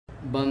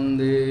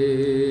वंदे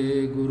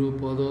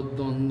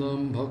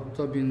गुरुपदद्वन्द्वं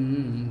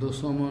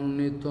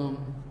भक्तबिन्दुसमन्वितं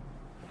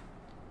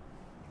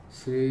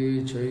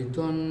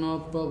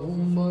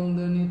श्रीचैतन्यप्रभुं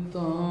वन्दे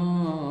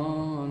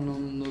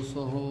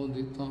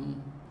नित्यानन्दसहोदितं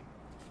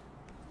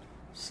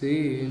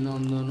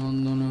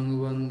श्रीनन्दनन्दनं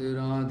वन्दे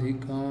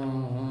राधिका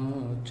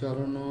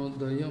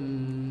चरणोदयं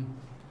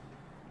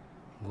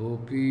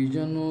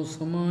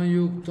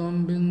गोपीजनसमायुक्तं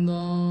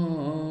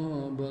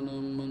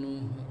बिन्दावनं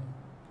मनोहरम्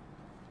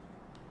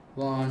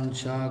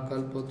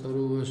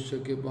वाञ्छाकल्पतरुश्च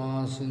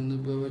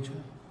कृपासिन्धुभ्यश्च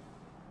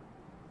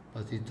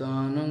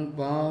पतितानं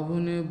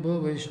पावनेभ्यो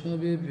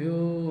वैष्णवेभ्यो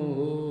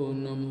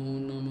नमो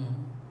नमः।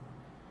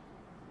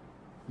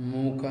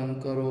 मूकं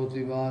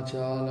करोति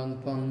वाचालं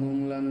पङ्गुं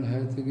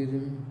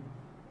लङ्घयतिगिरिं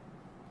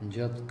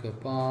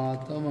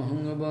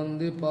यत्कृपातमहं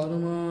वन्दे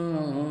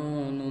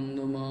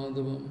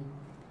परमानन्दमाधवं।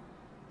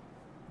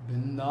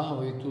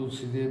 वृन्दावै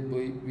तुलसीदेव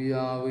वै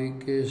पिया वै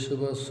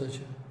केशवस्य च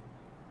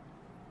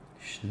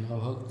कृष्ण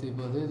भक्ति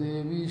पदे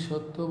देवी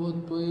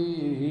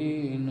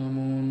सत्यवत्त्वयि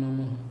नमो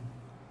नमः।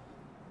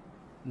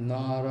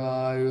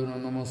 नारायण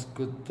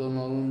नमस्कृत्य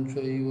नरं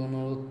चैव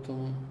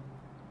नरोत्तमं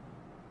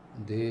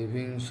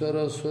देवीं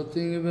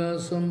सरस्वतीं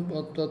व्यासं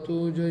ततो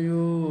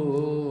जयो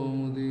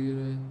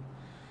मुदीरये।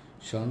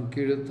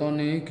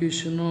 संकीर्तने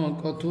कृष्ण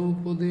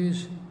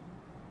कथोपदेशे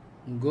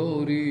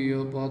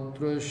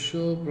गौरीयपात्रस्य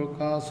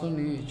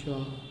प्रकाशने च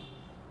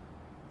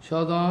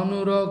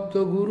सदानुरक्त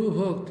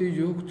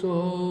गुरुभक्तियुक्तो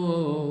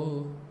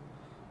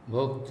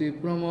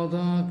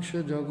भक्तिप्रमदाक्ष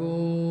जगोद्वरुण्य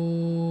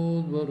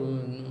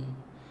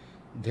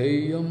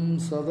ध्येयं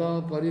सदा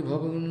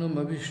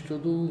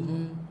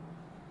परिभवग्नमभीष्टदोहं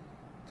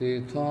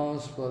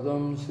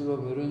तीर्थास्पदं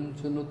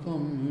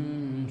शिवविरञ्चनुतं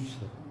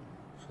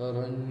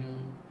शरण्यं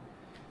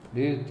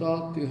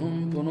भीतात्युहं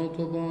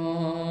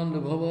पुनतपान्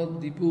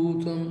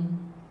भवद्दिपूतं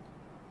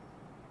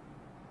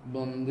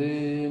वंदे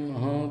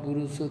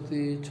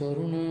महापुरुषते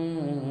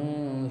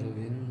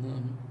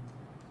चरुणारविन्दं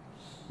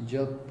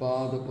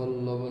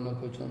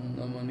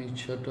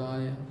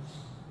यत्पादपल्लवनखचन्दमनिच्छटाय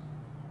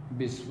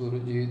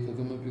विस्फुरजित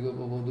किमपि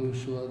गपवधू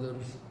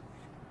स्वदर्श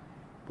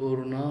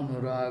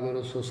पूर्णानुरागर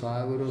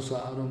स्वसागर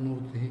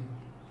सारमूर्ति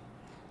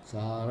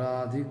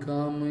साराधिका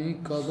मयि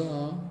कदा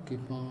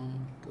कृपां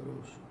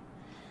करोषि।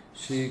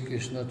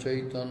 श्रीकृष्ण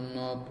चैतन्य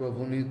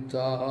प्रभु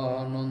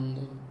नित्यानंद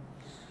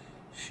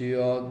श्री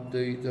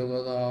अद्वैत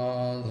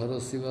गदाधर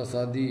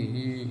शिवसदि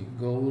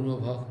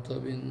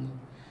गौरभक्तबिंद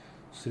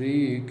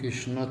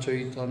श्रीकृष्ण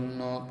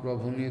चैतन्य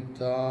प्रभु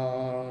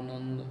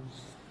नित्यानंद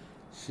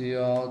श्री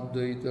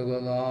अद्वैत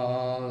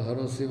गदाधर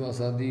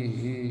शिवसदि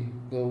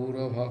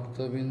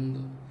गौरभक्तबिंद।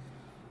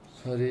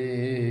 हरे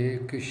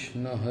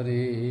कृष्ण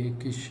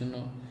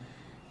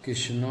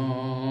कृष्ण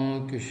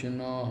कृष्ण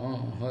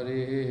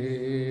हरे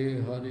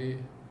हरे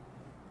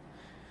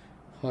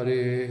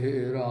हरे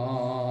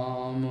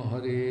राम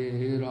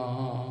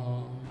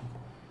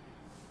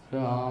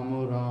राम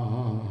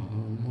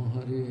राम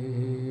हरे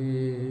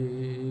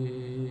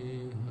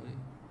हरे।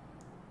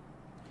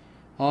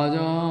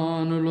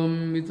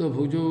 आजानुलंबित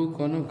भुजौ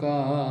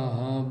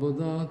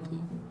कनकाबदातु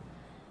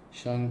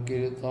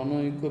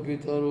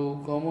संकीर्तनैकपितरो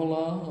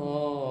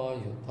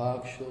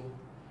कमलायताक्षो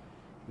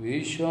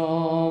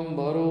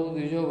विश्वाम्बरो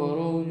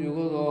द्विजवरो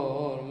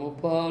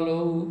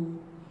युगधर्मपालौ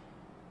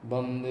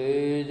वंदे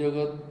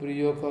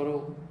जगत्प्रियकरो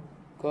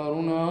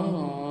करुणावतारो।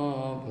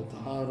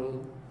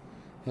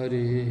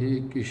 हरे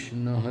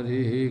कृष्ण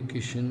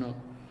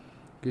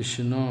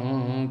कृष्ण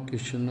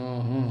कृष्ण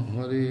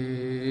हरे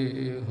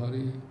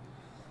हरे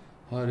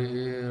हरे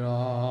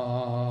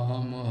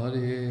राम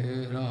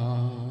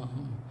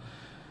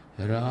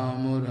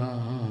राम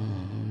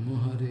राम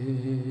हरे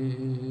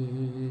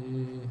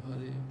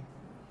हरे।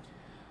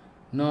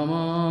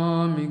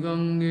 नमामि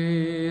गंगे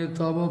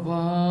तव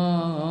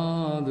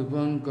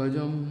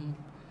पादपङ्कजं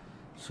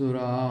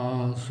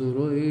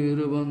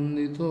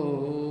सुरासुरैर्वन्दितो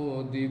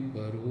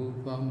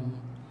दिव्यरूपं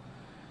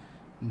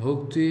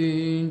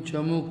भुक्तिं च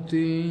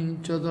मुक्तिं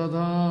च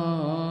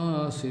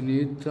ददासि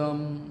नित्यं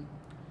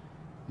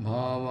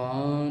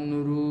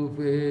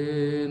भावानुरूपेण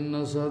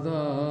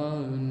सदा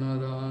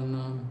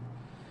नराणां।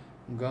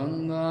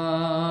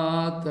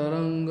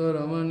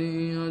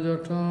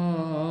 गंगातरङ्गरमणीयजटा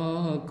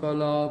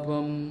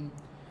कलापं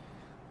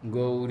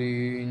गौरी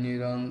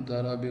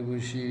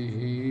निरन्तरविभूषिः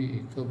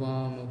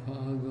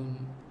त्वामभागं।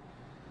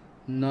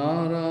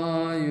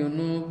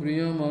 नारायणो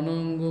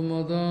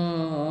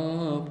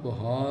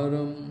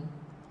प्रियमनङ्गमदापहारं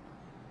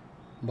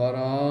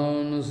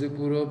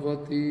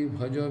वाराणसीपुरपति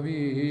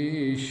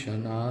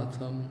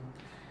भजवीशनाथं।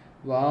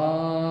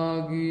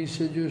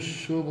 वागीशजुष्वदने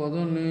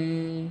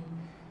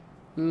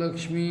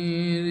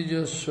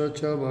लक्ष्मीर्यस्य च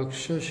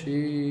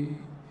वक्षसि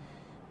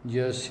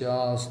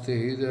यस्यास्ति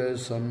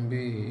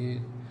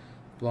हृदयसंवित्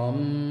त्वं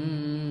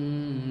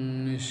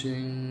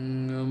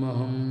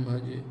नृसिंहमहं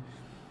भजे।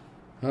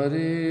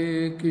 हरे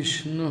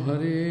Krishna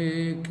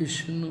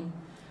Krishna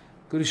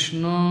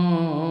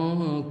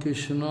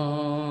Krishna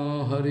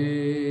Hare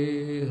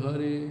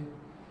Hare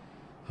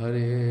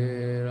Hare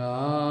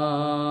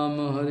Ram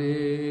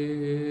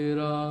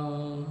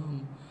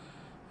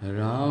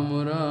Ram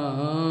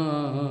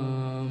Ram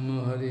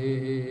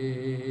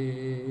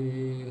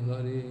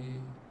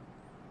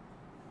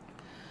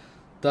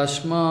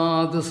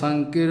Tasmad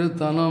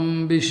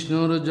Sankirtanam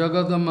Vishnur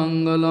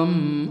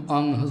Jagadmangalam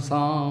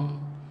Anghasam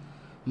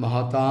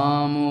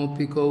Mahatamo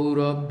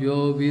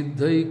Pikaurabhyo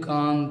Vidhai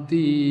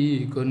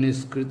Kanti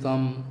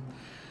Kuniskritam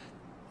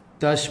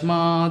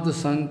Tasmad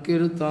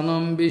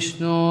Sankirtanam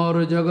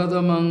Vishnur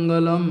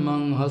Jagadmangalam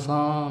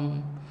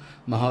Anghasam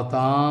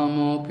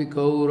Mahatamo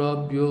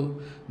Pikaurabhyo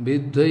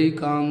Vidhai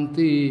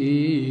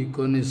Kanti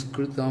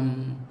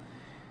Kuniskritam.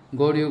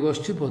 Gauriya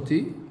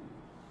Goshtipati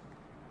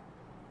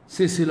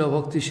Srila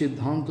Bhakti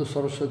Siddhanta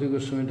Saraswati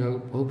Goswami Thakur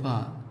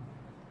Prabhupada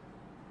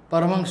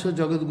Paramahansa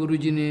Jagat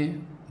Guruji ne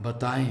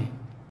बताएं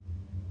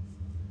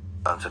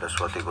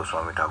Saraswati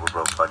Goswami Thakur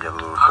Prabhupada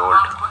Jagadguru told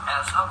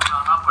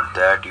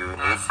that you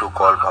need to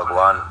call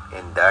Bhagwan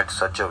in that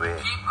such a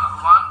way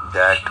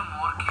that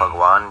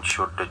Bhagwan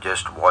should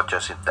just watch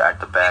us at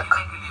the back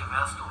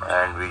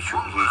and he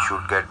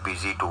should get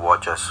busy to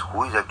watch us.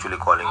 Who is actually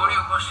calling me?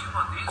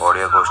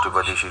 Gauriya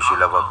Goshtipati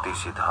Srila Bhakti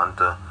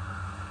Siddhanta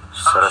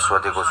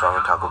Saraswati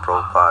Goswami Thakur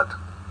Prabhupada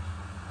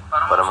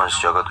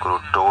Paramahansa Jagadguru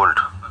told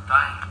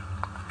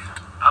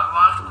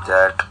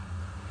that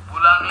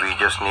we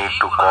just need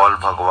to call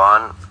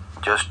Bhagwan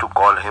just to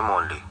call him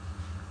only.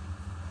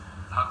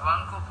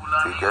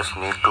 We just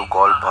need to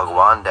call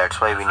Bhagwan, that's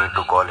why we need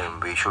to call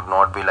him. We should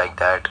not be like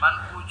that,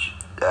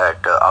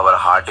 that our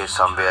heart is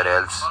somewhere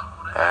else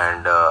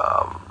and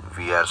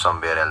we are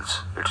somewhere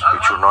else. It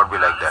should not be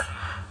like that.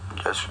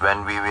 Just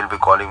when we will be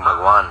calling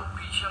Bhagwan,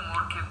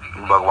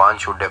 Bhagwan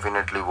should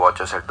definitely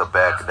watch us at the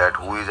back, that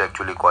who is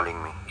actually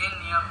calling me.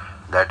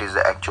 That is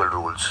the actual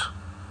rules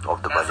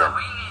of the bhajan.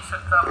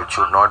 It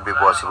should not be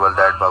possible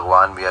that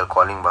Bhagwan, we are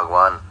calling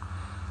Bhagwan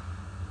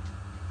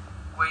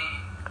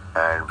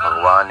and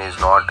Bhagwan is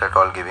not at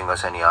all giving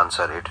us any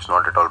answer. It is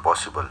not at all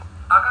possible.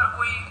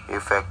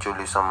 If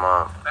actually some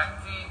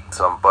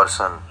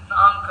person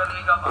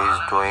is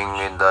doing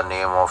in the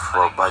name of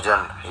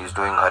bhajan, he is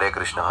doing Hare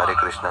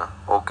Krishna,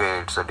 okay,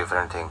 it's a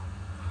different thing.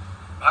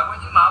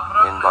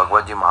 In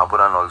Bhagavad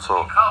Mahapuran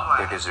also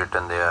it is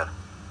written there.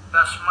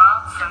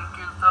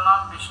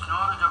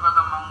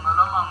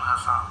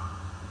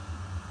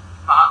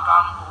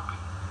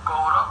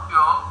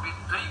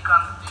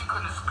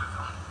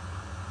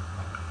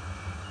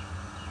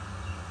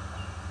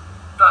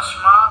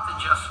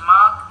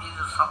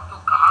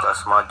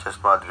 Tasmat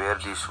Jasmat, where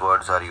these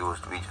words are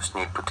used, we just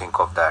need to think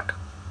of that.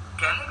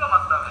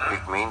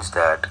 It means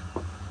that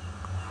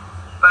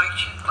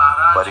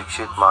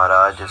Parikshit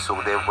Maharaj,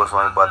 Sukdev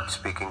Goswami Pad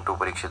speaking to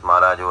Parikshit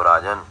Maharaj or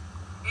Rajan,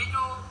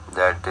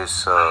 that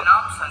this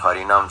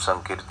Harinam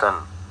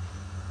Sankirtan,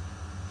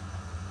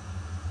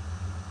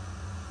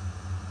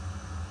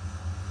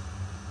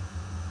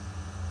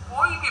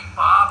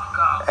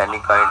 any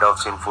kind of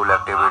sinful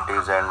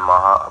activities and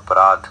Maha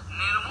Aparadh,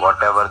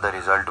 whatever the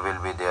result will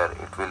be there,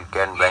 it will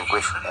can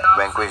vanquish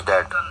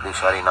that, this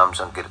Harinam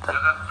Sankirtan.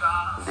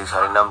 This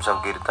Harinam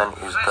Sankirtan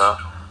is the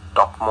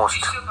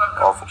topmost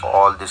of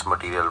all this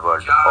material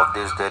world. Of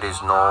this there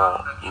is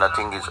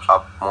nothing is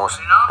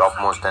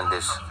topmost than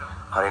this.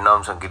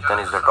 Harinam Sankirtan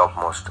is the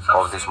topmost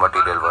of this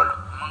material world.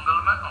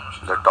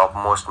 The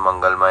topmost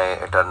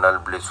Mangalmay eternal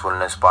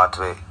blissfulness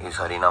pathway is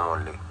Harinam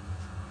only.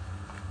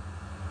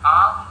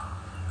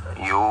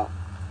 You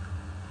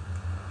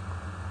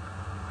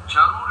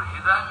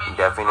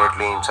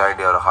definitely inside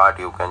your heart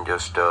you can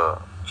just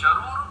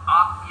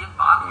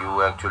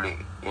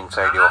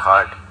inside your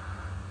heart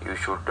you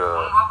should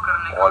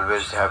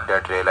always have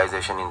that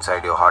realization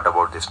inside your heart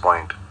about this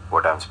point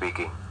what I am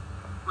speaking.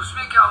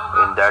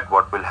 In that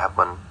what will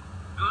happen,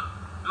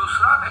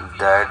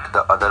 that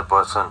the other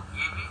person,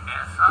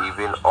 he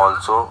will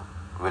also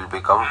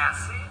become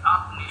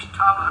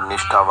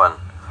Nishthavan.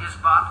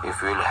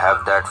 If you will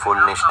have that full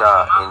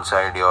Nishtha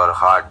inside your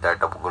heart, that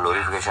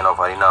glorification of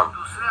Harinam,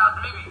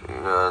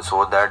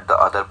 so that the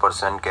other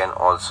person can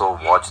also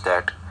watch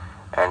that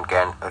and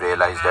can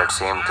realize that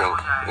same thing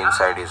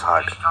inside his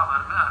heart.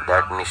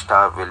 That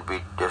Nishtha will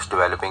be just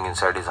developing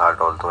inside his heart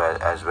also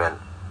as well.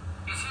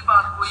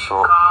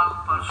 So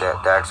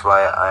that's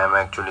why I am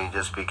actually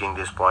just speaking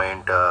this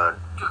point to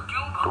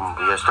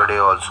yesterday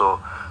also,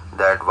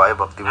 that why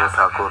Bhaktivinoda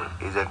Thakur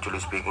is actually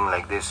speaking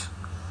like this.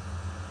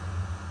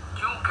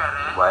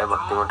 Why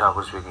Bhaktivinoda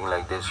Thakur is speaking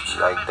like this,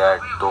 like that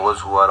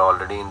those who are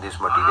already in this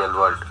material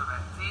world,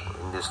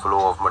 in this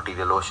flow of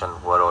material ocean,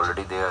 who are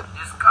already there,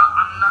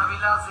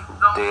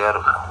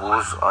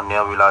 whose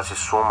Anya Vilas is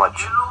so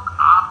much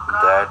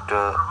that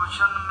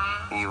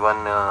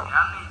even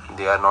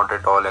they are not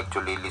at all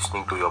actually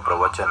listening to your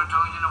provochon.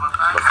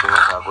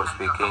 Bhaktivinoda Thakur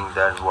speaking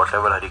that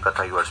whatever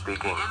Harikatha you are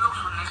speaking,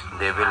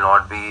 they will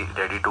not be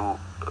ready to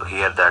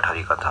hear that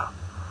Harikatha.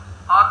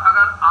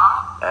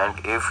 And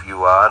if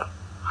you are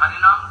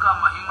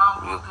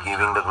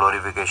giving the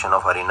glorification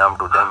of Harinam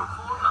to them,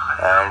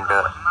 and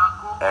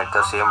at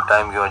the same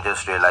time you are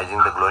just realizing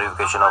the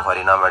glorification of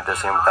Harinam at the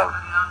same time,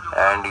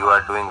 and you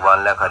are doing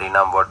 1 lakh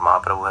Harinam, what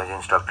Mahaprabhu has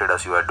instructed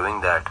us, you are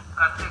doing that.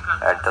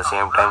 At the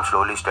same time,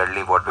 slowly,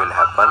 steadily, what will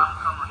happen,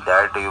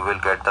 that you will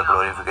get the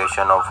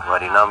glorification of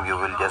Harinam, you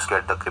will just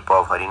get the kripa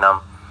of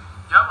Harinam,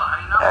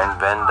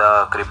 And when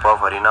the kripa of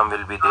Harinam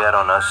will be there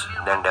on us,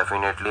 then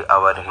definitely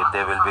our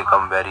hriday will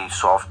become very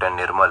soft and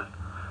nirmal.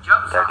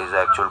 That is the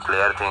actual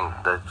clear thing.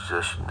 The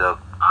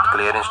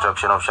clear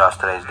instruction of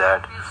Shastra is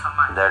that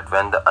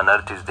when the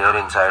unearth is there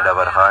inside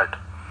our heart,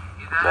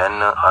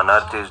 when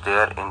unearth is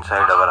there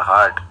inside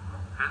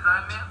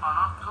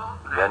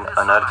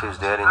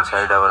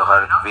our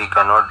heart, we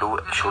cannot do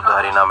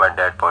Shuddha Harinam at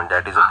that point.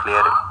 That is a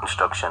clear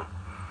instruction.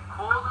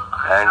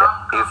 And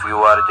if you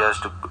are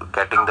just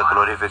getting the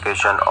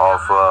glorification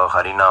of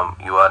Harinam,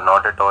 you are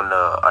not at all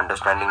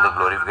understanding the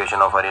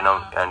glorification of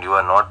Harinam, and you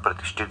are not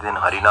pratisthit in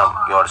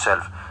Harinam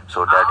yourself.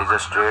 So that is a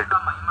straight,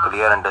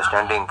 clear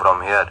understanding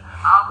from here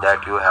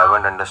that you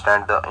haven't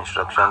understand the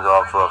instructions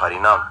of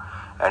Harinam,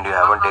 and you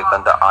haven't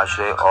taken the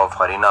ashray of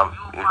Harinam.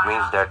 It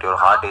means that your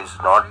heart is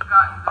not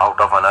out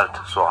of unearth.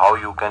 So how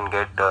you can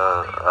get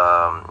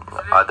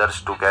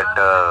others to get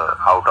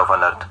out of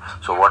unearth?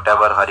 So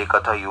whatever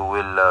Harikatha you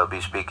will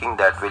be speaking,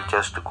 that will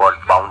just got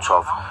bounce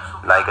off.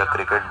 Like a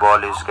cricket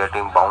ball is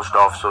getting bounced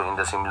off, so in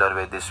the similar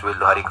way this will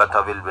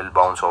Harikatha will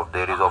bounce off.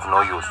 There is of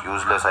no use,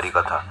 useless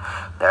Harikatha.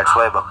 That's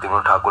why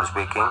Bhaktivinoda Thakur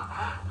speaking,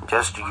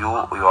 just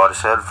you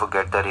yourself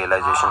get the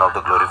realization of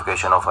the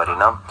glorification of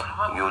Harinam.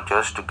 You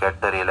just get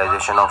the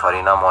realization of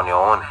Harinam on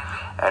your own,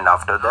 and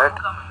after that,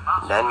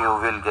 then you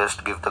will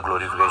just give the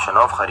glorification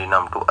of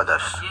Harinam to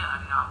others.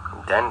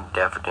 Then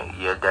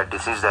definitely, that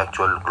this is the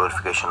actual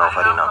glorification of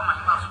Harinam.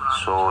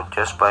 So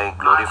just by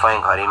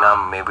glorifying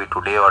Harinam, maybe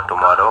today or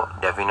tomorrow,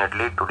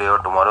 definitely today or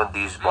tomorrow,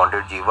 these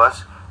bonded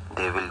jivas,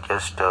 they will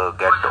just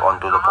get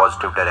onto the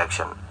positive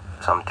direction.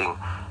 Something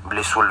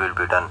blissful will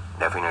be done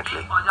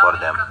definitely for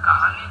them.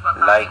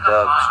 Like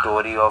the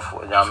story of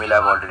Jamil I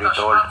have already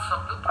told.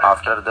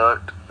 After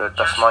the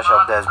Tasma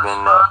Shabda has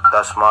been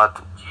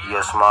Tasmat,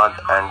 Yasmat,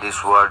 and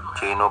this word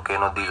Cheno,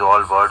 Keno, these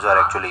all words are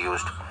actually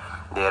used.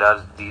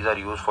 These are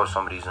used for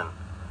some reason.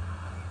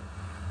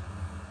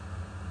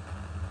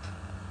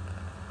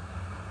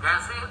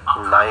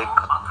 Like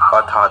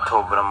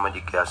Athatho Brahma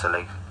Jigyasa,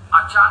 like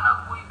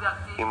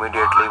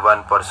immediately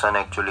one person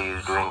actually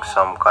is doing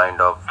some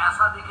kind of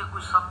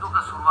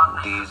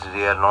these,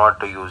 they are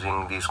not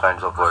using these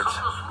kinds of words.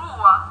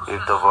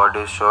 If the word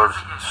is short,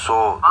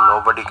 so,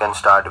 nobody can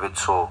start with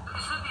so.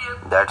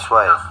 That's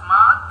why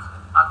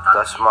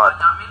Tasmat,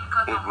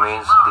 it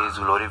means this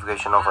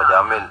glorification of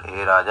Ajamil.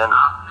 Hey Rajan,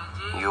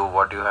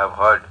 what you have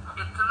heard,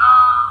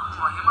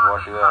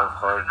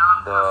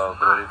 the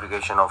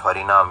glorification of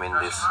Harinam in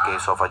this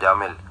case of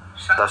Ajamil.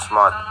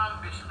 Tasmat.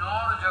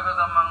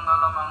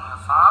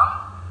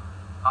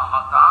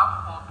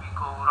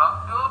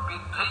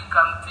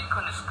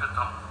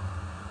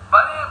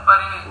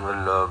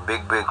 Well,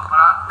 big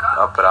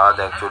aparad,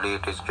 actually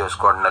it is just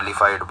got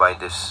nullified by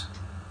this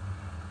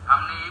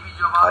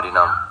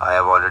Harinam. I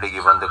have already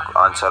given the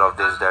answer of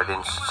this, that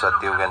in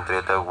Satyug and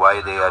Treta,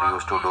 why they are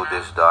used to do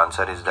this. The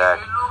answer is that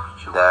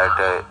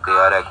they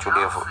are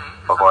actually,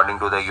 according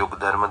to the Yug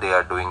Dharma, they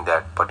are doing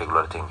that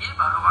particular thing.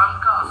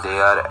 They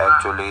are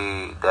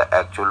actually the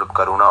actual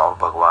Karuna of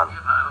Bhagwan.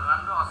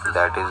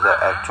 That is the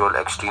actual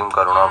extreme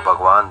Karuna of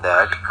Bhagwan,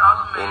 that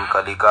in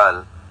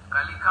Kalikal,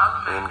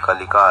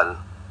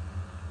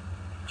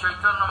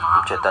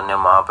 Chaitanya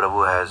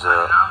Mahaprabhu has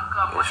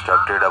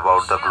instructed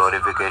about the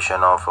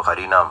glorification of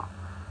Harinam.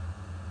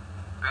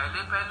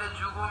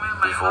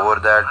 Before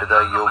that,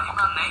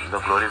 the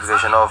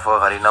glorification of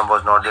Harinam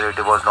was not there,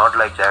 it was not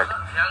like that.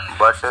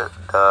 But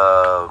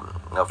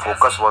the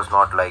focus was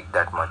not like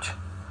that much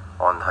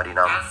on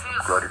Harinam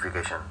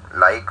glorification.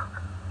 Like,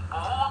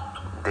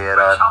 there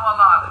are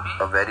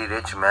a very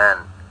rich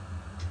man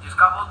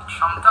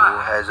who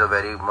has a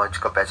very much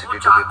capacity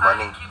to give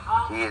money.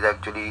 He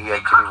actually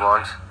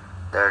wants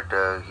that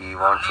he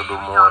wants to do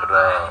more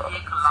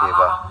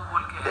seva.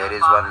 There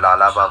is one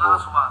Lala Babu,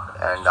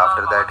 and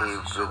after that he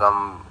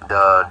become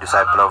the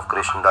disciple of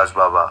Krishna Das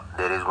Baba.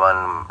 There is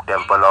one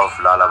temple of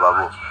Lala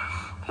Babu.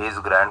 His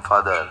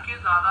grandfather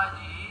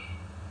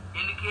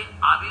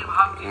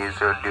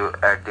is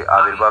at the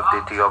Avirbhav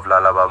Tithi of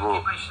Lala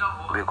Babu,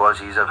 because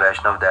he is a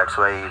Vaishnav, that's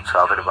why it's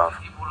Avirbhav.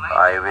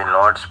 I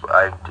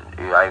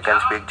can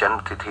speak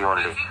Janma Tithi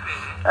only.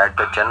 At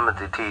the Janma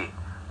Tithi,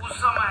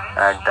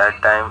 at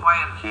that time,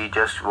 he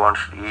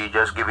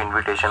just give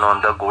invitation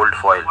on the gold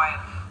foil,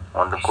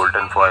 on the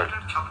golden foil.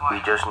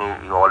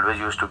 He always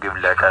used to give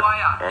letter,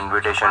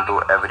 invitation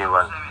to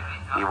everyone.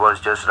 He was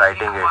just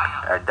writing it.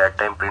 At that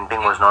time, printing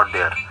was not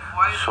there.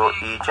 So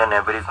each and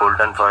every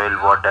golden foil,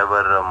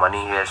 whatever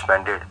money he has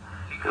spent it,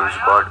 he's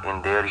got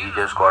in there, he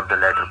just got the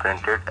letter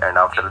printed, and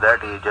after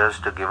that he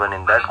just given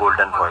in that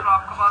golden foil.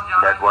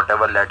 That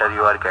whatever letter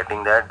you are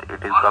getting, that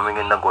it is coming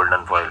in the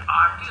golden foil.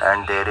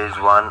 And there is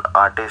one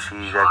artist,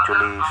 he is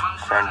actually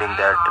sending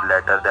that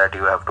letter that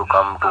you have to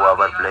come to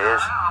our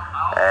place,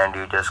 and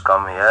you just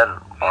come here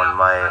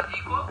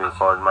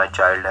because my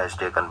child has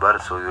taken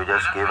birth, so you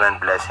just give and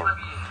bless him.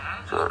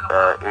 So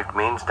it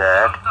means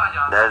that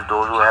there's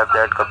those who have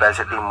that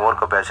capacity, more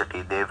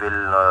capacity, they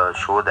will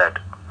show that.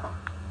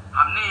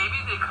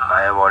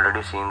 I have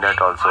already seen that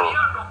also,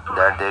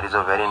 that there is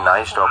a very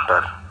nice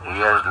doctor He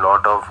has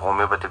lot of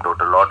homeopathic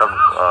doctor, lot of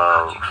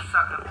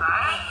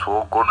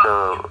so good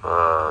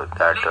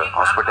that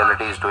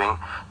hospitality is doing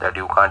that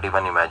you can't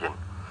even imagine.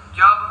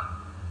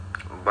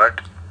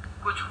 But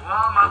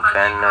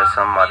when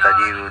some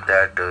Mataji,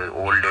 that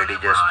old lady,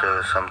 just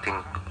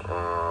something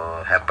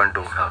happened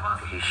to her,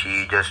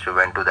 she just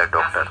went to that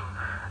doctor,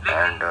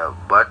 and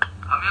but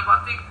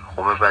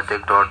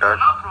homeopathic doctor,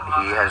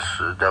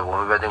 the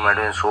homeopathic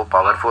medicine is so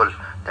powerful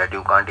that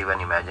you can't even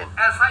imagine.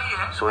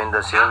 So in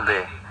the same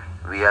way,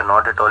 we are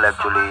not at all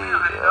actually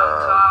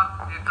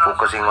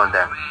focusing on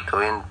them. So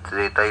in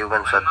Treta Yuga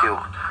and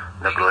Satyug,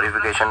 the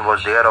glorification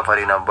was there of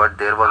Harinam, but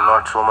there was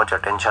not so much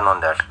attention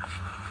on that.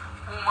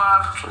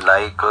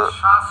 Like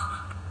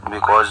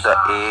because the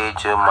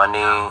age,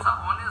 money,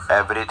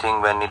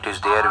 everything, when it is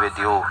there with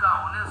you,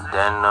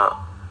 then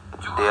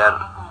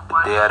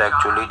they are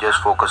actually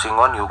just focusing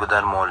on Yuga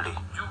Dharma only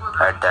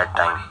at that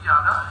time,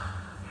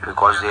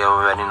 because they have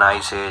a very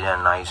nice age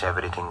and nice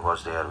everything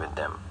was there with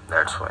them.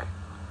 That's why.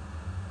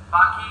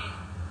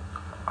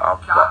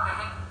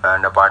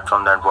 And apart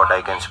from that, what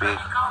I can speak,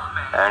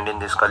 and in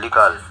this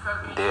Kalikal,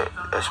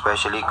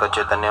 especially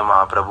Chaitanya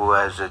Mahaprabhu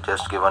has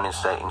just given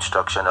his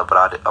instruction,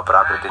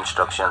 Aprakrit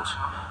instructions.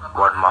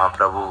 What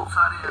Mahaprabhu,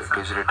 it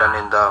is written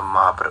in the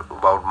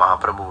about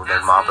Mahaprabhu,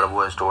 that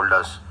Mahaprabhu has told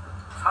us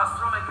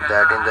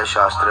that in the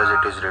Shastras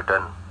it is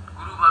written.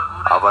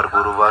 Our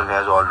Guru Varg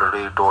has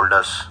already told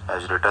us,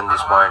 has written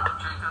this point,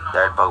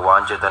 that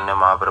Bhagavan Chaitanya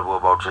Mahaprabhu,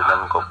 about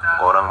Chaitanya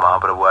Gaurang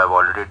Mahaprabhu, I have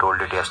already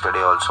told it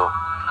yesterday also.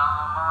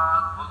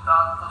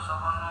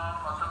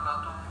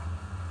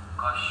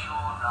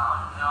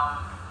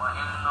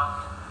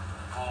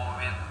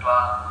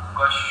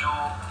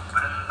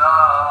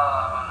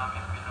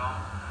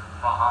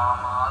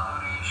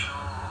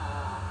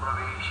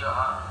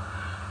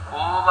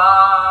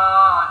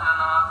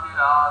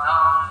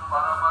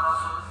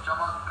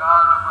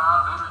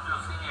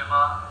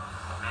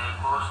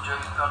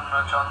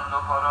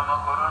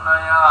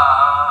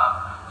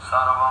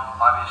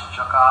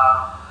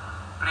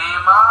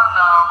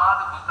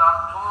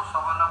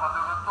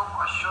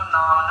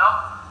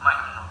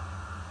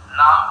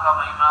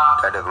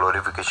 That the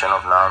glorification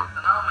of Nam,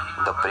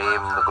 the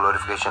Prem, the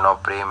glorification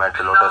of Prem at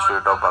the lotus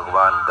feet of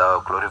Bhagavan,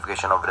 the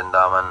glorification of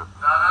Vrindavan,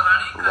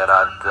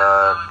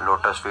 the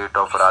lotus feet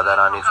of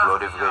Radharani's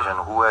glorification.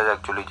 Who has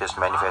actually just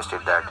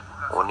manifested that?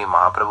 Only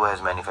Mahaprabhu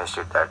has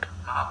manifested that.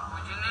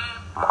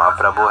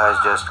 Mahaprabhu has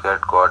just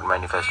got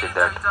manifested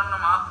that.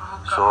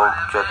 So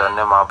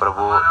Chaitanya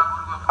Mahaprabhu,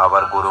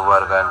 our Guru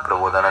Varga and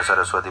Prabodhana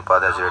Saraswati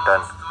Pad has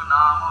written,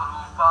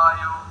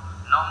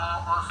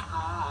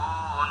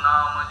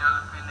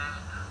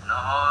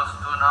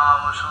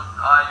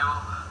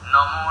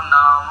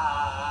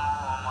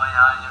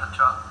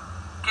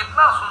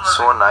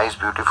 so nice,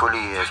 beautifully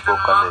he has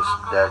spoken this,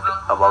 that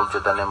about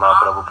Chaitanya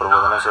Mahaprabhu,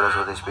 Prabodhana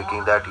Saraswati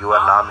speaking that you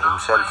are Nam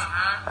himself,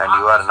 and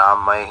you are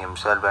Nammay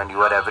himself, and you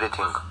are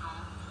everything.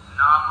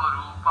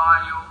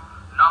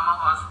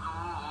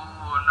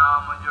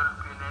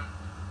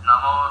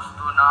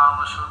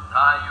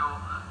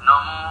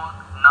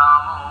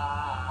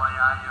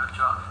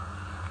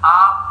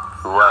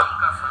 You are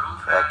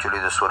actually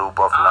the Swarup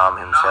of Nam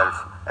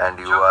himself, and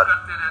you are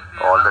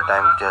all the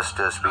time just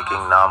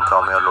speaking Nam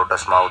from your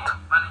lotus mouth.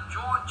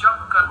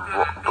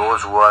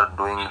 Those who are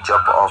doing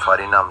jap of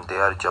Harinam, they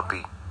are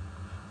japi.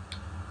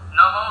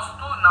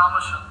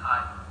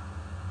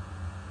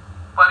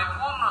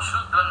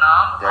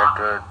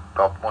 That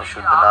topmost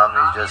Shuddha Nam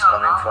is just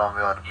coming from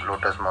your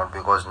lotus mouth,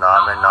 because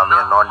Nam and Nami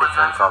are not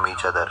different from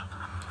each other.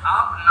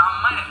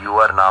 You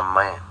are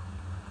Nammay.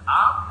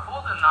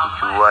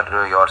 You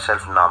are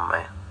yourself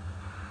Nammay.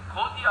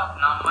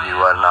 You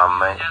are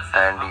Nammay,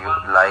 and you,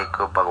 like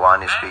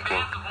Bhagavan is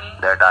speaking,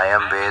 that I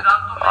am Ved,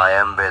 I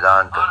am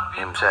Vedanta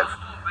himself,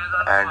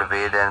 and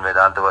Ved and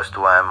Vedanta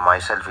Vastu, I am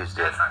myself is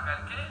there.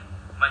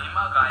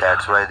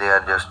 That's why they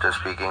are just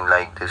speaking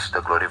like this,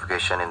 the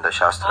glorification in the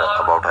Shastra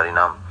about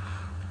Harinam.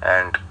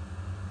 And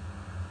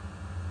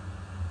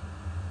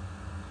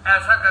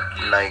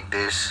like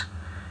this,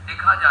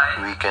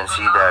 we can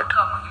see that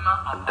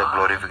the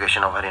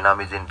glorification of Harinam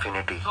is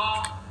infinity.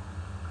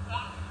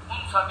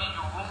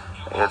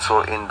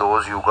 So in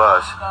those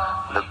yugas,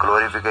 the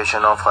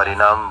glorification of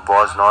Harinam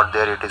was not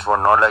there. It is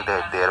not like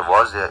that.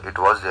 It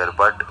was there,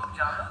 but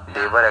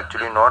they were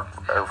actually not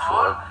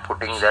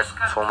putting that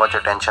so much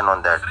attention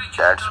on that.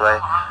 That's why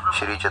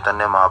Shri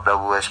Chaitanya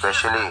Mahaprabhu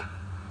especially,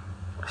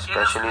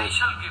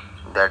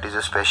 that is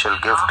a special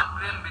gift.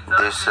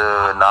 This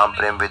Nam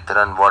Prem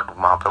Vitran, what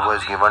Mahaprabhu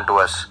has given to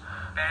us.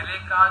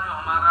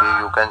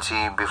 You can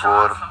see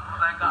before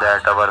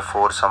that our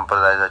four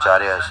Sampradayas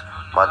Acharyas,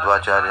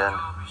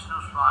 Madhvacharya,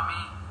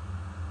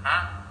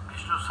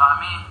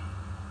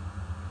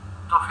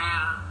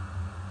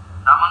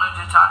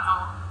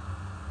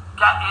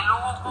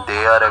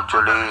 they are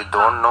actually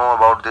don't know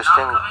about this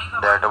thing,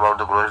 that about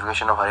the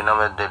glorification of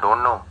Harinam. They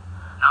don't know.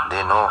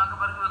 They know.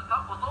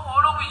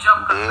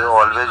 They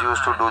always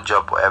used to do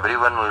jap.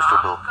 Everyone used to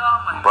do.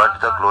 But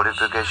the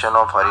glorification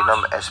of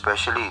Harinam,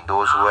 especially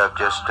those who have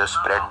just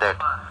spread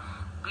that,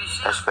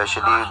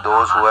 especially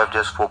those who have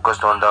just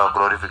focused on the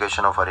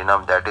glorification of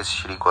Harinam, that is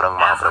Shri Gauranga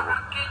Mahaprabhu.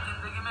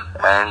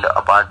 And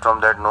apart from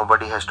that,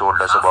 nobody has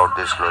told us about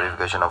this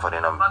glorification of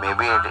Harinam.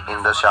 Maybe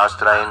in the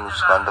Shastra, in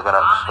Skanda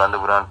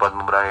Puran,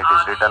 Padma Puran, it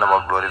is written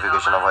about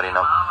glorification of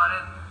Harinam.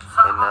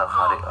 In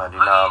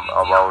Harinam,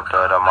 about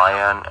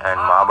Ramayana and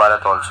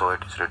Mahabharata also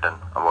it is written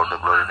about the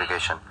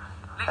glorification.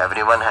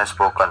 Everyone has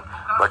spoken,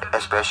 but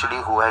especially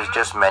who has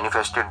just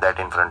manifested that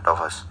in front of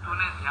us.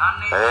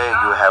 Hey,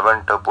 you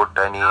haven't put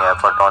any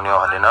effort on your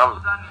Harinam.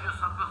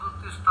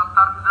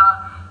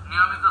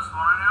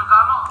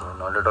 You're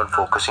not at all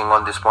focusing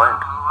on this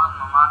point.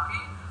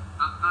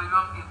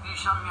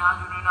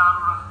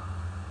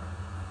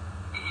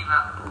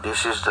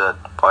 This is the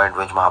point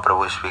which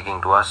Mahaprabhu is speaking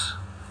to us.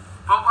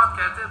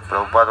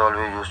 Prabhupada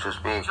always used to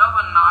speak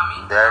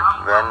that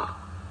when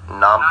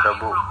Nam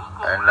Prabhu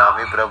and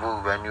Nami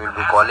Prabhu, when you will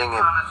be calling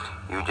him,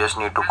 you just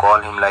need to call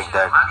him like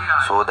that,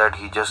 so that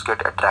he just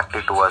get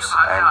attracted to us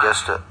and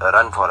just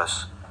run for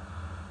us.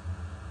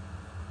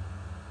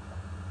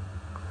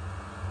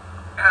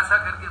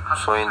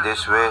 So in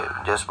this way,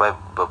 just by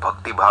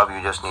bhakti bhav,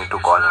 you just need to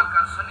call him.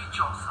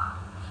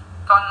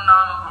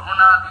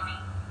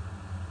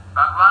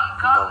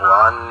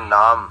 Bhagwan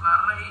Naam,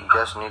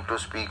 just need to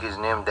speak his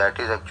name, that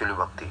is actually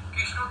bhakti.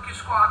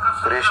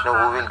 Krishna,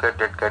 who will get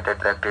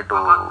attracted to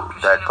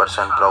that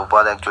person?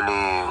 Prabhupada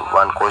actually,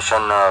 one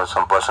question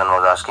some person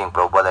was asking,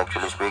 Prabhupada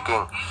actually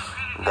speaking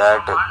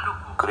that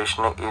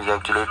Krishna is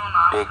actually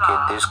taking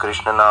this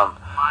Krishna Naam,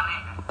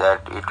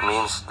 that it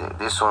means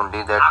this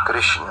only, that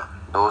Krishna,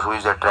 those who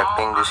is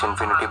attracting this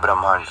infinity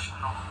Brahmand,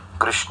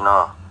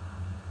 Krishna,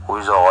 who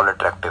is all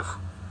attractive.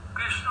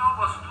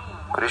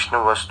 Krishna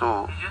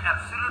Vastu,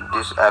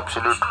 this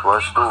absolute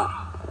Vastu,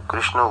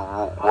 Krishna,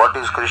 what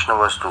is Krishna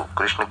Vastu?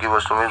 Krishna ki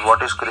Vastu means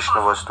what is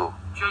Krishna Vastu?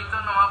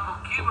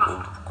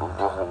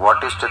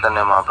 What is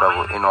Chaitanya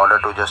Mahaprabhu? In order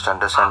to just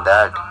understand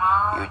that,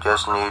 you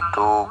just need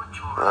to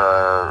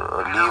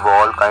leave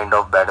all kind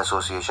of bad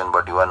association,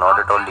 but you are not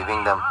at all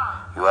leaving them.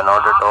 You are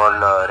not at all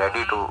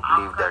ready to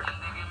leave that.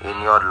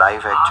 In your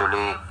life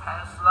actually,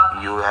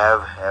 you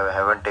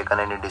haven't taken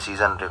any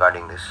decision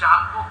regarding this.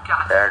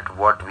 That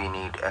what we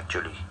need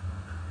actually.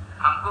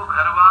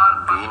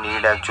 We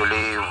need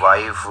actually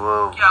wife,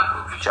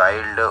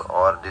 child,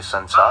 or this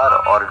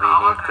sansar, or we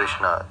need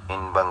Krishna.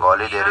 In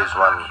Bengali there is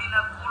one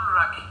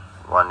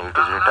it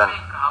is written.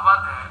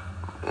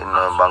 In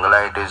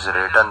Bangla it is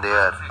written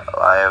there.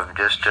 I have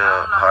just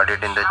heard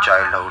it in the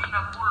childhood.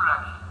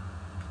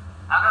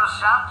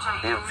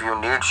 If you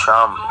need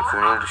Sham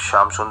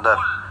Sundar,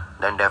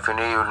 then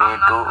definitely you need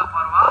to,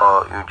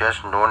 you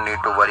just don't need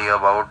to worry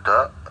about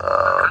the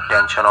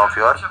tension of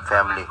your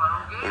family.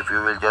 If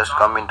you will just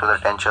come into the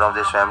tension of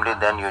this family,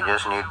 then you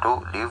just need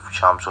to leave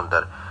Sham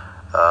Sundar.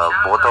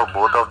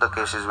 Both of the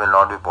cases will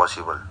not be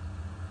possible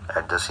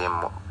at the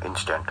same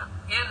instant.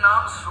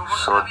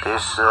 So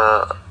this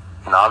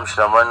Naam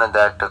Shravan,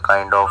 that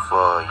kind of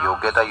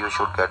yogyata you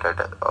should get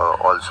at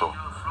also.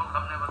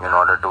 In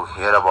order to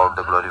hear about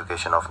the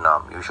glorification of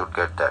Naam, you should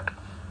get that.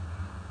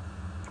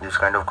 This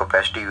kind of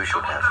capacity you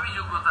should have.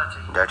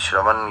 That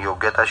Shravan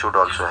Yogyata should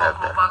also have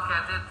that.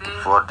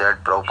 For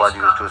that Prabhupada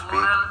used to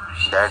speak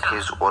that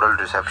his oral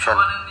reception,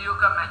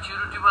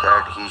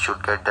 that he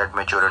should get that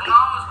maturity.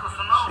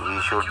 So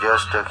he should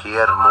just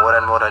hear more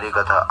and more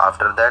Harikatha.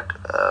 After that,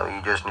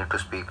 you just need to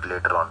speak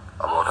later on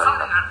about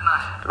Harinam.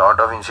 Lot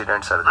of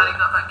incidents are there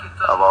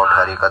about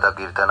Harikatha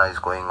Kirtana is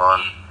going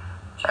on,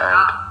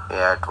 and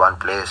at one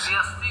place,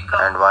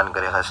 and one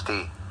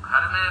Grihasti,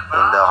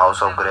 in the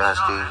house of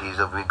Grihasti, he is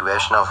a big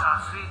Vaishnav,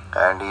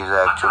 and he is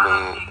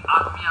actually,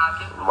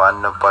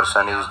 one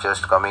person is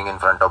just coming in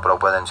front of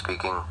Prabhupada and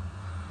speaking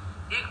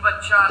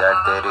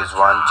that there is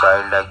one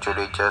child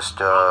actually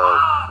just,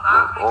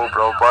 oh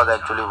Prabhupada,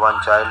 actually one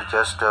child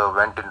just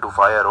went into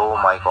fire, oh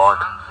my God.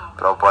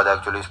 Prabhupada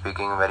actually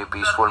speaking in very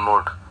peaceful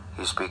mood.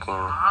 He is speaking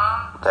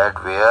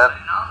that where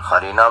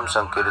Harinam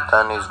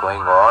Sankirtan is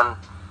going on,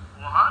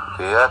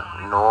 where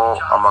no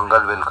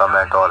amangal will come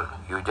at all.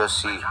 You just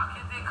see.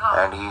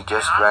 And he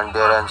just went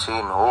there and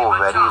seen, oh,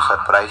 very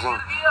surprising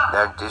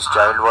that this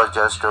child was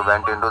just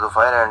went into the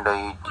fire and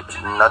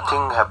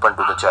nothing happened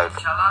to the child.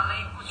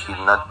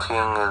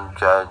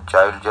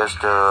 Child just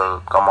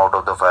come out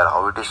of the fire.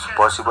 How it is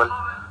possible?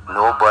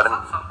 No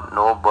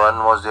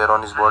burn was there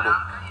on his body.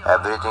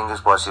 Everything is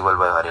possible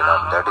by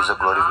Harinam. That is the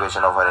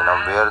glorification of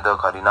Harinam. Where the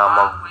Harinam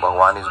of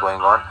Bhagwan is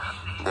going on,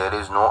 there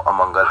is no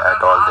amangal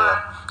at all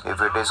there. If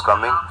it is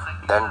coming,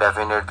 then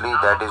definitely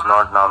that is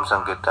not Nam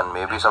Sankirtan.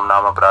 Maybe some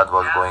Nam Aparad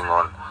was going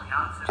on.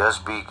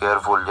 Just be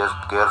careful, just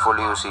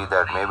carefully you see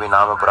that. Maybe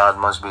Nam Aparad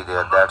must be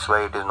there. That's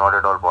why it is not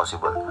at all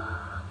possible.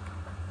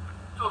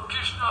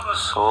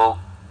 So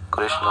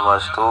Krishna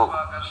Vastu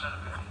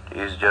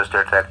is just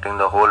attracting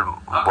the whole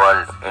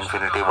world,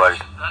 infinity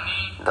world.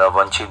 The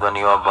Vanchi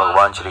Dhvani of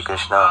Bhagwan Shri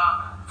Krishna,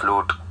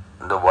 flute,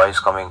 the voice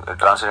coming, a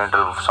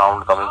transcendental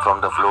sound coming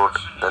from the flute,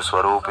 the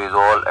Swarup is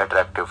all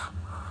attractive.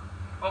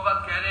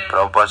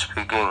 Prabhupada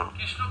speaking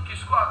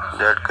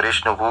that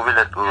Krishna will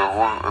attract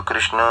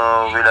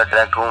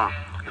whom?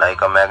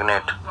 like a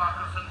magnet.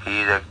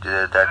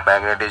 That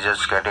magnet is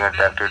just getting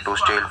attracted to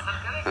steel.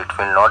 It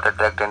will not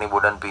attract any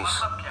wooden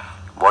piece.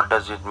 What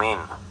does it mean?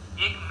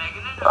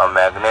 A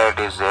magnet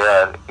is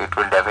there, it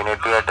will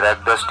definitely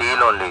attract the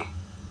steel only.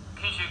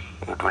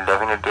 It will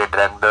definitely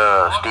attract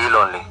the steel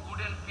only.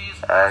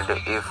 And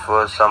if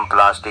some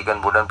plastic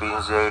and wooden piece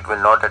is there, it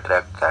will not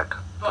attract that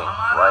thing.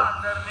 Why?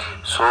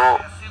 So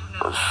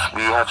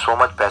we have so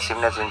much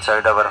passiveness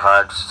inside our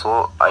hearts,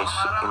 so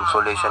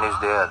insulation is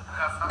there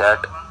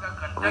that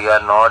we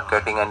are not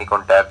getting any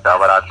contact,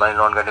 our Atma is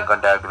not getting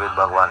contact with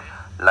Bhagavan.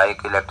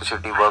 Like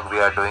electricity work we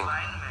are doing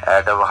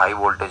at a high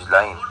voltage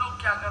line.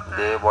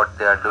 What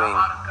they are doing,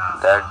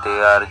 that they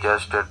are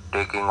just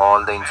taking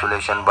all the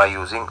insulation by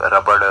using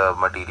rubber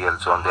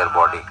materials on their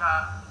body.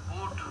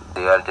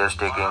 They are just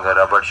taking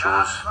rubber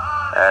shoes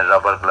and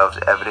rubber gloves,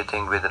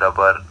 everything with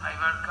rubber,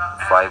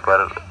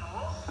 fiber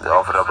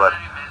of rubber.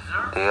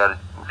 They are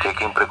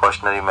taking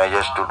precautionary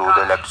measures to do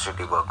the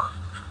electricity work.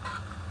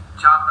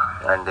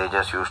 And they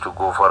just used to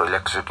go for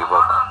electricity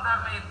work.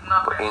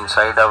 But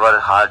inside our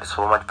heart,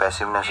 so much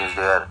passiveness is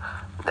there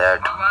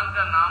that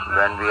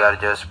when we are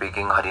just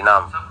speaking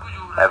Harinam,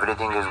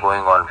 everything is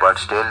going on, but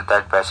still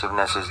that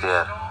passiveness is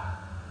there.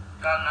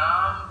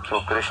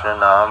 So Krishna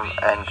Naam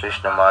and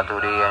Krishna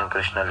Madhuri and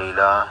Krishna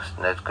Leela,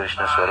 that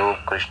Krishna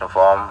Swarup, Krishna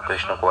form,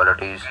 Krishna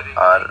qualities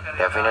are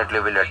definitely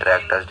will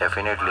attract us,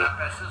 definitely.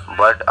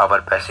 But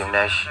our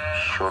passiveness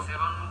should,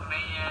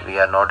 we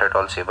are not at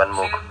all Sevan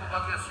Mukh.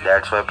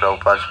 That's why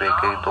Prabhupada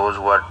speaking, those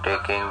who are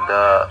taking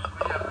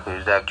who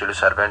is the actually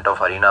servant of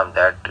Harinam,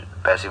 that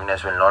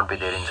passiveness will not be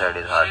there inside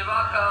his heart.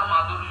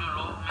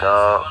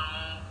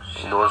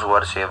 Those who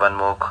are Sevan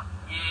Mukh,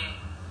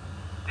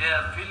 they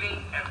are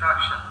feeling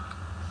attraction.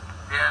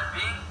 They are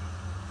being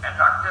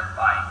attracted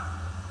by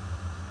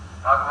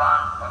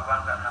Bhagavan,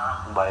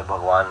 by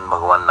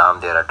Bhagavan Naam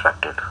they are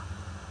attracted.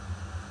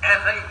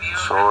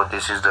 So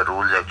this is the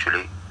rules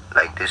actually.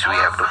 Like this we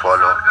have to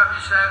follow.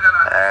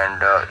 And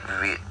the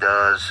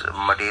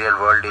material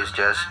world is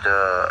just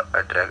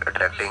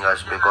attracting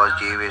us because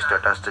Jeev is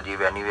Tatastha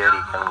Jeev, anywhere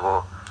he can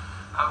go.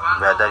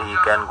 Whether he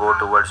can go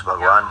towards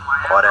Bhagavan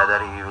or whether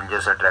he will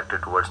just attract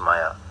it towards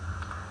Maya.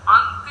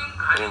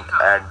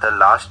 At the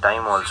last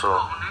time also,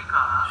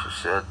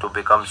 to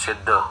become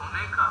Siddha,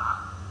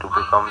 to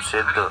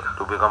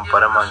become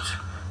Paramhans,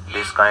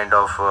 this kind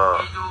of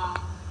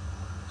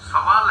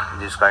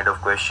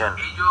question,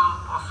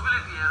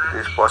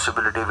 this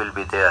possibility will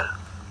be there.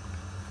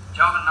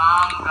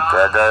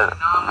 Whether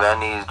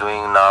when he is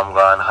doing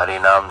Namgan,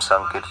 Harinam,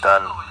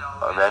 Sankirtan,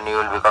 when you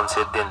will become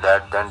Siddh in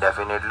that, then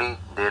definitely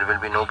there will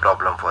be no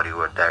problem for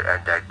you at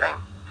that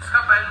time.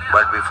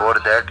 But before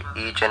that,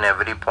 each and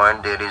every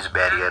point there is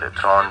barrier,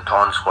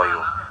 thorns for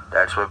you.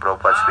 That's why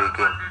Prabhupada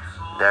speaking,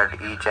 that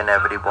each and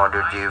every point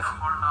you give.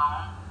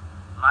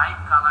 Like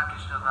Kala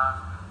Krishna Das,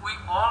 we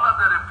all are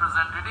the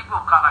representative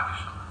of Kala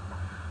Krishna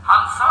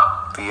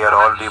Das. We are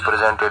all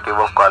representative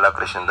of Kala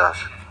Krishna Das.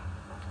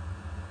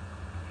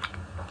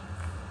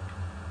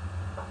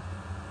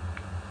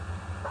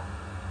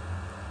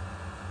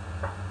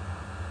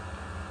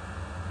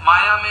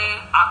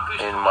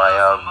 In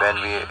Maya, when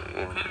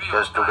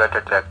just to get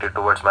attracted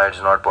towards Maya, it's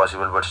not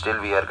possible, but still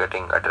we are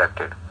getting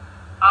attracted.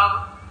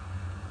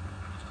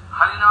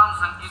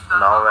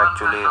 Now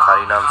actually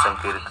Harinam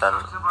Sankirtan,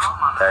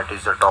 that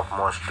is the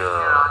topmost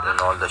in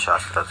all the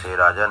Shastras. Hey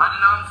Rajan,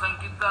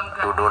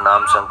 to do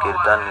Nam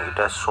Sankirtan, it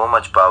has so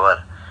much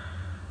power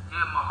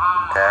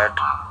that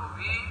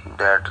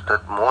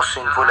the most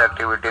sinful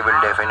activity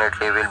will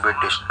definitely be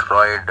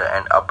destroyed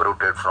and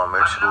uprooted from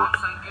its root.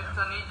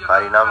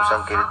 Harinam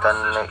Sankirtan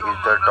is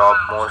the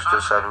topmost,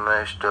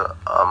 servest,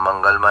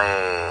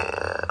 Mangalmay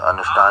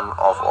Anushthan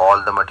of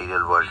all the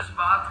material world.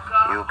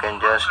 You can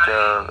just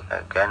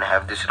can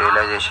have this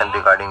realization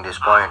regarding this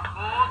point.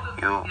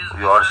 You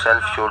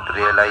yourself should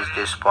realize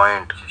this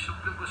point.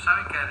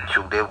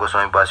 Shukdev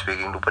Goswami was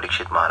speaking to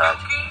Parikshit Maharaj.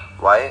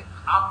 Why?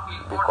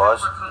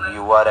 Because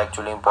you are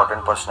actually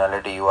important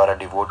personality, you are a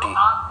devotee.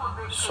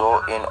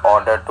 So in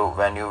order to,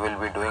 when you will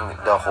be doing,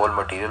 the whole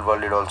material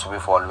world will also be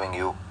following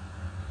you.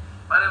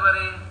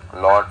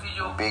 Lot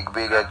big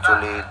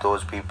actually,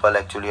 those people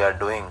actually are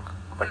doing,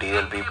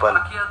 material people,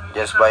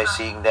 just by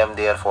seeing them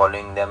they are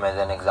following them as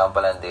an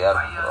example, and they are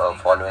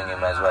following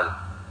him as well.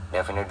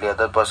 Definitely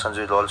other persons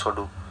will also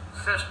do.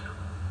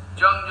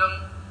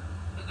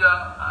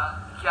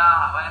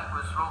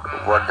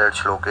 What that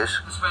shlok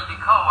is?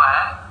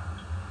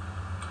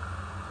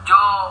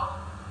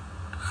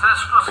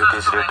 It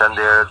is written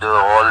there,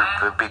 all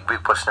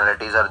big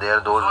personalities are there,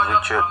 those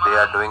which they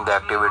are doing the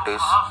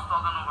activities.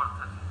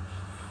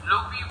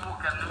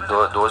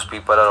 Those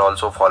people are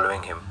also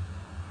following him.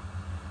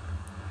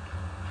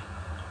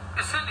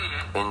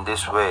 In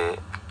this way,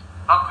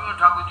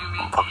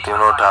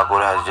 Bhaktivinoda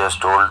Thakur has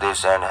just told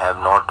this and have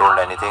not told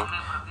anything,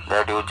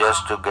 that you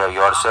just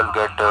yourself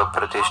get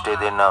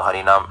pratishthit in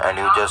Harinam and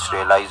you just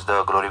realize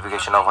the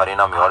glorification of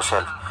Harinam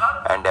yourself,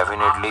 and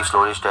definitely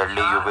slowly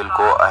steadily you will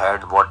go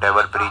ahead.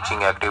 Whatever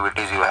preaching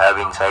activities you have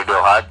inside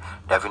your heart,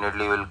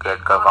 definitely will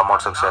come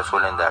out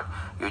successful in that.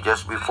 You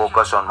just be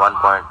focused on one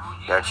point,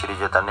 that Shri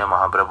Chaitanya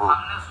Mahaprabhu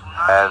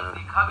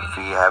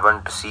we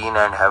haven't seen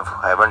and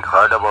haven't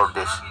heard about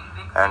this,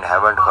 and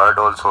haven't heard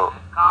also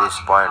this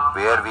point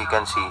where we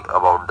can see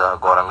about the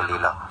Gauranga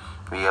Leela.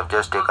 We have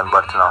just taken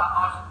birth now,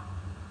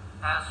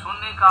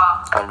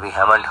 and we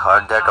haven't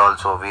heard that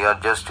also. We are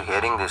just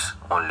hearing this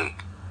only.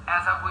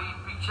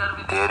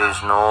 There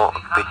is no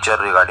picture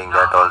regarding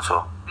that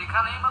also.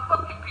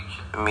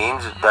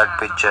 Means that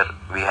picture,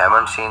 we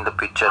haven't seen the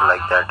picture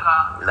like that.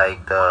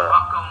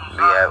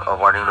 We have,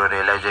 according to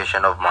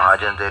realization of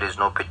Mahajan, there is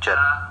no picture.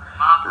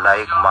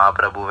 Like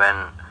Mahaprabhu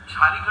when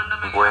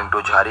going to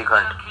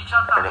Jharikhand,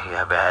 and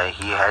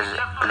he has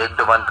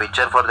clicked one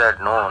picture for that.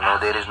 No,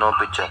 there is no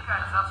picture.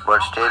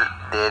 But still,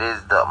 there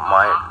is the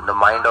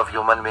mind of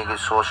human being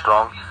is so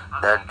strong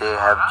that they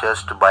have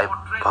just, by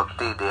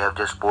bhakti, they have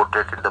just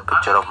portrayed the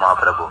picture of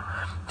Mahaprabhu.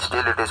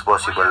 Still it is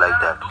possible like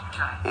that.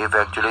 If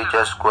actually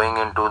just going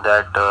into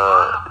that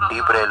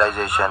deep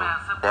realization,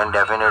 then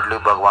definitely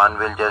Bhagwan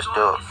will just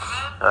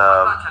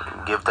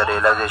give the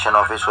realization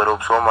of his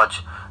Swarup so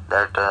much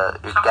that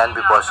it can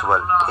be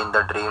possible. In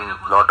the dream,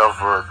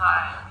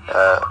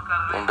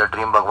 in the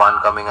dream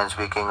Bhagwan coming and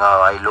speaking,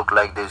 I look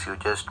like this, you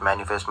just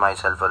manifest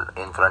myself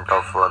in front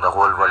of the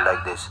whole world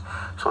like this.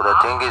 So the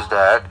thing is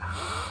that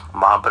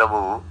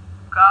Mahaprabhu,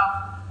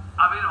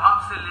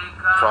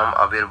 from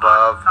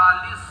Avirbhav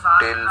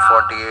till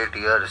 48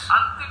 years,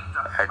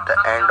 at the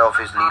end of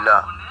his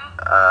Leela,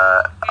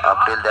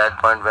 up till that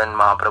point when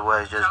Mahaprabhu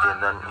has just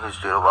done his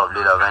Tirobhav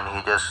Leela, when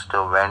he just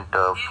went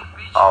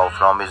out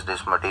from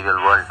this material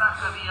world,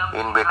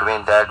 in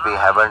between that we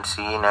haven't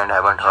seen and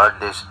haven't heard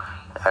this,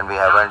 and we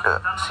haven't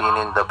seen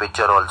in the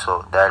picture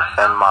also that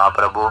when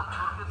Mahaprabhu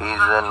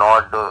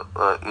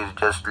is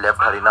just left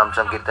Harinama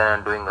Sankirtan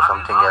and doing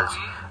something else.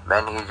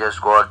 When he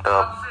just got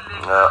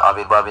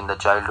Avirbhav in the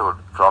childhood,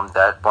 from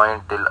that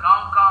point till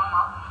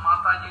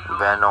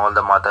when all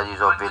the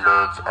Matajis of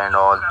village and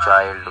all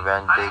child,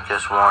 when they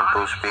just want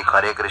to speak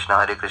Hare Krishna,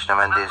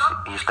 when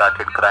he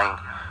started crying,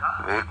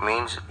 it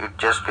means it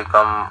just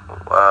become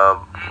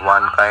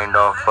one kind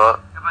of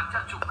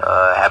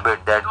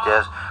habit that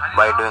just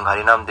by doing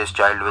Harinam, this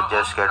child will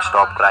just get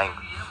stop crying.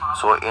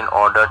 So in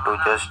order to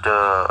just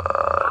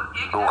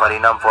do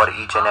Harinam for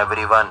each and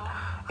every one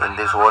in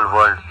this whole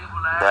world,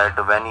 that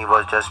when he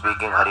was just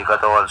speaking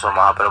Harikatha also,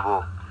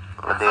 Mahaprabhu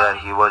there,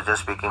 he was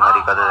just speaking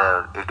Harikatha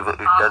there. It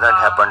doesn't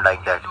happen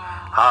like that.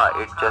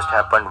 It just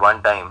happened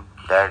one time,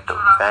 that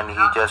when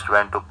he just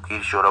went to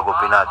Kirshora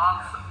Gopinath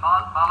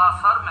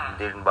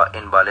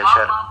in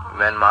Baleshwar,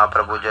 when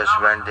Mahaprabhu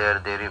just went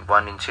there is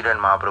one incident,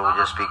 Mahaprabhu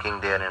just speaking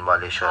there in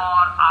Baleshwar,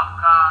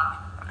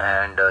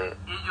 and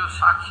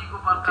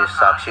this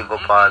Sakshi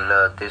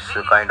Gopal, this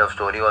kind of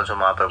story also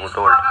Mahaprabhu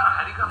told.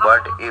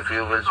 But if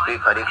you will speak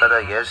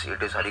Harikatha, yes,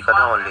 it is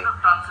Harikatha only.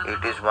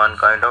 It is one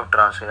kind of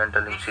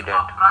transcendental incident.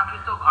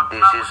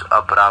 This is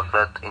a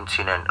Prakrit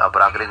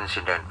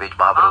incident, which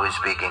Mahaprabhu is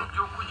speaking.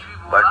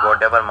 But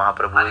whatever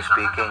Mahaprabhu is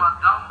speaking, in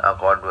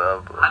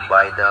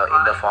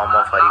the form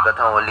of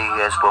Harikatha only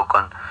he has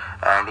spoken,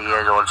 and he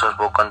has also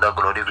spoken the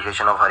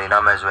glorification of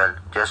Harinam as well,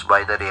 just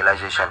by the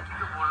realization.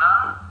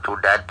 To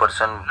that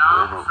person,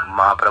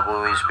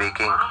 Mahaprabhu is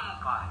speaking,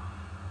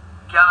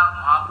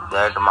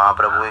 that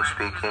Mahaprabhu is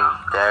speaking,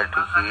 that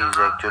he is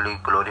actually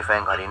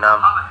glorifying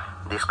Harinam.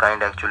 This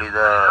kind actually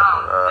the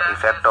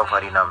effect of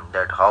Harinam,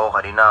 that how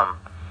Harinam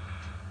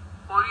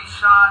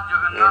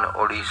in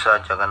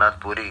Odisha, Jagannath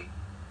Puri,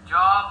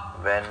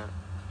 when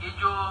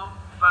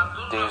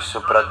this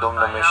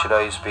Pradyumna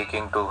Mishra is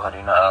speaking to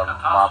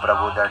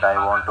Mahaprabhu that I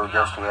want to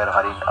just hear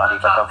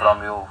Harikatha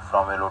from you,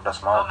 from your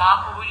lotus mouth.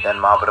 Then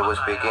Mahaprabhu is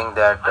speaking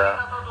that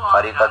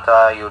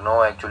Harikatha,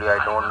 actually I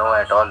don't know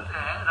at all.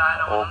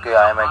 Okay,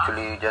 I am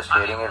actually just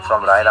hearing it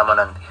from Rai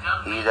Ramanand.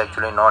 He is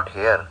actually not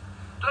here.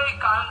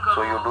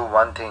 So you do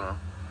one thing,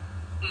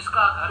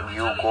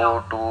 you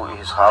go to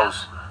his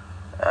house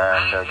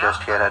and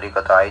just hear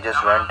Harikatha.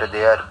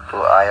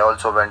 I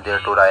also went there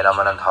to Rai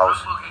Ramanand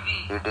house.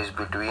 It is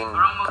between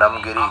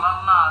Brahmgiri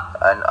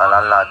and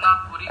Alalnath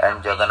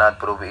and Jagannath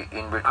Puri.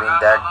 In between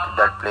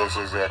that place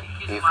is there.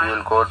 If you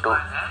will go to,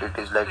 it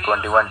is like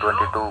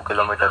 21-22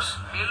 kilometers.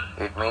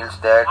 It means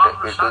that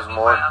it is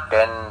more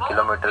 10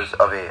 kilometers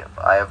away.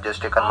 I have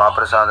just taken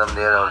Mahaprasadam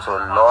there also,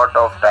 lot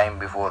of time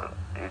before.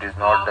 It is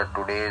not that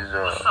today's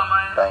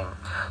time.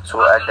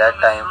 So at that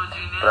time,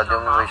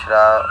 Pradyumna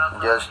Mishra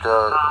just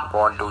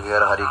want to hear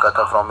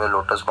Harikatha from your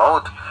lotus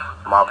mouth.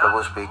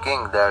 Mahaprabhu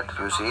speaking that,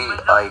 you see,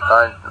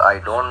 I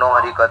don't know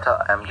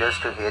Harikatha. I am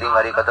just hearing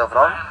Harikatha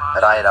from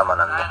Rai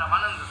Ramananda.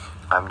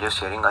 I am just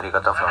hearing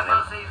Harikatha from him.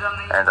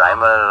 And Rai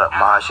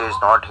Mahashi is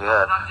not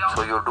here.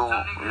 So you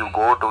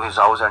go to his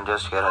house and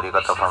just hear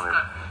Harikatha from him.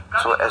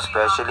 So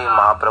especially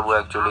Mahaprabhu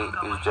actually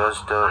is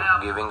just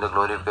giving the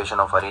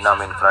glorification of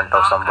Harinam in front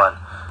of someone.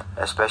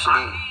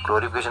 Especially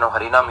glorification of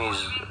Harinam he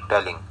is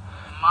telling.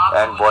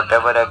 And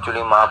whatever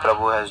actually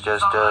Mahaprabhu has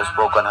just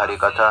spoken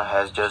Harikatha,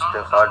 has just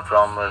heard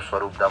from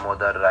Swarup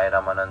Damodar, Rai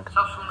Ramanand,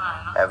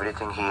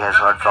 everything he has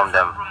heard from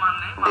them.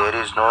 There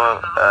is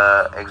no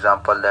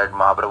example that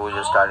Mahaprabhu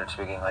just started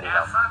speaking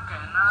Harinam.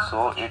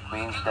 So it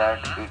means that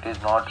it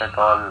is not at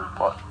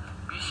all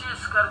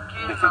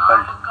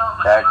difficult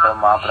that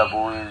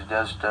Mahaprabhu is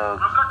just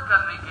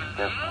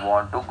they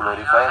want to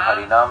glorify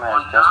Harinam,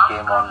 has just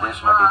came on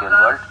this material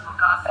world,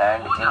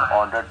 and in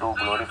order to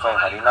glorify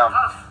Harinam,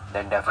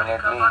 then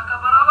definitely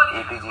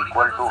it is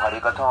equal to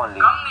Harikatha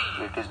only.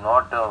 It is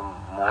not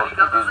more. It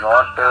is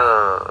not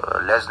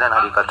less than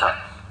Harikatha.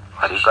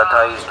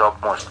 Harikatha is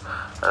topmost.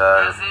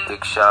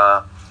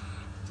 Diksha,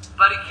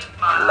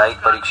 like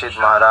Parikshit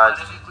Maharaj,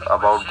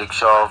 about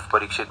Diksha of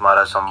Parikshit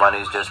Maharaj, someone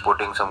is just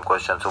putting some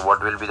question. So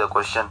what will be the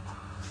question?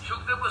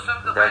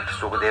 That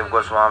Sukdev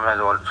Goswami has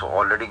also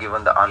already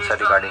given the answer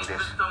regarding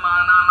this.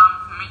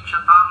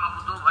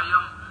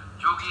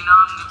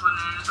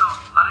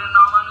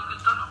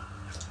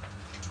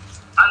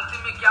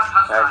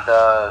 At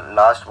the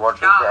last, what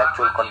is the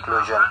actual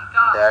conclusion?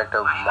 That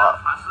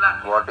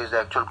what is the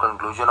actual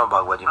conclusion of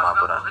Bhagavad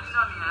Mahapuran?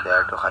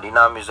 That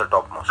Harinam is the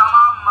topmost.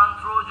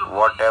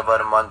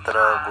 Whatever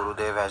mantra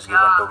Gurudev has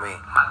given to me,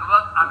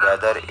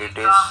 whether it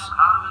is,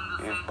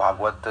 if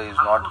Bhagavad is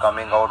not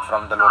coming out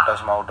from the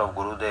lotus mouth of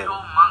Gurudev,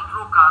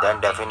 then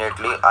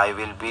definitely I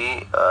will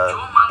be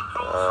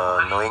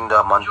knowing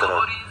the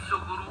mantra.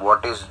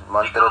 What is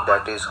mantra?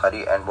 That is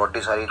Hari, and what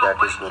is Hari? That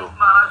is Guru.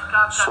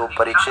 So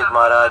Parikshit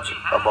Maharaj,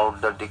 about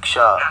the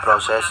Diksha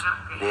process,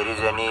 there is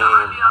any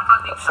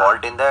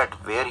fault in that?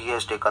 Where he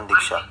has taken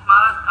Diksha?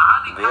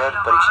 Where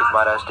Parikshit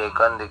Maharaj has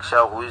taken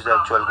Diksha? Who is the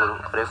actual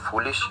Guru? Are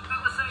foolish?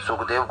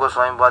 Sukdev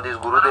Goswami Bad is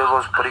Gurudev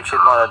was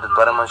Parikshit Maharaj,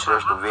 Paraman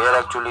Shrestha. Where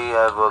actually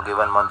have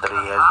given mantra?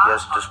 He has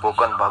just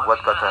spoken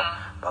Bhagavad Katha.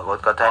 Bhagavad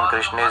Katha and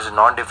Krishna is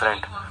not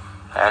different.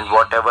 And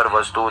whatever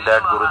vastu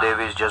that Gurudev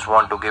is just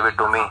want to give it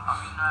to me,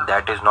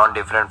 that is not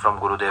different from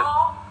Gurudev.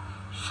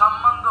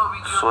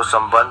 So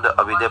Sambandh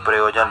Abhide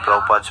Prayojan,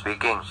 Prabhupada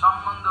speaking,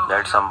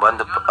 that Sambandh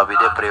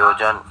Abhide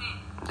Prayojan,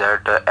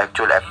 that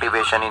actual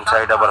activation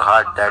inside our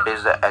heart, that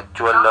is the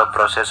actual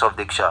process of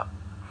Diksha.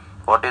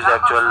 What is the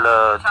actual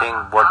thing?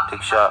 What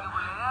Diksha?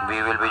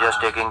 We will be just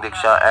taking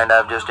Diksha, and I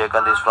have just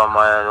taken this from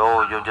my,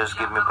 oh, you just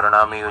give me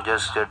pranami, you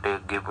just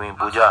give me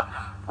puja.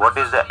 What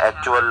is the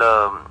actual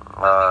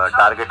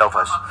target of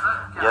us?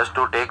 Just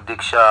to take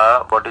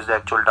Diksha, what is the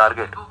actual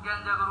target?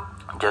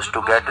 Just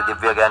to get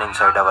Divya Gyan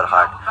inside our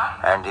heart.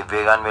 And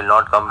Divya Gyan will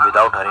not come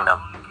without Harinam.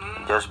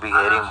 Just be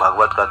hearing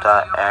Bhagavad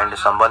Katha and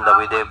Sambandh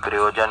Abhide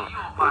Prayojan,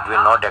 it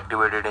will not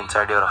activate it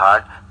inside your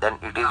heart, then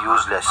it is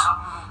useless.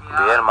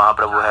 Where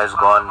Mahaprabhu has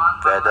gone,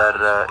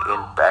 whether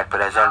at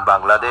present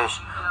Bangladesh,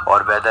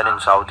 or whether in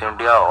South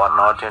India or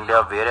North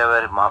India,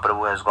 wherever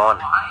Mahaprabhu has gone,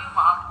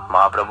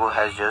 Mahaprabhu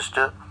has just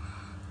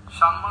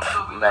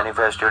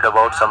manifested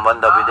about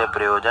Sambandh Abhide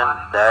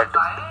Prayojan, that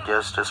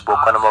just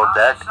spoken about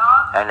that,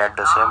 and at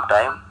the same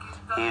time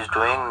he is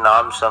doing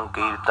Nam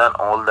Sankirtan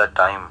all the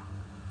time.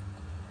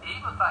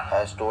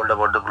 Has told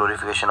about the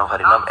glorification of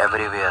Harinam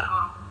everywhere,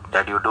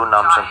 that you do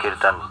Nam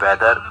Sankirtan,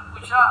 whether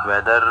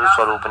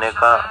Swarupne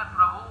ka,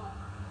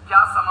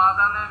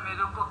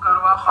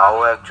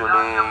 how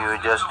actually you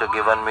just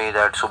given me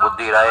that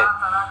Subuddhi Rai,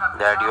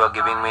 that you are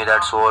giving me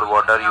that sour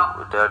water,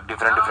 there are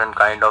different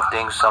kind of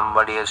things.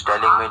 Somebody is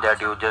telling me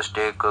that you just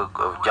take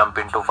jump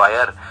into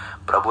fire.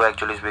 Prabhu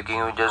actually speaking,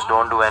 you just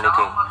don't do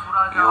anything.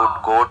 You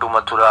go to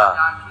Mathura,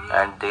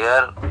 and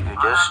there you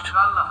just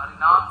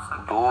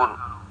do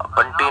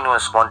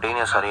continuous,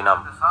 spontaneous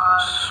Harinam.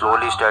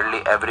 Slowly,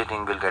 steadily,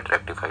 everything will get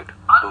rectified.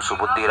 To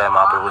Subuddhi Rai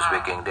Mahaprabhu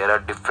speaking, there are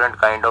different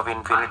kind of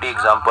infinity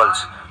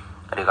examples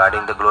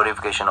regarding the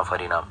glorification of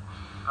Harinam.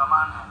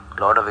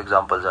 Lot of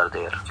examples are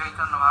there.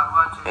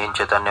 In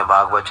Chaitanya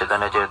Bhagavad,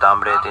 Chaitanya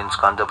Charitamrita, in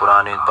Skanda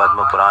Puran, in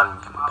Padma Puran,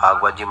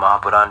 Bhagavad Ji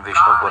Mahapuran,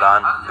 Vishnu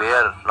Puran,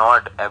 where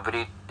not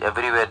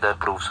everywhere the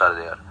proofs are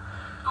there.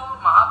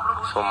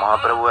 So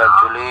Mahaprabhu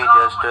actually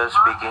just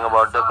speaking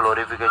about the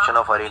glorification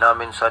of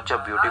Harinam in such a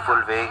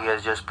beautiful way, he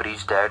has just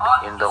preached that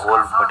in the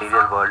whole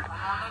material world,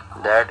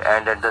 that,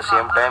 and at the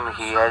same time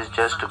he has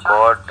just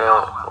got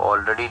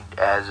already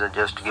has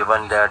just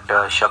given that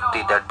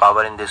Shakti, that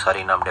power in this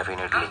Harinam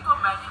definitely.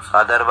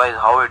 Otherwise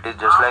how it is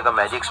just like a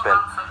magic spell.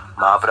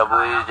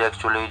 Mahaprabhu is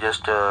actually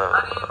just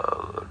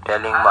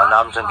telling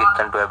Nam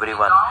Sankirtan to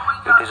everyone.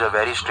 It is a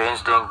very strange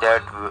thing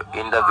that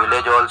in the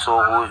village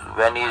also,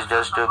 when he is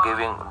just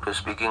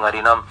speaking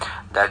Harinam,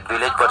 that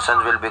village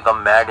persons will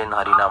become mad in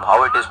Harinam.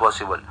 How it is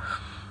possible?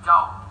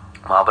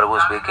 Mahaprabhu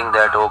speaking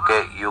that,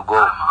 okay, you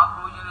go.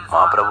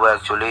 Mahaprabhu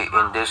actually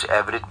in this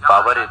every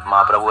power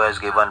Mahaprabhu has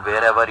given,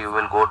 wherever you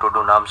will go to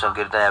do Nam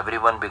Sankirtan,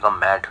 everyone become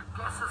mad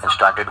and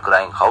started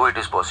crying. How it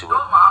is possible?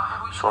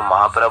 So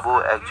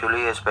Mahaprabhu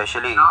actually,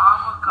 especially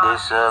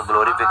this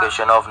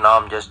glorification of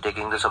Nam, just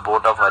taking the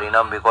support of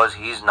Harinam, because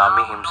he is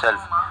Nami himself.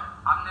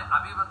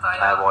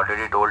 I have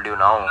already told you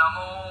now.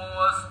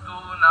 Namo astu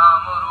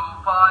nama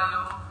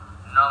rupayo,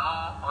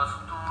 namo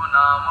astu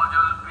nama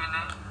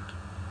jalpine,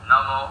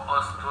 namo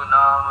astu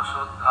nama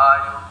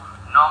suddhayo,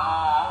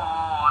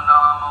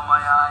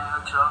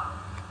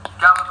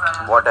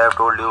 What I have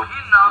told you,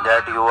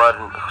 that you are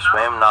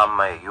Swayam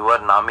Namay, you are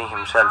Nami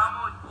himself,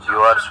 you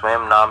are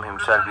Swayam Nam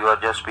himself, you are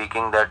just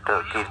speaking that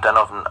Kirtan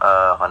of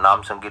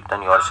Nam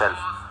Sankirtan yourself,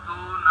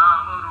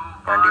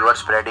 and you are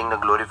spreading the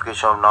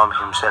glorification of Nam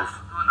himself.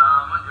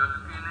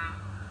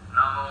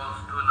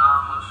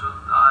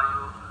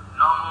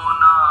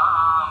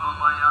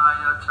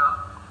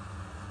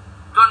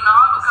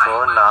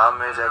 So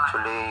Nam is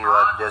actually, you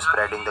are just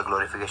spreading the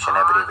glorification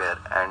everywhere,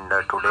 and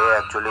today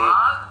actually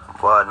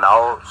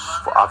now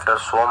after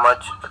so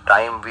much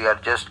time we are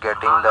just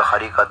getting the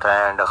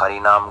Harikatha and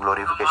Harinam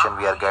glorification,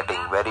 we are getting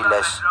very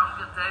less.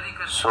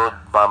 So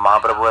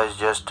Mahaprabhu has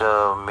just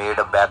made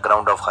a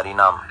background of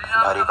Harinam,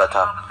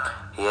 Harikatha.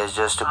 He has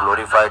just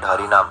glorified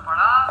Harinam,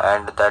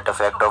 and that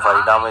effect of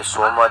Harinam is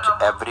so much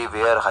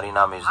everywhere.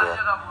 Harinam is there.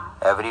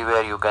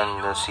 Everywhere you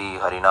can see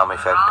Harinam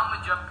effect.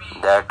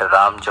 That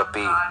Ram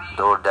Japi,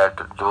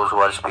 those who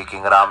are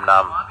speaking Ram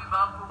Nam,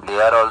 they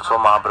are also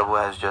Mahaprabhu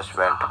has just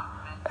went,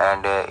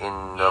 and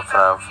in the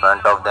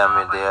front of them,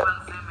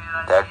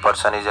 that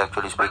person is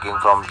actually speaking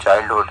from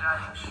childhood.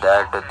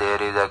 That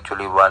there is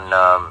actually one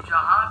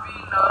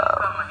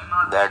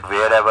that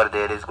wherever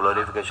there is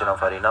glorification of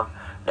Harinam,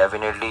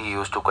 definitely he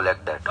used to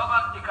collect that.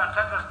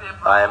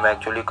 I am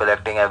actually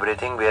collecting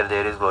everything where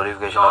there is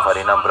glorification of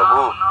Harinam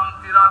Prabhu.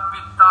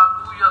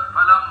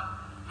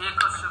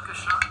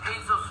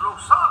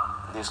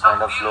 This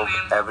kind of slok,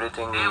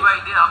 everything,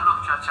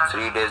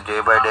 3 days,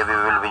 day by day we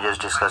will be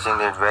just discussing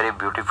it. Very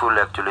beautiful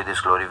actually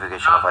this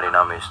glorification of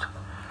Harinam is.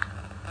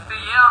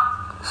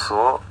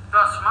 So,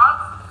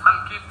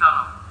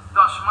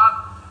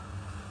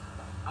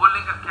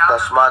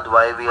 Tasmat,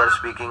 why we are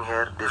speaking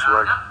here this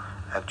word?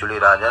 Actually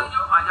Rajan,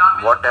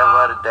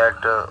 whatever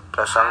that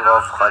prasang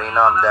of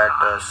Harinam,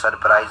 that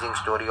surprising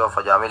story of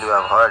Ajamil you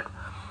have heard,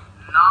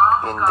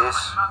 in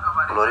this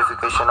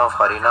glorification of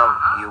Harinam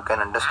you can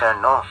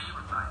understand, no?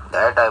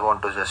 That I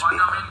want to just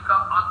speak.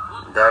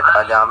 That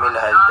Ajamil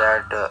has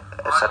that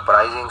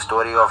surprising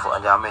story of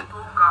Ajamil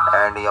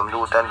and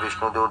Yamdut and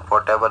Vishnudut,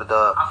 whatever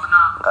the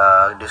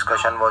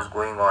discussion was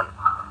going on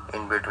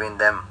in between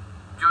them.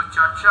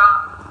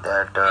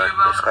 That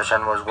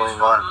discussion was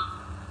going on.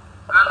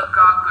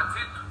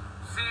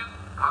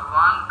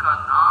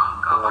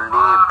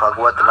 Only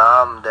Bhagavad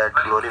Naam, that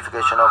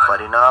glorification of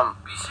Harinam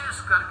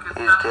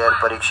is there.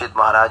 Parikshit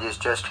Maharaj is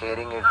just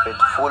hearing it with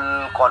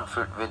full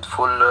confidence, with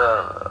full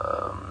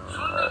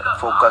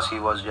focus he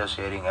was just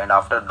hearing, and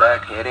after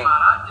that hearing,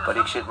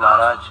 Parikshit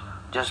Maharaj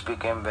just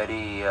became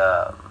very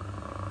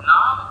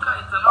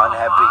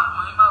unhappy.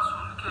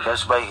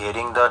 Just by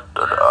hearing the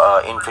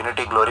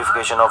infinity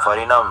glorification of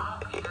Harinam,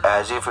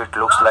 as if it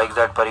looks like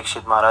that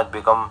Parikshit Maharaj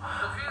become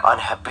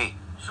unhappy.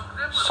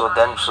 So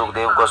then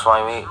Sukdev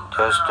Goswami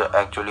just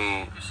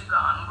actually,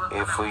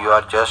 if you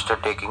are just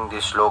taking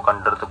this slok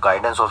under the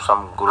guidance of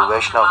some Guru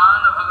Vaishnava,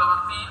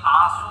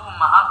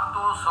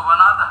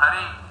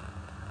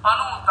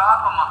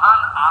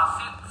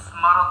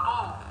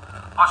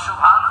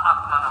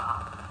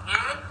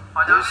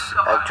 this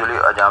actually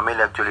Ajamil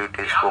actually it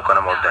is spoken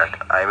about that.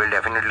 I will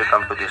definitely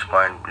come to this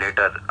point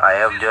later. I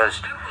have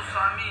just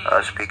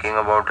speaking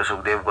about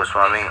Sukdev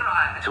Goswami.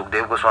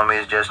 Sukdev Goswami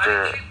is just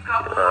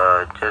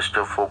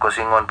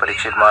focusing on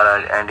Parikshit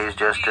Maharaj and is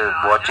just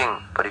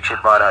watching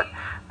Parikshit Maharaj.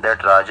 That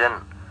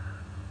Rajan,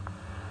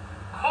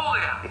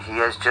 he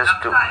has just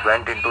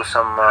went into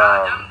some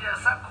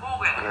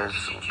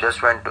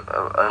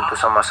into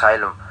some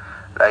asylum.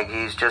 Like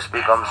he's just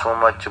become so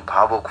much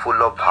bhavuk,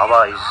 full of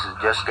bhava, is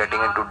just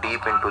getting into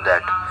deep into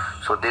that.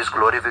 So this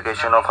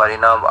glorification of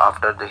Harinam,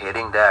 after the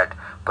hearing that,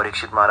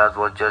 Parikshit Maharaj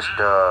was just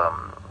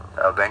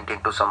went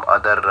into some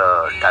other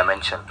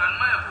dimension.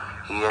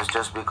 He has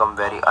just become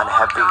very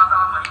unhappy,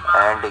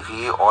 and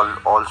he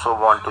also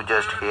want to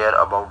just hear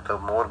about the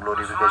more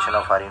glorification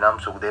of Harinam.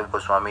 Sukdev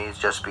Goswami is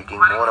just speaking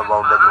more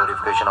about the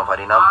glorification of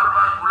Harinam.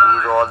 He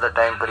is all the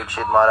time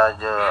Parikshit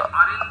Maharaj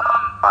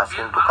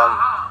asking to come.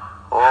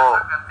 Oh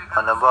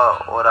Anaba,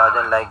 oh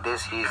Rajan, like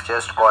this he is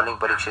just calling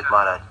Parikshit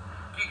Maharaj,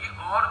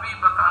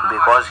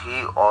 because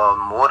he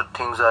more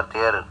things are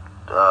there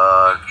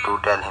to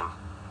tell him.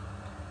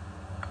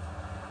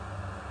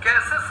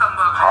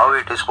 How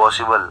it is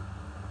possible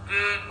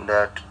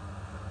that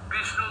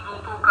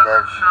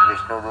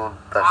Vishnudut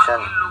Darshan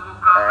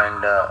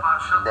and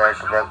that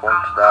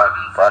Vaikuntha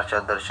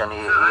Parshad Darshan, he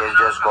has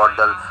just got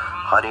the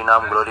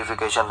Harinam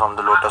glorification from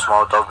the lotus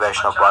mouth of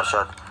Vaishnava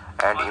Parshad,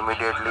 and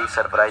immediately,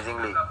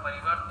 surprisingly,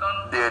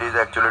 there is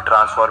actually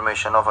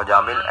transformation of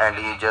Ajamil, and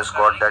he just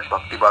got that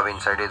Bhakti Bhav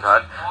inside his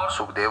heart.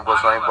 Sukdev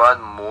Goswami Pad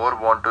more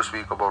want to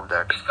speak about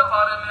that,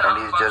 and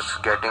he is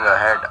just getting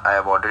ahead. I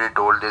have already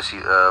told this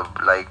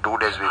like 2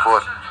 days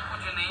before,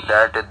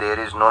 that there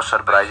is no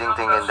surprising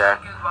thing in that,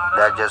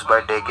 that just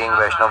by taking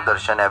Vaishnav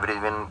Darshan,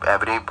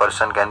 every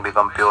person can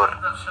become pure.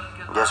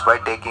 Just by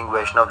taking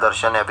Vaishnav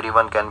Darshan,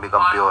 everyone can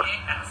become pure.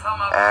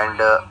 And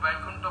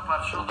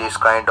this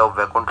kind of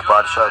Vaikuntha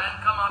Parshad,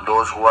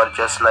 those who are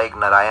just like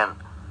Narayan,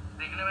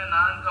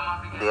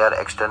 they are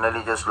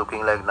externally just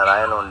looking like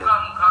Narayan only,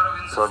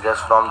 So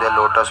just from their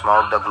lotus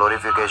mouth, the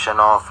glorification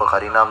of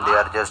Harinam they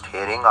are just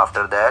hearing.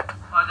 After that,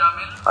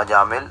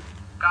 Ajamil,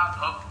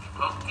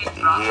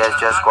 he has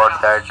just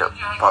got that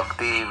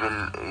bhakti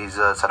is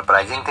a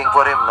surprising thing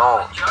for him.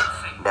 No,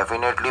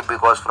 definitely,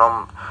 because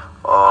from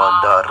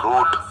the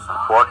root,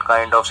 what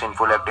kind of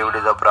sinful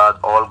activities aparadh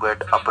all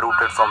get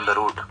uprooted from the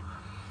root.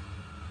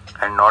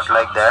 And not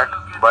like that,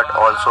 but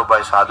also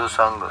by sadhu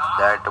sang,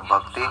 that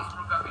bhakti,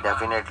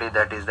 definitely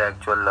that is the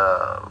actual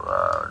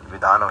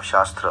vidhan of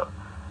Shastra,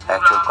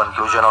 actual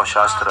conclusion of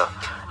Shastra.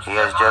 He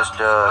has just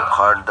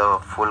heard the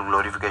full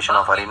glorification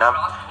of Harinam,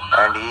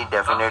 and he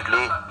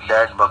definitely,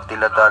 that Bhakti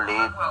Lata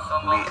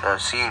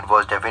seed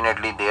was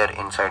definitely there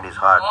inside his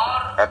heart,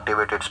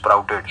 activated,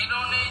 sprouted.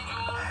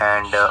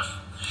 And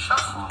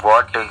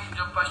what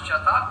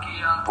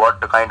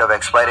kind of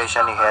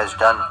expiration he has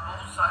done,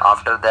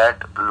 after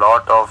that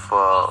lot of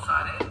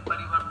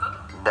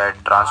that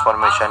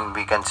transformation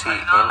we can see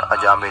in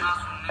Ajamil.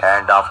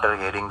 And after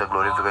hearing the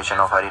glorification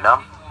of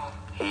Harinam,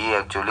 he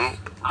actually,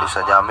 this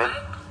Ajamil,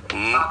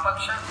 he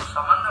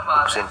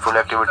sinful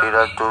activity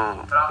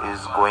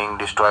is going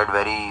destroyed,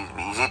 very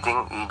easy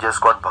thing. He just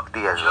got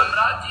bhakti as well.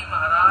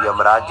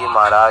 Yamraji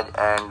Maharaj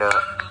and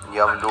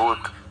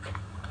Yamdut,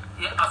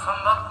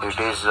 it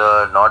is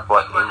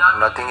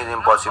nothing is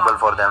impossible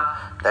for them.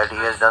 That he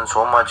has done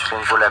so much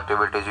sinful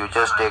activities, you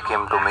just take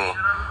him to me.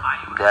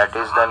 That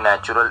is the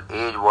natural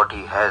age what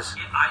he has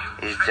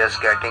is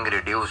just getting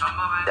reduced.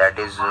 That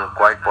is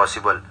quite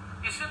possible.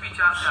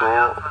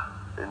 So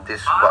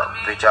this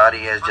vichar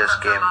he has just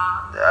came,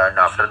 and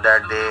after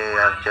that they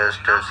have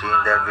just seen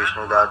that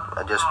Vishnu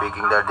just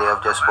speaking, that they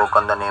have just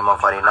spoken the name of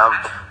Harinam.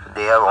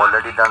 They have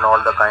already done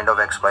all the kind of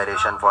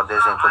expiration for their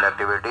sinful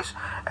activities.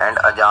 And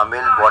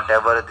Ajamil,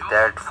 whatever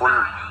that full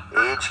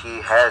age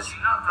he has,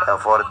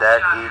 for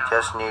that he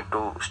just need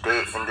to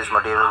stay in this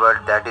material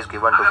world, that is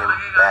given to him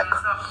back.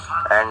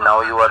 And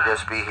now you are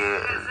just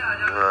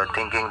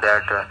thinking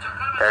that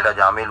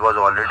Ajamil was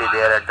already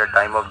there at the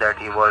time of that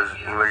he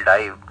will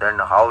die. Then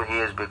how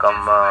he has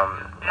become,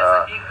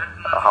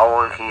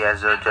 how he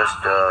has just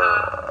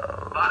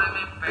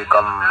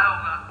become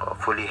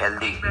fully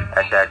healthy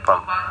at that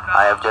point.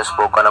 I have just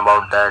spoken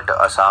about that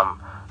Assam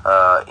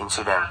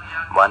incident.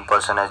 One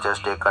person has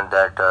just taken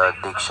that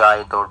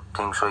Diksha, I don't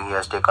think so he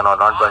has taken or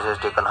not, but he has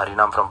taken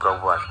Harinam from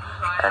Prabhupada.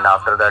 And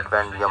after that,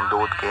 when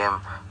Yamdut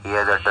came, he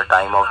has at the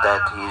time of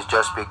that, he is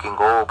just speaking,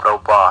 oh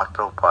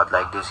Prabhupada,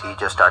 like this, he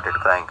just started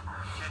crying.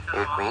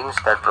 It means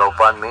that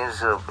Prabhupada means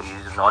he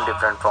is not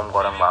different from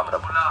Gaurang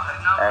Mahaprabhu.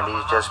 And he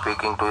is just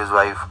speaking to his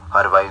wife,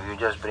 her wife, you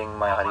just bring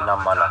my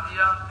Harinam Mala.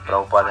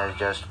 Prabhupada has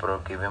just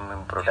given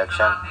him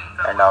protection.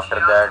 And after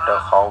that,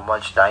 how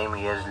much time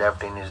he has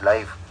left in his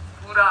life.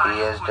 He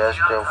has just,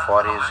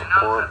 for his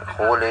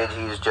whole age,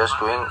 he is just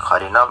doing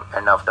Harinam,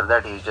 and after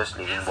that, he is just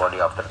leaving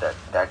body after that.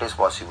 That is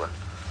possible.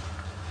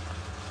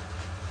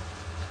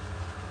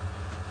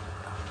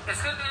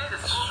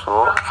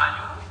 So,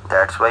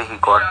 that's why he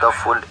got the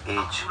full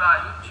age.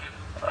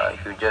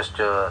 You just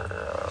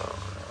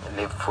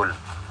live full,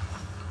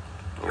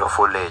 your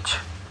full age.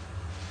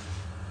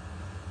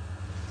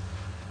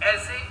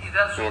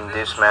 In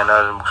this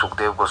manner,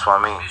 Sukdev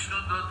Goswami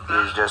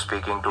is just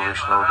speaking to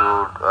Vishnu.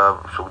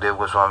 Sukdev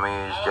Goswami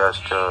is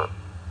just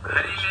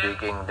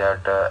speaking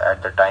that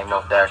at the time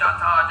of that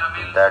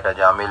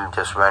Ajamil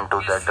just went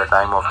to that the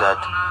time of that,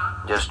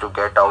 just to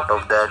get out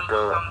of that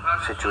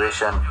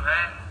situation.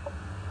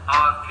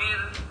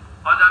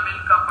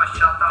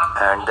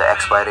 And the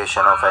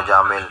expiration of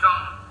Ajamil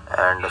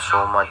and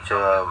so much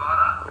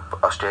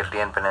austerity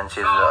and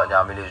penances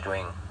Ajamil is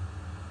doing.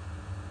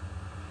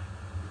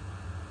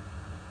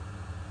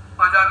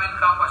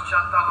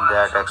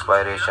 That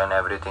expiration,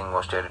 everything,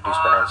 austerities,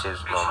 penances,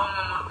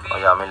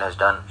 Ajamil has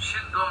done.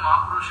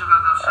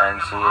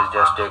 And she has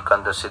just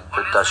taken the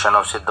darshan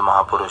of Siddha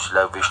Mahapurush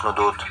like Vishnu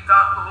Dut.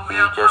 He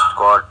just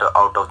got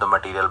out of the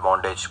material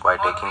bondage by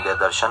taking their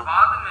darshan.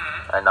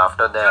 And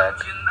after that,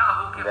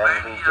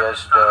 when he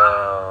just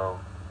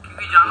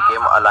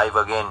became alive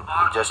again,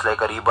 just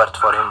like a rebirth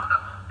for him.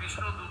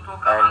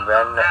 And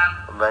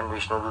when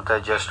Vishnu Dut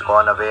has just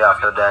gone away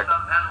after that,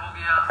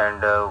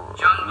 and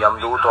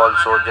Yamdut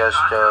also just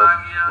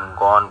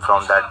gone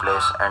from that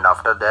place, and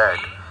after that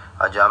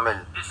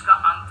Ajamil,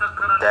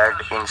 that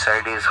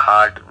inside his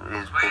heart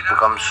it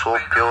becomes so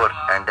pure,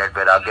 and that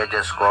Vairagya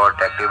just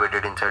got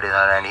activated inside his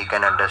heart, and he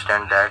can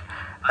understand that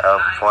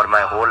for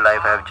my whole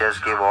life I have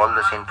just give all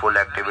the sinful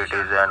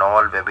activities and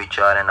all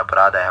Vyavichar and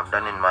Aparadha I have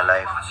done in my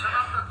life.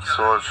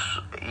 So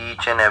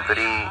each and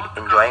every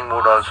enjoying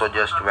mood also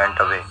just went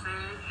away,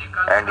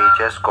 and he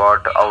just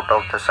got out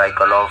of the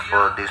cycle of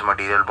this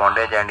material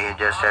bondage, and he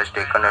just has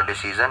taken a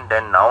decision,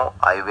 then now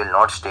I will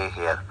not stay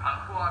here.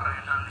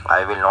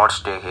 I will not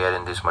stay here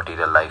in this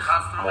material life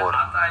more.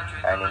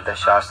 And in the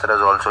Shastras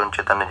also, in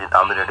Chaitanya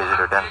Charitamrita it is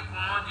written,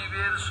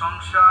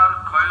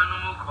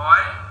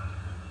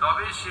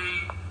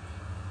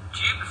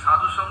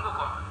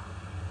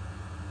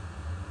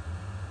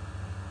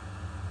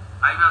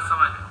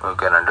 you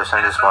can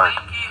understand this point.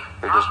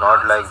 It is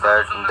not like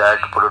that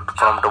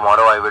from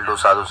tomorrow I will do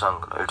sadhu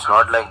sang. It's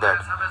not like that.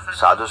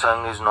 Sadhu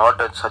sang is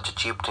not such a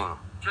cheap thing.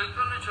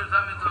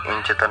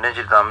 In Chaitanya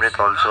Charitamrita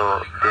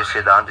also, this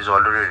Siddhant is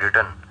already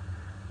written.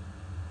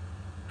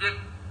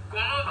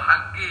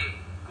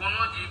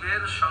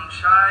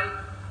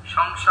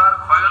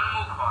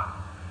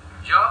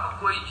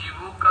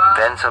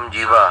 When some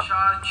jiva,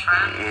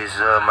 his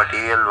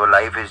material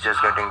life is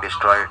just getting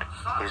destroyed,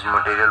 his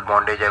material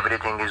bondage,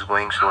 everything is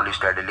going slowly,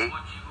 steadily,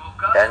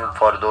 then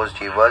for those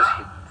jivas,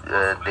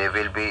 they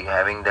will be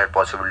having that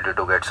possibility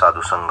to get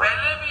sadhu sangha.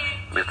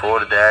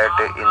 Before that,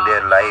 in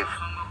their life,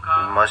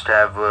 you must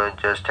have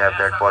just have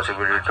that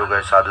possibility to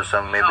get sadhu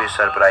sangha. Maybe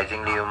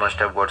surprisingly you must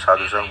have got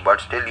sadhu sangha,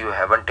 but still you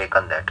haven't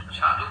taken that.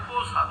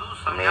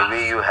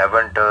 Maybe you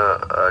haven't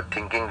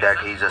thinking that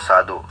he is a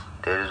sadhu.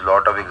 There is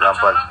lot of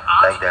example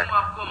like that.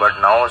 But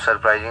now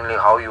surprisingly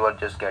how you are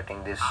just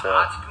getting this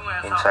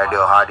inside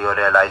your heart, you are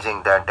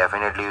realizing that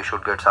definitely you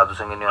should get sadhu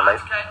sangha in your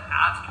life.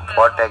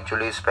 What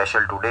actually is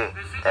special today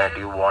that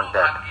you want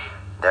that?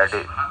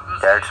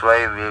 That's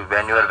why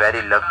when you are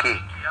very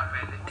lucky,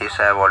 this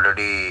I have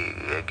already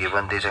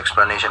given this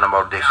explanation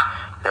about this,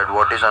 that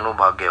what is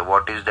anubhagya,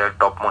 what is that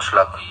topmost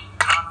luck.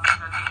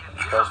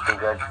 Just to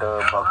get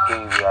bhakti,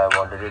 we have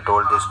already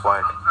told this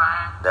point,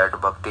 that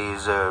bhakti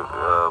is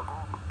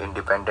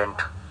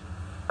independent,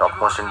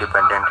 topmost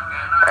independent,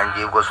 and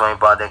Jiva Goswami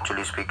Pad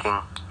actually speaking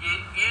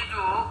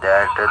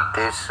that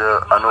this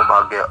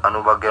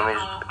anubhagya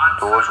means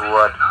those who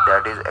are,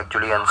 that is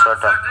actually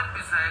uncertain,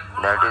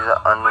 that is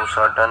an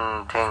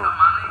uncertain thing.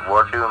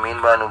 What do you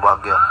mean by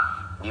anubhagya?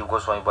 Jiva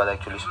Goswami Pad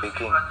actually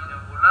speaking.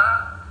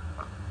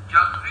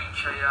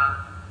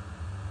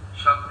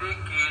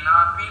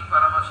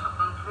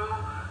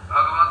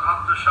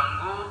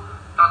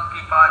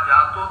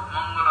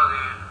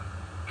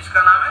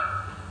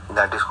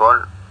 That is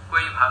called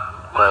Koi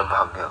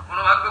Bhagya.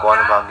 Koi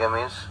Bhagya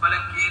means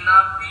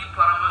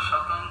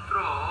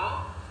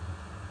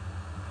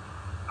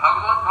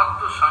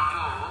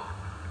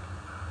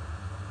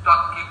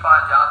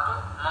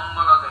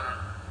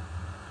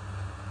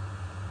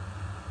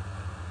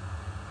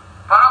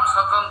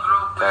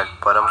that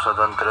Param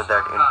Swatantra,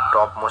 that in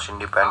topmost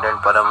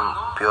independent Param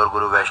pure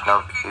Guru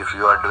Vaishnav, if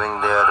you are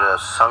doing their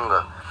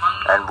Sangha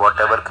and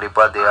whatever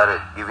Kripa they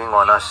are giving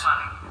on us,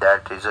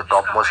 that is a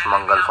topmost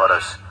Mangal for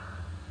us.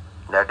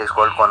 That is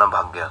called Kona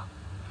Bhagya.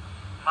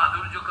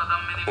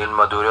 In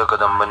Madhurya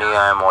Kadambani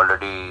I am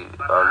already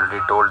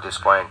told this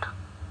point,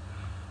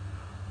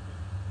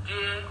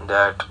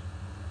 that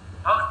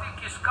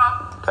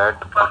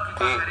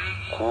bhakti,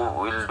 who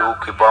will do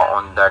kripa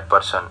on that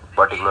person,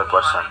 particular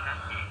person.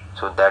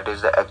 So that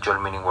is the actual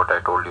meaning what I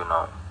told you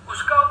now.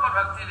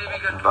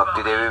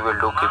 Bhakti Devi will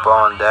do kripa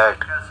on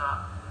that.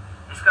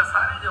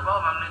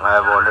 I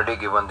have already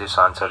given this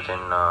answer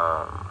in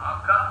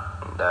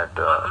that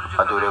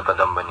Madhurya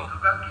Kadambani.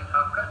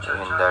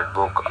 In that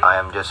book I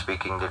am just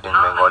speaking it in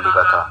Bengali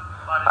Harikatha.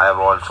 I have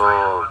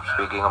also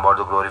speaking about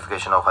the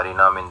glorification of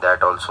Harinam in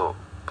that also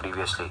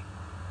previously.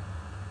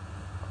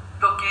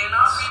 So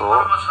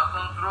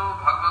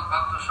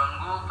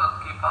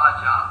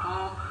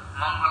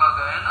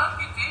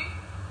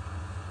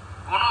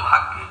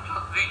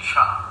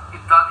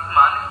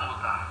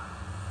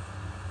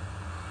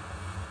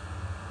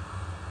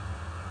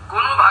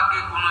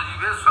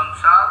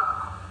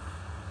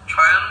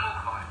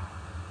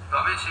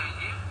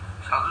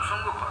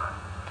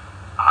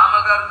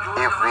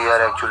if we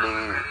are actually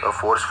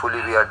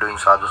forcefully we are doing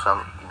sadhu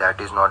sang,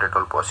 that is not at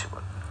all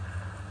possible.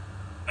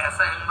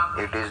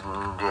 It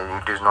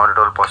is not at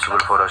all possible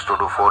for us to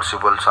do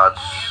forcible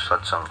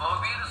satsang.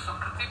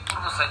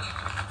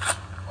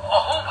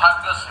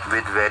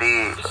 With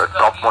very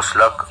topmost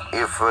luck,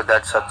 if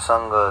that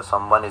satsang,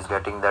 someone is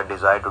getting that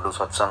desire to do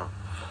satsang,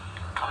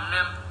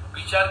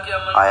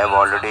 I have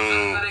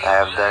already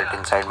have that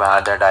inside my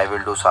heart that I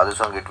will do sadhu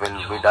sang, it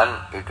will be done,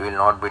 it will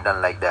not be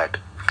done like that.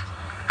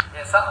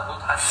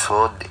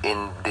 So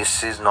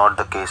this is not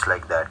the case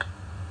like that.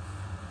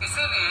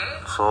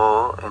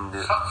 So in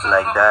this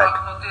like that,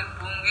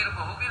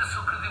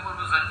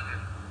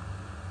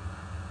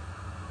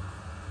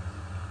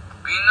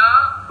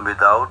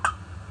 without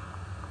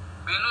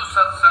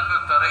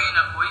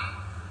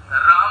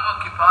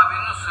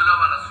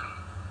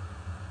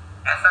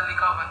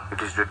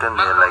it is written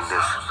there like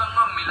this,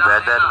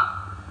 whether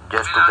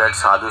just to get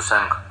sadhu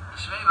sang,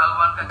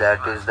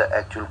 that is the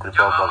actual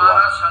kripa of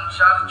Bhagavan.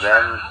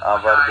 When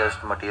our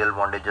just material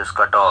bondage is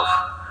cut off,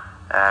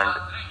 and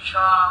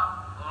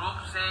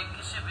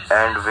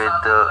with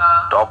the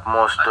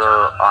topmost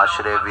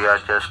ashray we are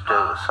just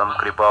some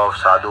kripa of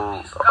sadhu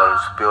or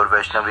pure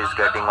Vaishnav is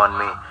getting on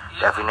me,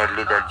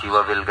 definitely that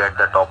jiva will get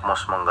the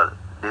topmost mangal.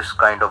 This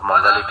kind of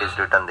mangal it is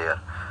written there.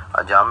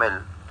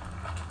 Ajamil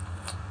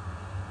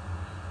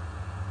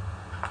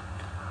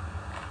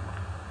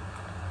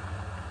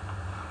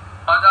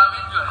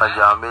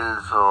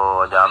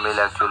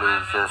actually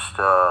is just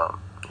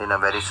in a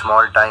very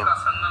small time,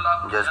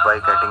 just by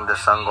getting the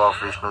sang of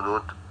Vishnu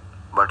Dut,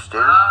 but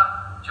still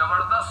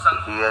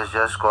he has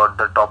just got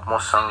the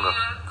topmost sang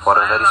for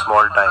a very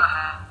small time.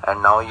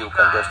 And now you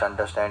can just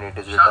understand it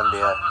is written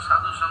there.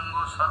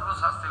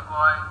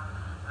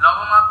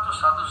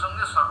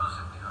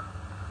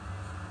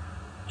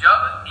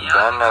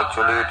 Then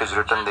actually it is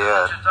written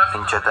there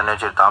in Chaitanya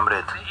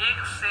Charitamrita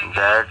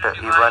that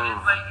even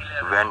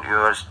when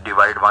you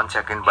divide 1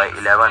 second by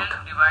 11th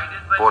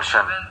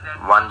portion,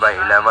 1 by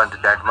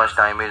 11th, that much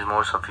time is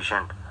more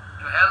sufficient.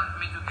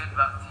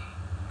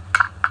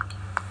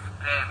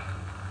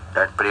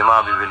 That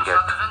prema we will get.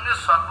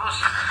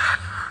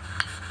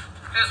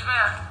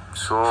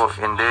 So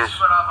in this,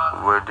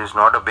 it is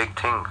not a big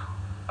thing.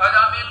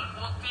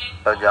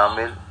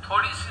 Ajamil,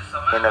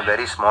 in a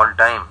very small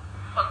time,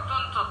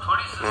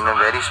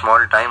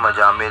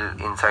 Ajamil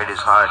inside his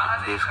heart,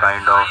 this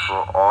kind of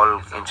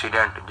all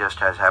incident just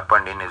has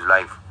happened in his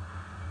life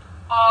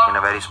in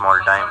a very small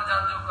time.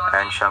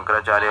 And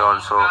Shankaracharya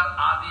also,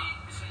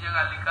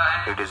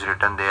 it is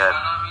written there.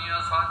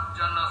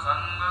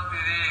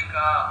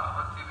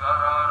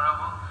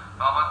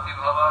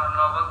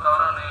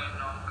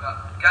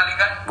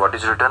 What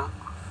is written?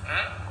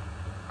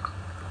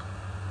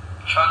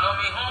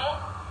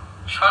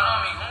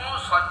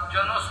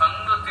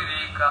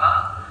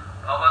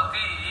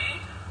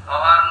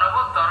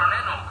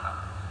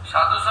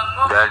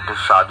 That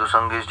sadhu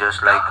sang is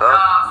just like a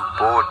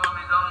boat.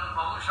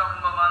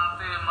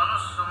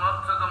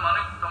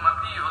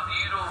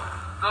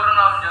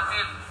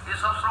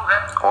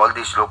 All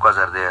these shlokas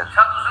are there.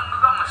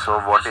 So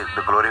what is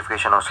the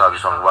glorification of sadhu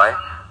sang? Why?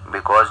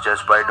 Because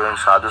just by doing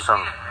sadhu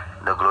sang,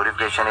 the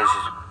glorification is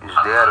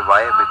there.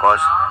 Why?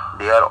 Because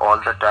they are all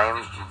the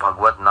time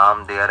Bhagavad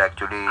Naam, they are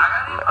actually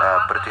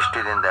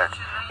pratishthit in that.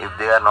 If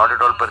they are not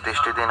at all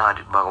pratishthit in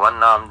Bhagavad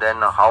Naam,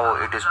 then how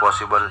it is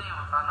possible?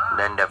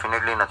 Then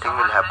definitely nothing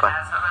will happen.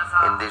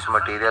 In this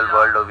material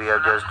world, we are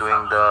just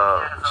doing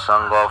the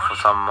sang of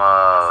some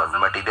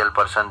material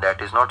person.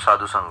 That is not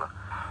sadhu sang.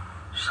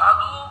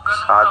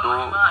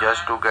 Sadhu,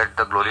 just to get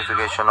the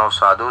glorification of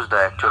sadhus, the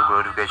actual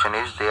glorification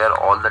is they are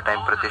all the time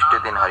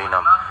pratishthit in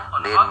Harinam.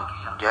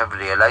 They have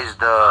realized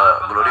the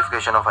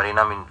glorification of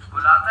Harinam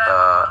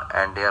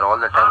and they are all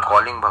the time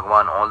calling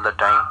Bhagwan all the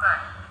time.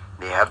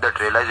 They have that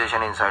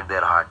realization inside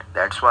their heart.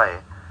 That's why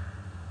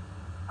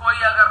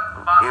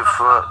if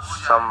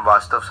some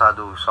Vastav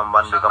Sadhu,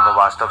 someone become a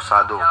Vastav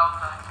Sadhu,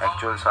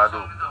 actual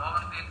Sadhu,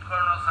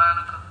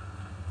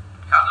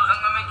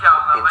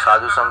 in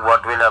Sadhu Sang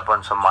what will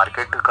happen? Some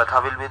market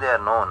Katha will be there?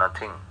 No,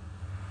 nothing.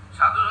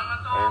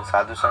 In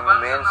Sadhu Sang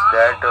means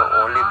that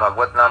only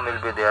Bhagavad Naam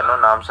will be there, no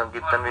Naam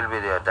Sankirtan will be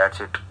there, that's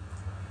it.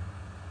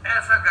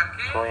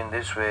 So in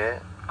this way,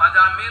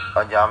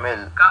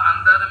 Ajamil,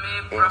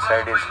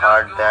 inside his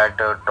heart, that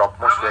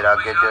topmost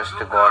Vairagya just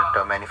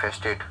got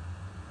manifested.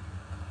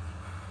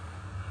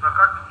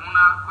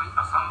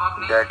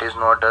 That is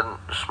not a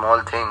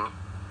small thing.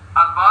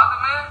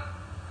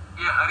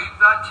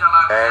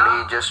 And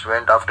he just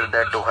went after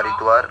that to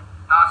Haridwar,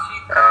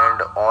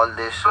 and all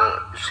this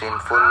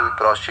sinful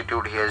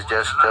prostitute, he has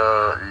just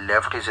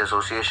left his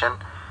association,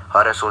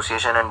 her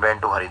association, and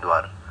went to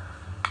Haridwar.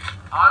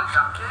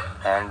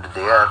 And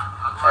there,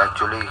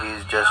 actually, he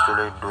is just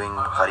doing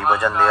Hari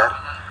Bhajan there,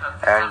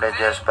 and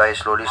just by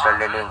slowly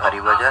started doing Hari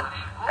Bhajan,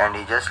 and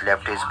he just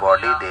left his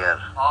body there.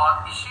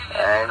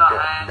 And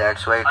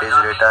that's why it is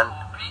written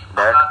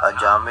that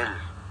Ajamil,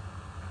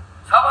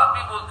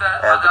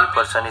 every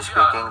person is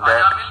speaking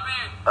that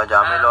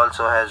Ajamil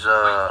also has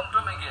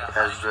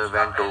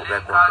went to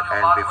Vaikuntha,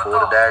 and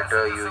before that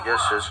you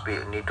just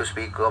need to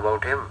speak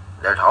about him,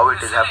 that how it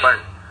has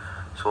happened.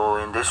 So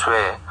in this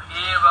way,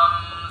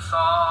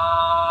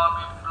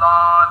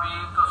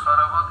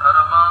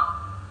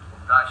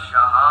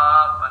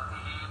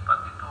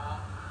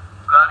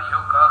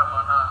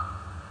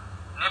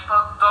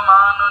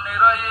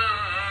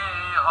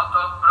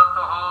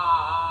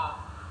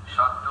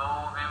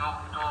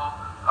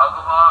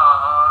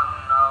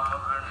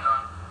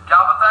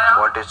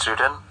 what is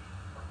written?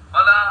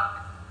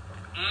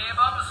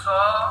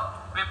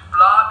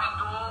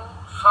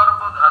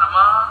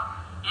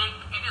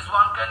 It is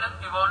one kind of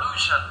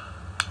evolution.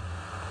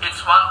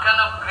 It's one kind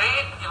of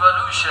great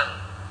evolution.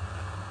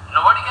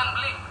 Nobody can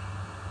believe,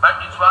 but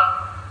it's one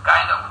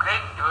kind of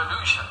great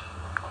evolution.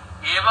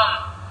 Evam,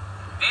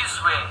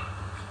 this way.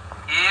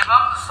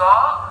 Evam sa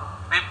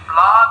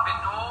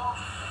viplavitu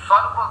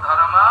sarva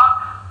dharma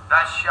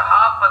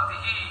dasyaha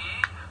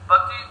patihi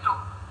patitu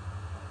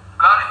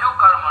garhyo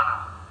karmana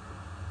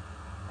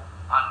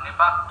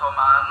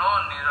annibattomano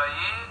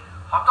niraye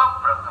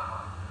hataprataha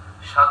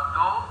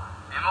shaddo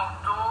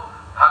vimuktu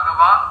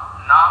bhagavan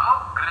nama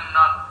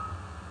grinnan.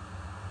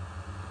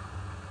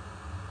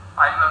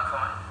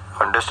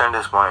 Understand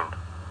this point.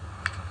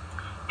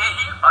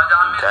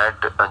 That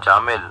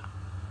Ajamil,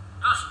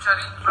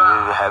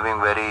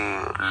 having very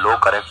low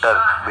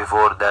character,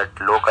 before that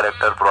low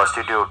character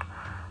prostitute,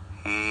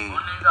 he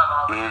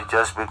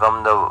just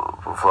become the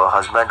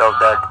husband of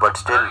that, but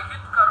still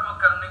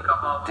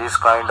this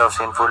kind of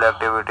sinful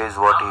activities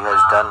what he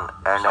has done,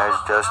 and has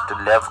just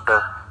left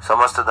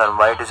Samasta Dharma.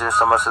 Why it is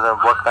Samasta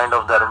Dharma? What kind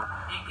of Dharma?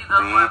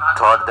 We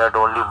thought that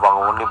only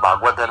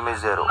Bhagavad Dharma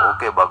is there.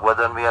 Okay, Bhagavad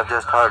Dharma we have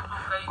just heard.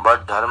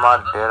 But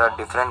Dharma, there are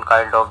different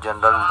kind of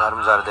general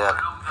dharmas are there.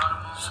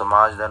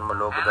 Samaj Dharma,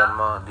 Lok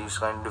Dharma, these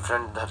kind of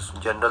different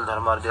general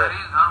dharma are there.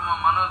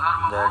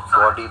 That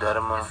body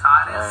dharma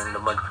and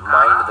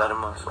mind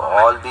dharma. So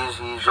all these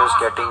he is just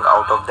getting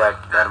out of that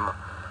dharma.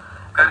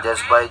 And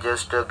just by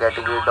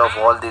getting rid of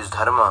all this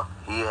dharma,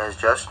 he has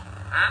just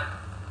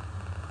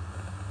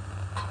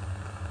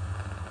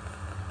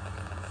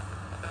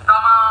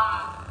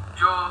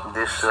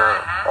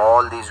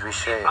all these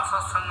Vishay, he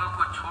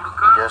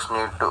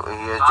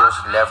has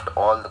just left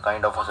all the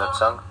kind of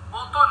satsang.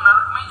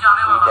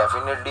 He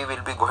definitely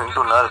will be going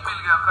to Nark,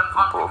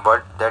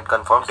 but that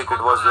confirmed ticket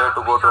was there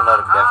to go to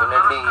Nark.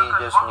 Definitely he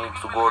just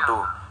needs to go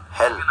to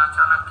hell.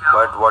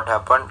 But what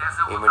happened?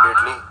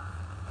 Immediately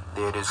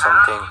there is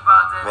something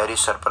very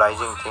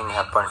surprising thing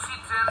happened.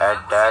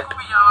 At that,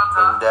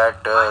 in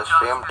that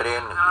same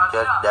train,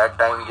 that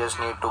time just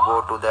need to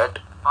go to that.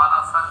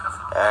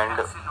 And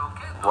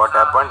what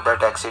happened?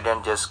 That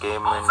accident just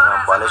came in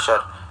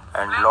Baleshwar,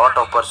 and lot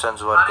of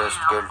persons were just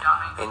killed.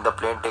 In the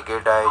plane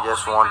ticket, I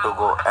just want to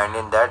go, and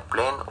in that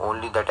plane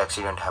only that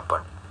accident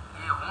happened.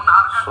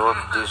 So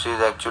this is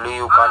actually,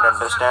 you can't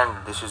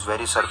understand, this is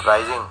very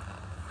surprising.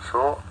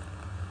 So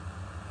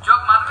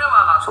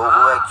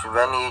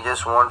when he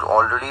just wants,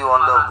 already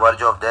on the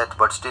verge of death,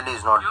 but still he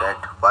is not dead.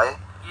 Why?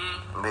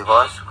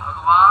 Because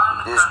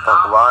this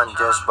Bhagwan,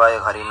 just by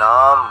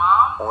Harinam,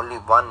 only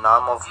one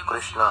Naam of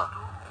Krishna,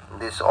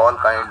 this all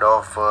kind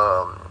of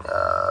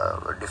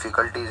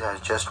difficulties has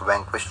just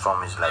vanquished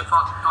from his life.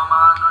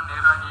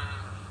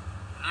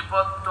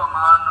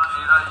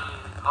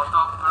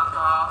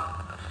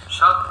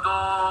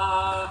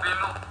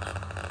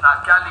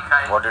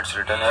 What it's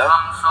written here?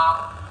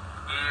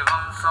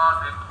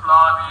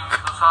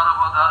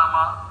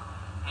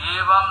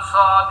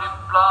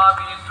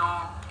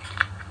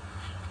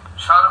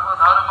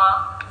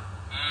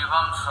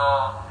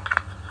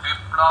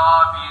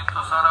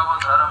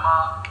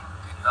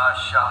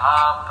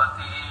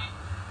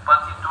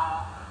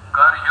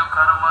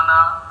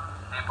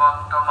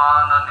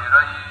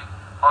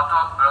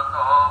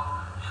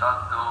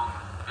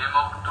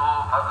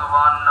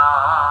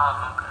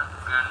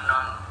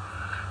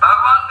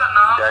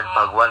 That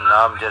Bhagwan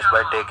Naam, just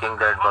by taking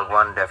that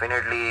Bhagwan,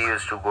 definitely he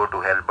used to go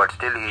to hell, but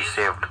still he is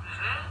saved.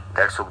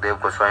 That's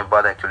Sukdev Goswami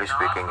Pad actually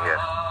speaking here.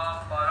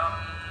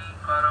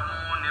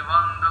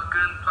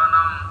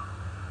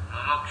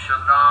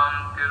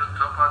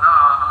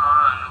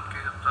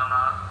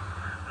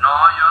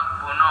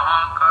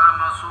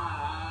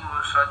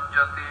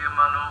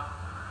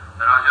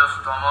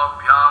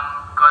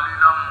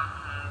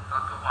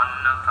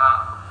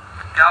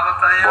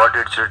 What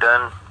it's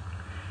written?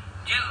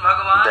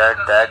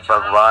 That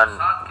Bhagwan,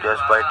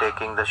 just by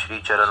taking the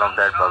Shri Charan of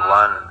that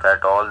Bhagwan,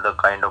 that all the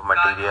kind of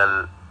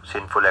material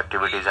sinful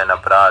activities and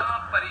aparadh,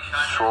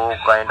 so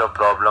kind of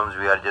problems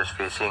we are just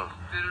facing,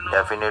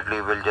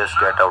 definitely will just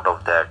get out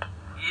of that.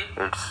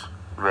 It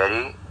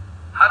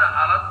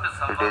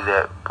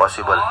is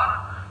possible.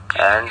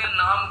 And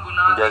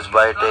just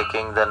by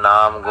taking the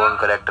Naam, Gun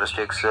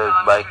characteristics,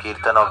 by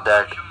Kirtan of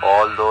that,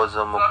 all those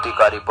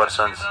Muktikari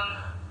persons,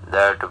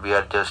 that we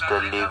are just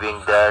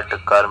leaving that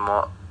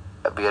karma,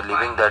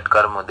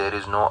 there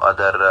is no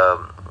other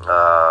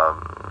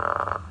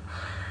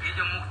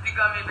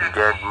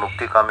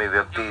Muktikami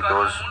Vyakti,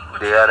 those,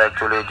 they are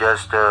actually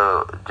just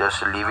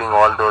leaving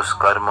all those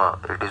karma.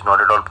 It is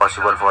not at all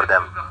possible for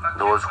them.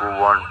 Those who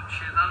want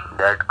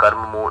that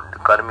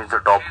karma is the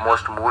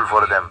topmost mool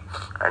for them,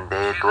 and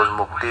those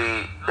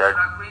mukti, that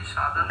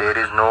there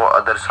is no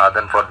other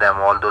sadhan for them,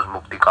 all those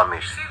mukti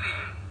kamis.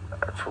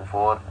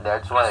 So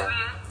that's why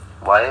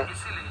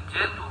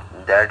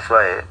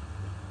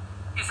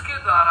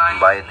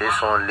by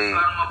this only,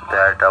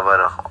 that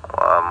our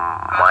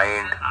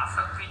mind,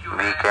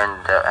 we can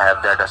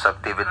have that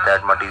asakti with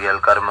that material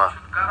karma,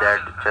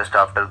 that just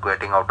after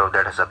getting out of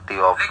that asakti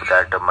of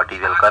that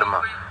material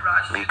karma,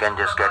 we can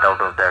just get out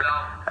of that.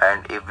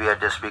 And if we are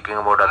just speaking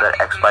about other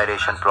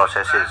expiration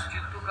processes,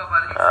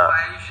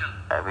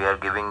 we are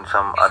giving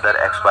some other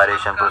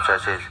expiration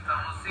processes,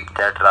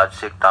 that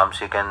Rajsik,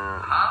 Tamsik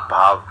and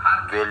Bhav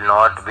will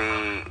not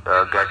be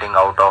getting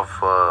out of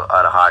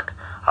our heart.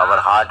 Our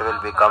heart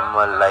will become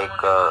like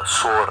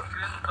sore,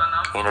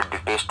 in a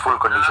distasteful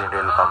condition it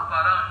will come.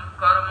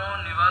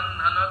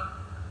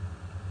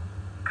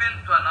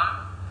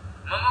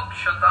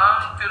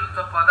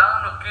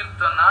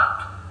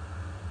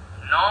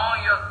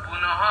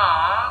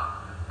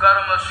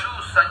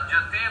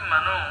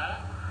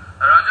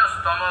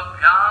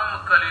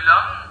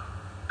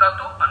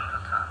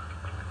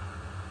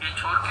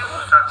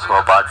 So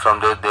apart from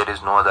this, there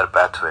is no other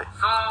pathway.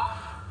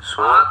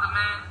 So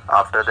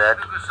after that,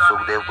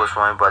 Sukdev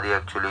Goswami Padi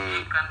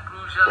actually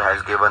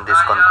has given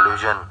this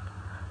conclusion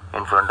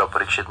in front of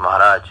Parikshit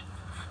Maharaj.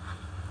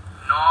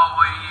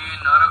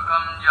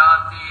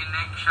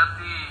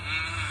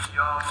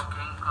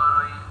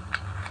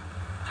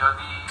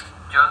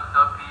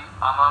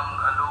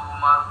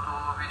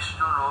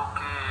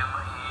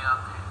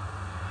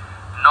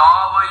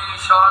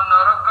 Navaisha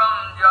narakam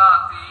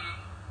jati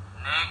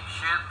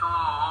neksheto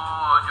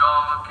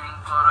jam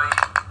kinkarai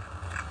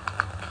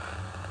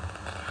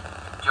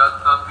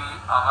Jatapi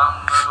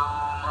amangalo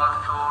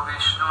marto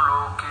Vishnu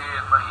loke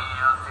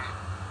mahiyate.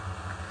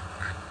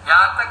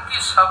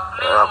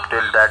 Up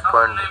till that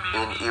point,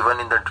 even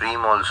in the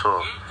dream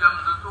also,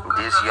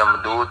 this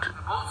Yamdut,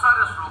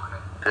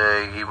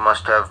 he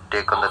must have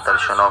taken the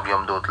darshan of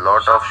Yamdut.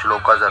 Lot of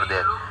shlokas are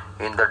there.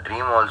 In the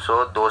dream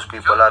also, those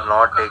people are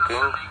not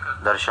taking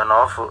darshan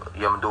of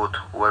Yamdut,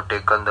 who have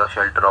taken the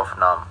shelter of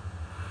Nam.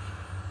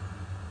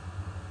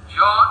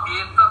 Ja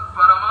etat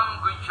paramam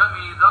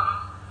gujhamidam,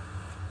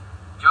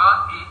 ja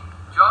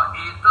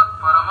etat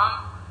paramam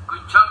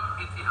gujham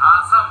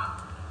itihasam,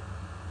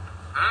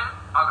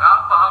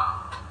 agapaham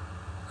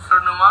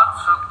srnumat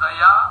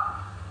sraddhaya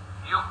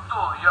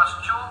yukto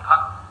yaschu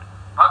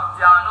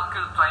bhaktyanu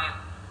kirtayet.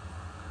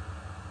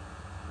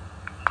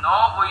 No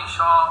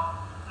vaisha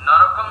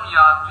narakam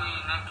yati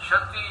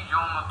nekshati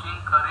yom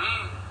kinkari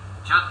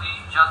jati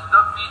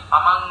jadapi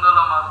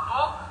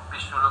amangalamarto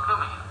vishnuloke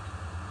mahiyati.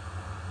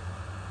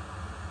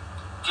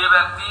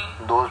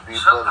 Those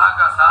people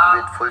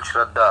with full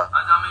Shraddha,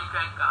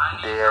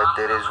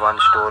 there is one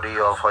story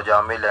of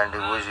Ajamil, and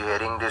who is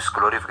hearing this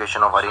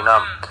glorification of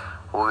Harinam,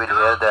 who will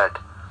hear that,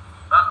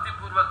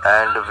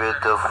 and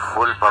with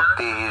full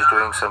bhakti he is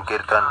doing some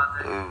kirtan.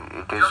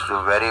 It is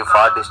a very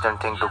far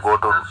distant thing to go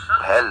to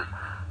hell.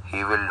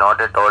 He will not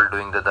at all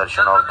doing the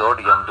darshan of Dod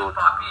Yamdut.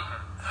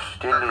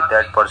 Still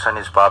that person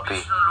is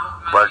papi,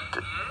 but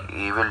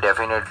he will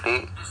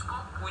definitely,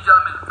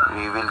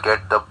 he will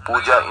get the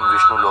puja in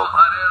Vishnu Lok.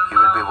 He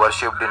will be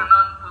worshipped in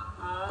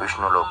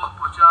Vishnu Lok.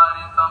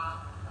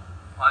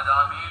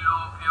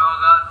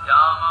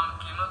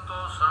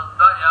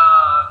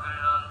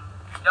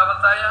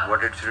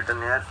 What it's written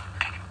here?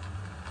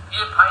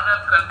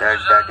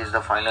 That is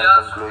the final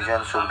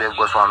conclusion Sukdev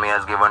Goswami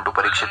has given to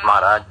Parikshit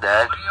Maharaj,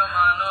 that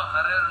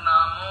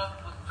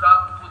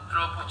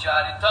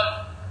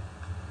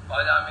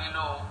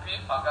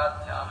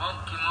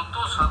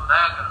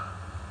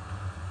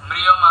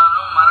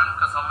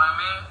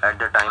at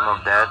the time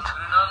of death,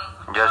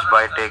 just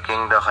by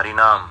taking the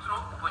Harinam,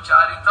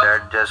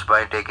 that just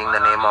by taking the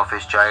name of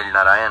his child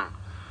Narayan,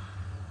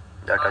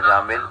 that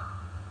Ajamil,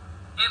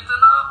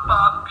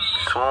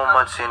 so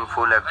much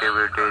sinful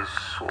activities,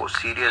 so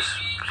serious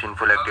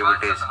sinful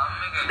activities,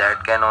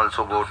 that can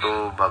also go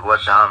to Bhagavad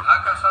Dham,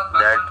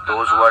 that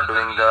those who are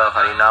doing the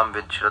Harinam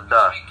with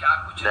Shraddha,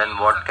 then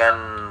what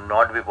can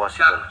not be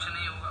possible?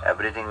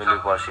 Everything will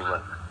be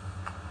possible.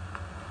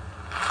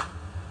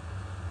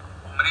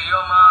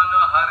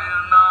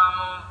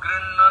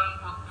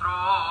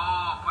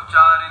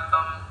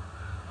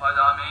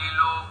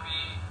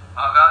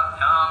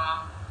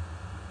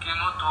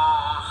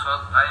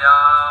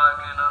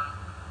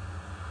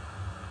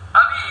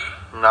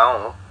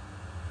 Now,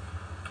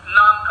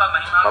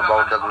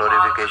 about the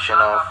glorification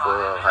of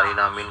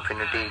Harinam,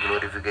 infinity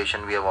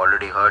glorification, we have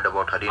already heard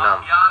about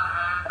Harinam,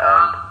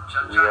 and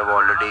we have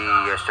already,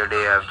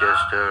 yesterday I have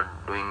just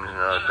doing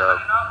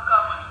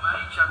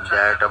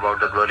that about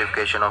the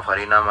glorification of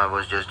Harinam I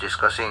was just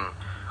discussing.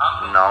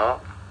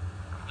 Now,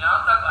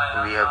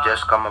 we have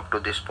just come up to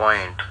this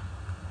point,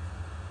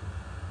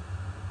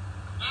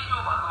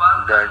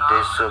 that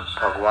this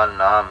Bhagwan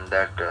Naam,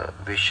 that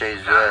Vishya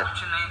is there,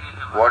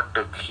 what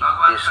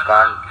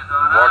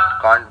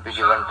can't be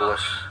given to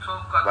us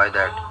by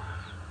that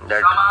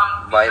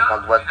by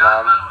Bhagavad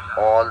Naam,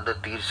 all the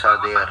Tirthas are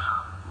there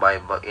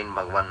in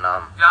Bhagwan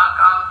Naam.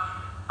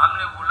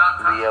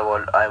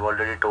 I have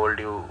already told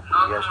you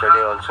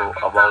yesterday also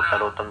about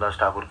Narottam Das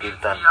Thakur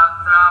Kirtan.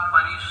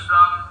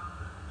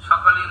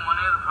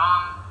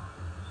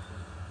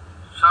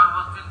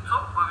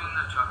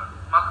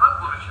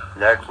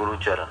 That Guru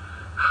Charan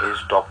is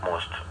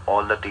topmost.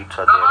 All the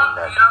Tirthas are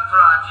there in that.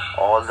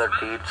 All the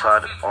Tirthas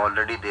are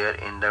already there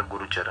in that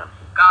Guru Charan.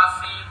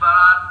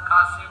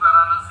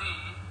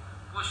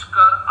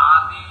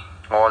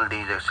 All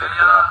these etc.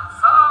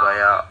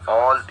 Gaya,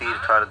 all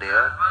Tirthas are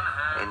there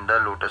in the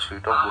lotus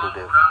feet of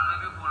Gurudev.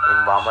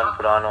 In Vaman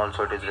Puran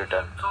also it is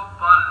written.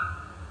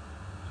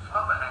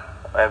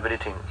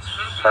 Everything,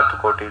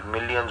 Satkoti,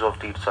 millions of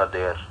Tirthas are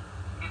there.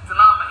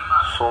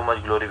 So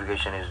much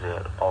glorification is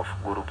there of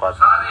Guru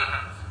Padma.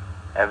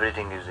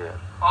 Everything is there.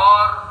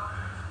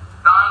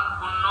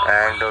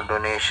 And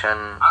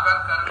donation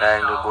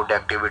and good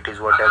activities,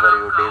 whatever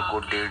you do,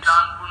 good deeds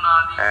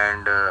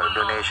and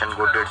donation,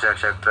 good deeds,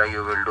 etc.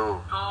 you will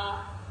do.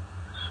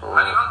 So,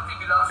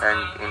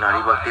 and in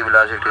Hari Bhakti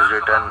Vilas it is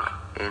written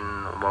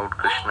in about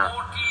Krishna.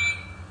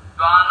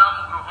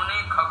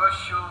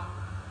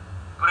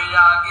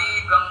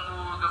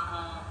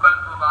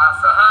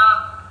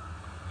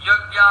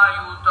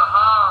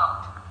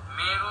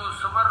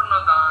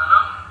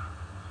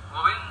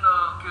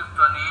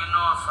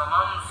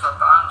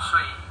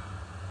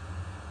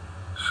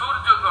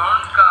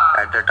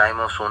 At the time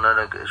of solar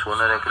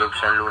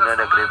eclipse and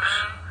lunar eclipse,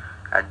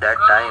 at that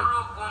time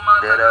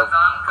there are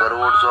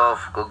crores of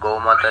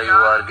Gaumata you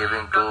are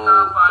giving to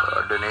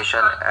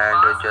donation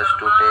and just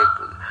to take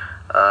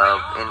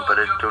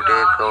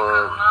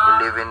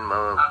live in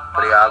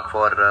Prayag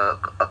for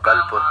a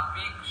kalpa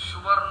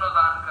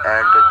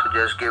and to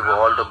just give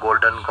all the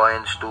golden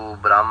coins to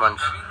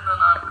Brahmins,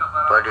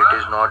 but it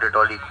is not at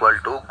all equal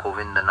to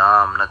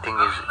Govindanam. Nothing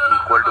is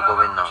equal to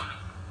Govindanam.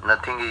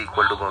 Nothing is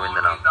equal to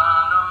Govindanam.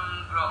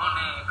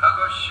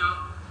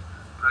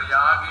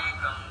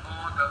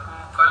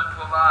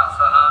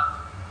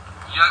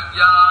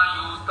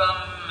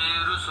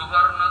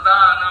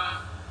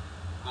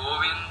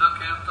 Govinda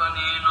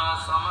Kirtanino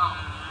Samam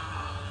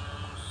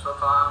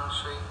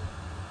Satanshi.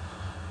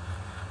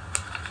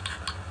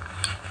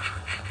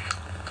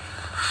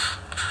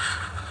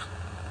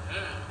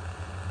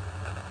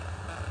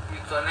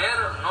 Kirtaner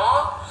no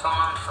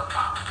Samam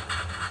Satan.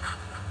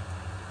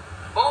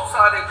 बहुत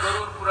सारे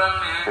गरुड़ पुराण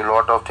में A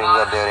lot of things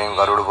are there in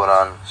Garuda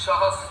Puran.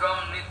 सहस्रम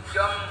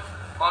नित्यम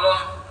फलम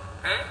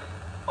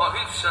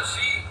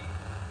अभिशसी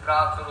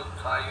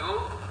प्रातरुत्थायो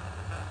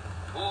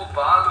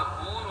भूपाल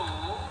गुरु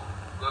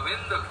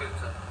गोविंद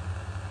कीर्तन.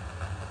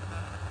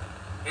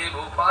 हे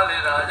भोपाल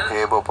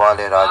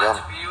राजन,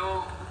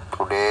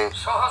 today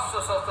सहस्र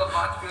सहस्र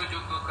पांचवें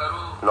युग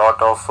करो.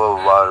 lot of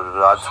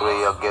Rajsura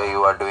Yagya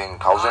you are doing,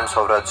 thousands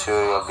of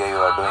Rajsura Yagya you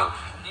are doing.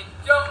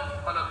 नित्यम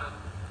फलम.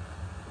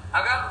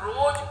 अगर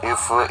रोज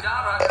If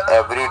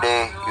every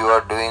day you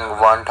are doing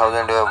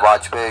 1000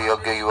 Vajpayee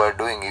Yagya you are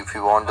doing, if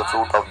you want the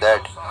fruit of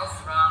that,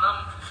 सहस्रानम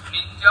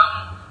नित्यम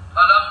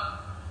फलम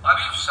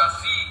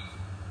अभिशसी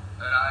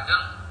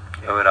राजन.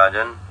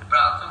 Rajan,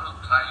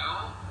 प्रातरुत्थायो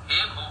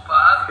हे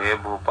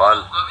भोपाल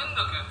गोविंद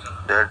कीर्तन.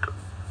 that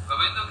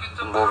Govind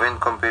कीर्तन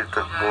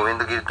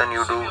Govind Kirtan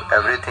you do,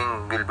 everything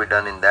will be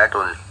done in that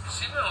only.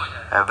 इसी में हो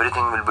जाए.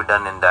 Everything will be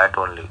done in that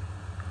only.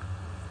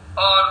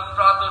 और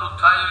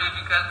प्रातरुत्थायो ये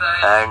भी कहता है.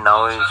 And now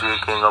he is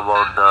speaking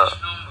about the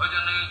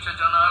भजने च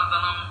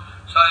जनार्दनम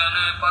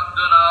शयने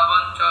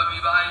पद्मनाभं च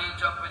विवाहे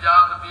च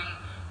प्रजापतिं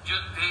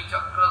युद्धे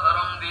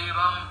चक्रधरं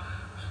देवं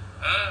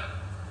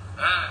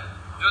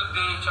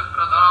युद्धे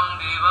चक्रधरं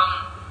देवं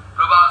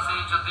प्रवासे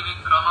च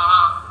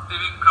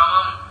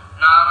त्रिविक्रमं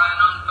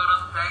नारायणं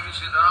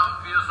तरस्तैगिशिधरं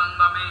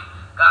प्रियसंगमे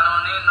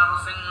कानने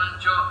नरसिंहं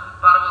च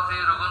पर्वते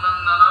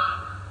रघुनंदनं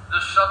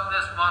दुःस्वप्ने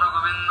स्मर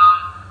गोविंदं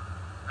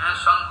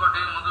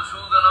संकटे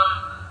मधुसूदनम.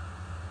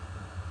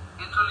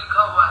 ये तो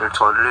लिखा हुआ है.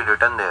 it's already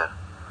written there.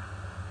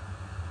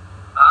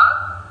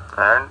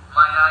 And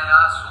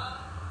मायायासु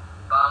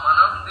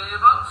वामनम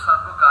देवं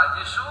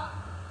सर्वकार्येषु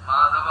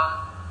माधवम.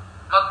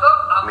 मतलब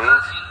अपना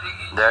means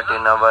जिंदगी that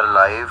in our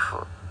life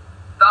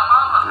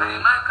तमाम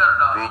हरिमय कर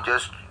डालो. we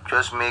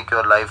just make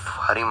your life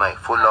Harimay,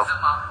 full of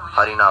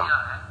Harinam,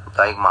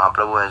 like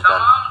Mahaprabhu has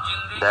done.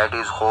 That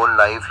his whole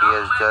life he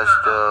has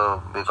just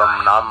become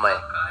Nammay,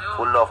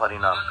 full of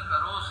Harinam.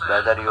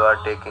 Whether you are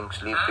taking,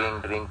 sleeping,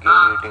 drinking,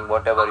 eating,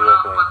 whatever you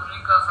are doing,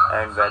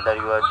 and whether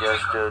you are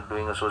just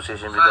doing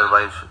association with your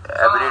wives,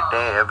 every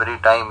day, every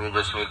time you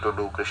just need to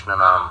do Krishna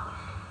Nam.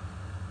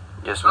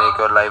 Just make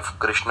your life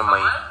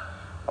Krishnamay.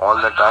 All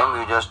the time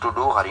you just to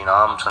do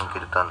Harinam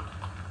Sankirtan.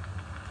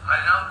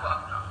 हरिनाम को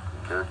अपना.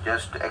 You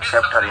just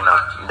accept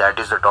Harinam. That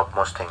is the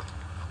topmost thing.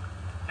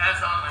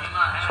 ऐसा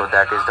महिमा है. So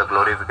that is the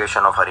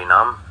glorification of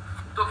Harinam.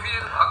 तो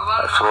फिर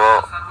भगवान So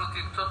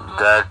सर्वतीर्थत्व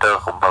that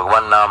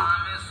Bhagwan Nam,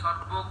 में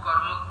सर्वो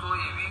कर्मत्व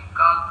ये भी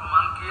काल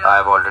प्रमाण किया. I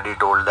have already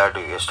told that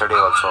yesterday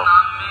also,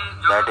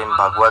 that in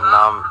Bhagavad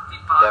Nam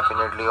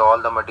definitely all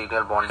the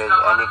material bondage,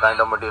 any kind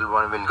of material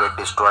bondage will get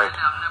destroyed.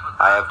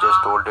 I have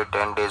just told it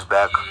 10 days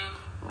back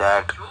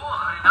that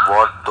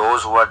what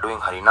those who are doing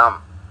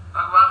Harinam,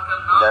 भगवान का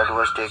नाम that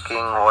was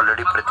taking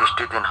already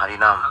Pratishthit in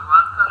Harinam,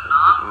 भगवान का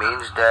नाम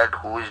means that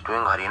who is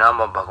doing Harinam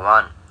of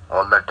Bhagwan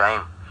all the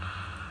time,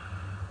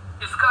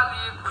 इसका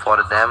लिए कुछ for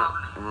them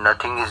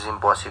nothing is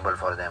impossible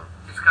for them.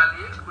 इसका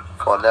लिए कुछ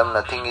For them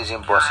nothing is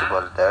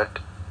impossible. That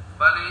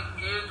भले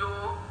ये जो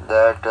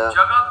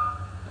जगत,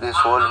 this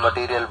whole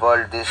material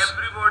world, this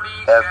everybody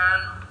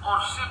can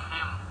worship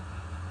him.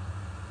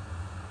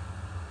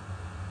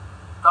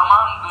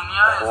 तमाम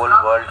दुनिया whole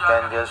world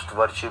can just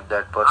worship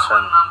that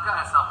person. नाम का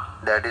ऐसा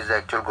है. That is the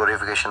actual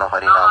glorification of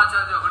Harinam.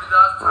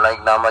 Like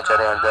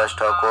Namacharya Haridas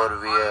Thakur,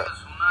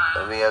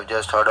 we have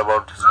just heard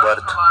about his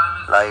birth,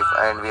 life,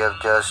 and we have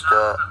just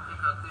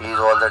he is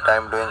all the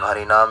time doing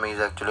Harinam. He is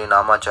actually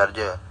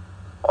Namacharya.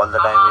 All the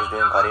time he is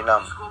doing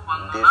Harinam.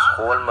 This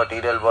whole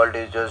material world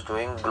is just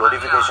doing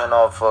glorification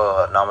of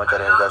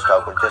Namacharya Haridas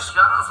Thakur. Just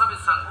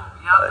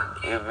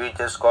if we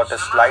just got a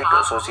slight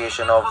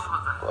association of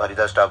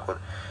Haridas Thakur.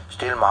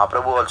 Still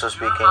Mahaprabhu also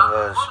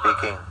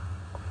speaking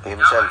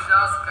himself,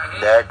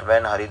 that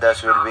when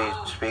Haridas will be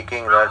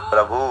speaking that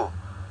Prabhu,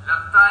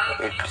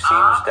 it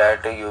seems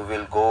that you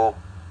will go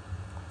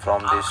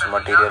from this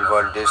material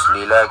world. This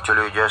Leela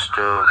actually just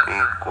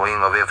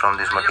going away from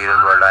this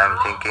material world, I am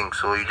thinking.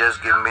 So you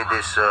just give me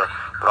this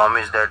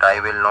promise that I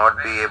will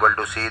not be able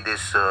to see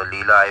this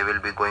Leela, I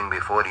will be going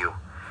before you.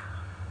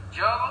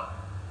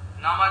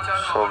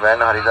 So when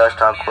Haridas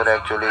Thakur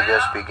actually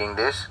just speaking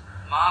this,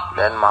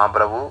 then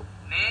Mahaprabhu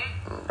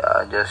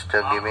just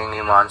giving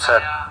him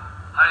answer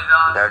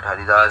that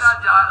Haridas,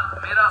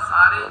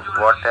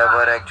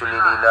 whatever actually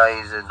Leela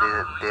is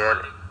there,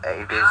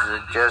 it is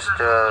just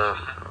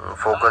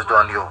focused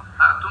on you.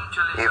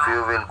 If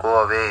you will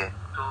go away,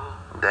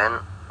 then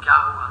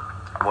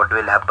what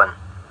will happen?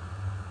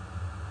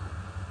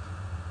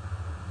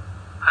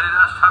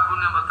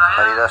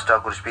 Haridas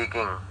Thakur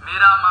speaking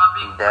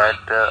that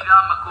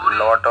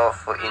lot of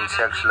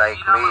insects like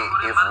me,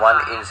 if one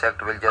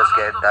insect will just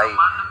get die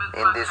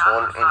in this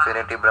whole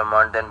infinity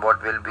Brahman, then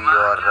what will be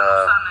your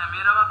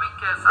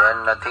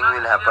then nothing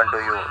will happen to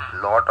you.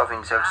 Lot of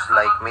insects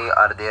like me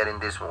are there in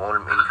this whole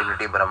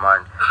infinity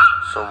Brahman.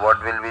 So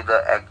what will be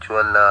the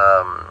actual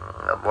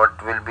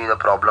what will be the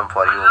problem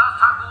for you?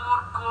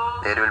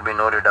 There will be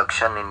no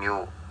reduction in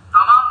you.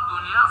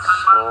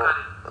 So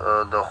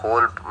the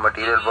whole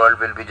material world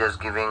will be just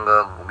giving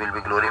will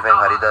be glorifying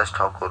Haridas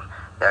Thakur.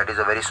 That is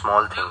a very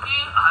small thing.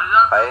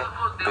 Why?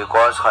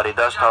 Because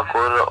Haridas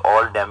Thakur,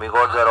 all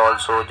demigods are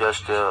also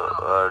just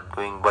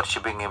doing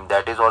worshipping him.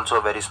 That is also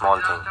a very small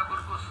thing.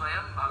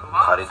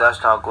 Haridas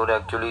Thakur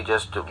actually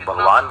just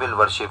Bhagwan will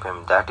worship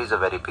him. That is a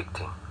very big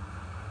thing.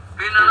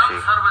 You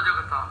see,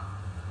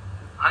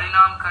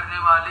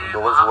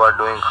 those who are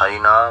doing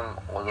Harinam,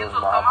 all those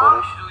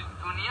Mahapurush,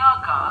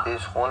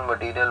 this whole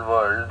material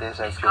world, this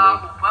actually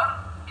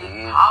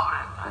is,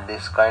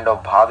 this kind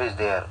of bhav is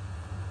there.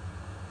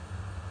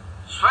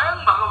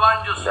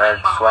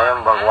 That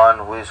Swayam Bhagwan,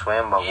 who is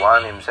Swayam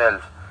Bhagwan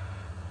himself,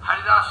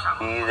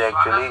 he is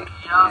actually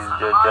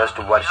just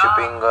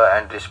worshipping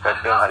and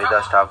respecting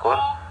Haridas Thakur,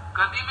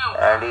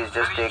 and he is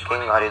just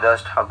taking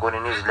Haridas Thakur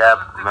in his lap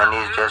when he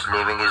is just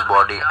leaving his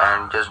body,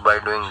 and just by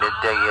doing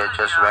Nitya he has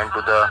just went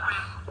to the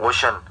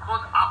ocean,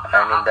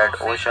 and in that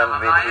ocean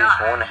with his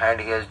own hand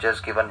he has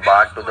just given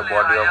bath to the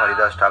body of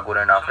Haridas Thakur,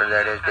 and after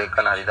that he has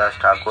taken Haridas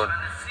Thakur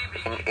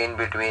in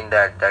between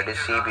that is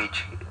sea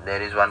beach.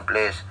 There is one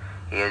place,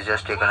 he has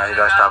just taken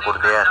Haridas Thakur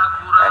there,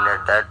 and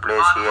at that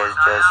place he has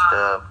just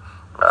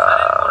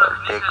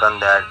taken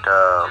that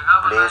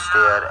place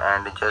there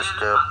and just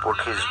put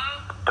his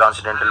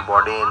transcendental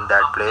body in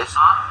that place,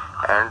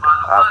 and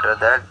after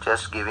that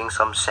just giving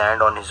some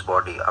sand on his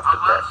body after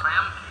that.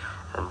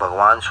 And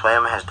Bhagwan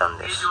Swayam has done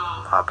this.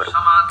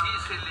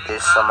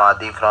 This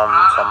Samadhi from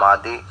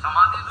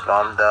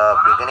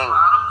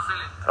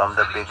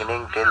the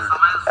beginning till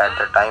at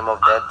the time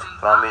of death,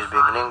 from his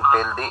beginning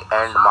till the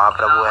end,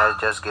 Mahaprabhu has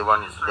just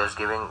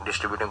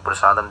distributing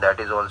prasadam. That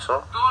is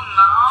also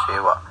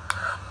seva.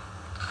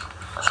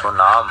 So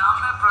Naam,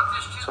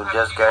 so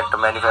just get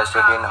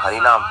manifested in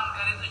Harinam.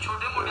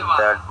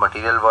 That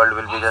material world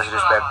will be just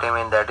respecting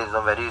him, that is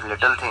a very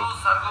little thing.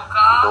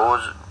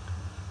 Those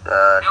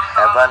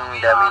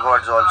heaven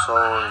demigods also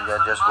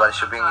are just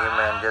worshipping him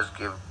and just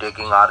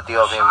taking arti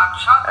of him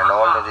and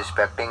all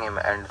respecting him,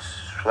 and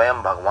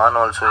Swayam Bhagwan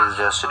also is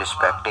just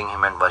respecting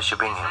him and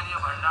worshipping him.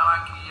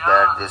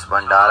 That this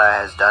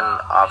Bhandara has done,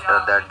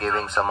 after that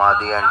giving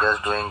Samadhi and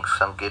just doing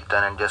some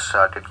Kirtan and just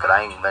started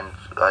crying when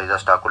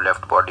Haridas Thakur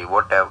left body,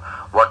 what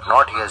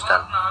not he has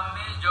done.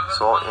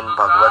 So in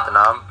Bhagavad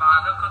Nam,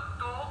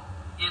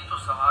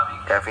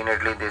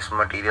 definitely this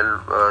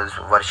material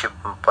worship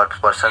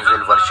persons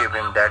will worship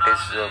him. That is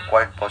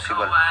quite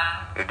possible.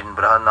 It in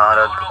Brihad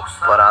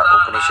Bhagavatamrita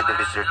Upanishad it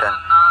is written.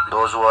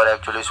 Those who are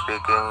actually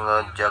speaking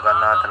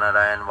Jagannath,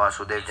 Narayan,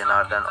 Vasudev,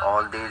 Janardhan,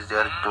 all these they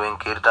are doing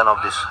Kirtan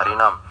of this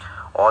Harinam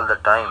all the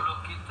time.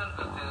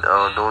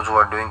 Those who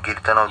are doing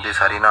Kirtan of this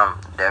Harinam,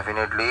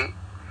 definitely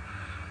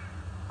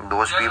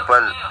those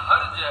people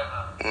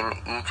in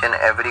each and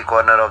every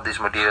corner of this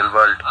material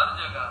world,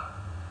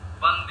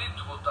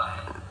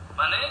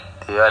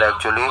 they are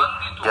actually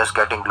just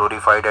getting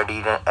glorified at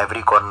each and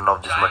every corner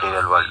of this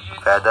material world.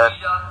 Whether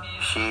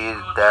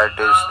that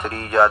is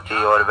Stri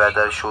Jati, or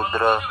whether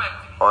Shudra,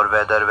 or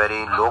whether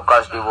very low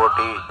caste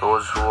devotee,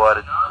 those who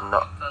are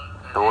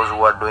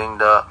doing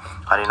the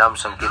Harinam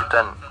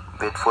Sankirtan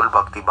with full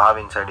bhakti bhav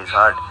inside his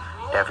heart,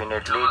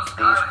 definitely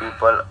these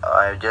people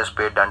have just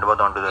paid dandavat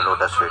onto the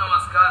lotus feet.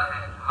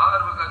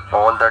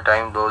 All the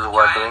time those who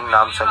are doing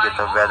Nam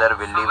Sankirtan, whether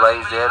Villiva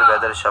is there,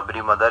 whether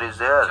Shabri Mother is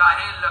there,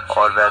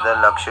 or whether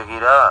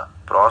Lakshagiri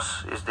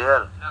Pros is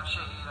there,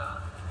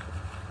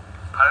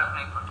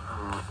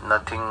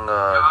 nothing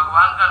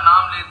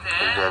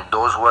is there.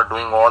 Those who are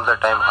doing all the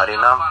time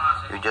Harinam,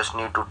 you just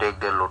need to take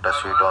their lotus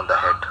feet on the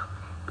head,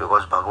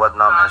 because Bhagavad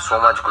Nam has so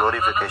much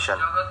glorification.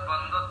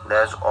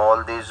 There's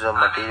all these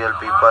material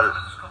people,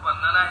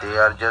 they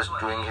are just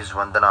doing his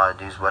Vandana,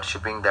 he is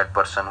worshipping that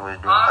person who is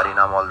doing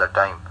Harinam all the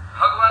time.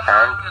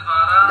 And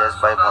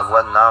just by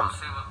Bhagavad Nam,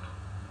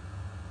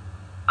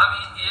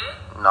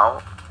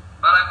 now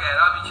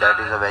that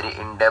is a very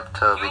in-depth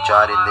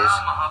vichar in this,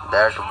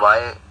 that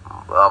why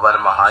our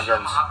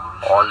Mahajans,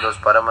 all those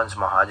Paramans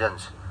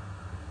Mahajans,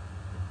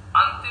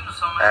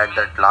 at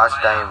that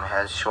last time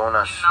has shown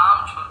us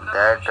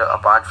that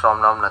apart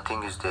from Nam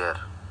nothing is there.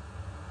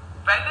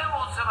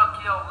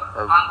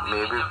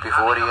 Maybe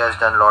before he has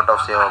done lot of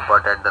seva,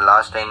 but at the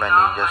last time when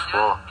he just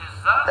go,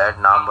 that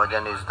Nam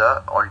Bhajan is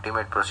the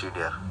ultimate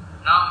procedure.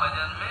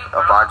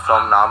 Apart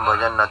from Nam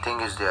Bhajan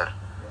nothing is there.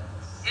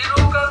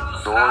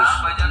 Those,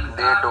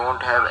 they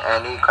don't have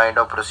any kind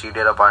of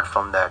procedure apart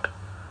from that.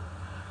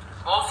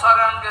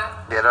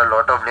 There are a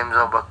lot of limbs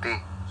of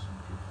bhakti.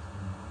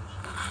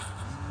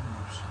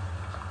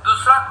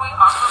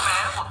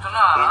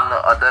 In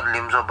other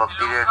limbs of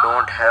bhakti, they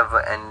don't have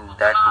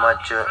that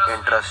much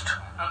interest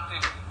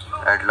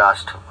at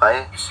last.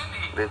 Why?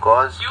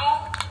 Because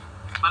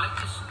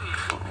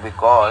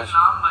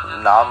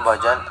Naam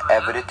Bhajan,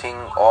 everything,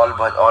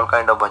 all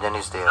kind of bhajan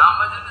is there.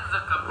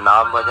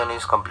 Naam Bhajan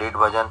is complete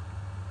bhajan.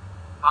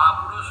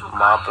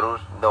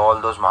 Mahapurush, all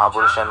those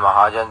Mahapurush and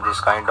Mahajan, this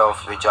kind of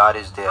vichar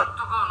is there.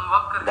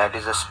 That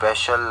is a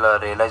special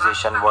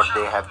realization what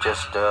they have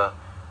just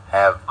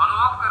have.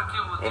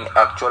 In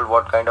actual,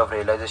 what kind of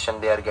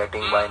realization they are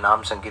getting by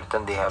Naam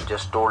Sankirtan, they have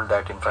just told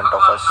that in front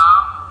of us.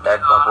 That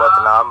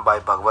Bhagavat Naam, by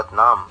Bhagavat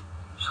Naam,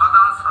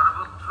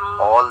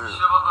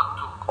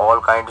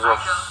 all kinds of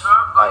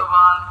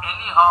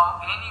anyhow,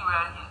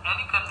 anywhere, in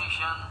any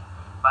condition,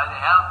 by the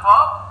help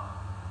of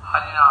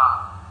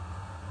Harinam.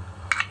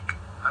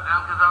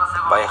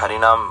 By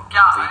Harinam,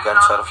 we can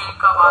serve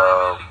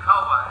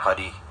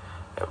Hari.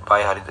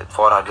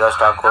 For Haridas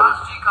Thakur,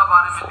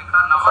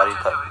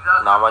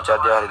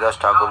 Namacharya Haridas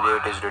Thakur,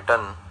 it is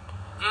written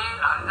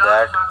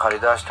that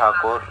Haridas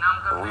Thakur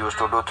used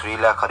to do 3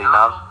 lakh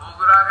Harinam,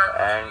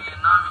 and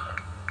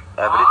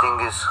everything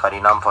is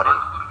Harinam for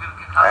him.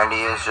 And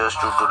he is just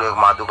to take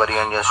Madhukari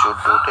and just to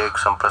take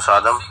some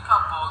prasadam,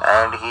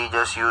 and he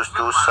just used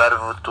to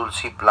serve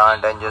tulsi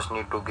plant and just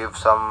need to give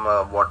some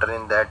water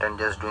in that and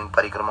just doing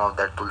parikrama of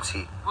that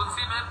tulsi.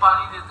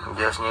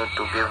 Just need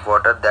to give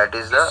water. That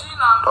is the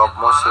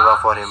topmost seva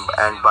for him.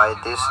 And by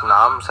this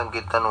Naam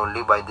Sankirtan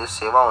only, by this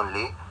seva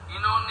only,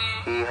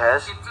 he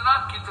has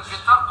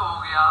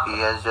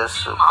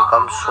just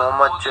become so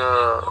much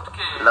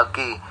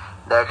lucky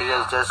that he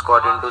has just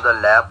got into the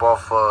lap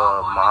of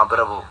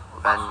Mahaprabhu.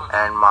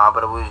 And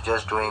Mahaprabhu is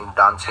just doing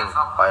dancing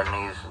while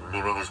he is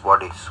leaving his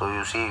body. So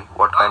you see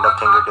what kind of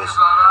thing it is.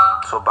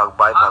 So by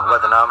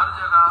Bhagavad Naam,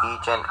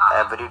 each and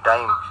every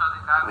time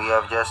we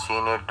have just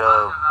seen it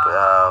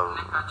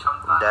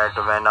that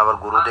when our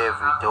Gurudev,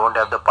 we don't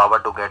have the power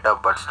to get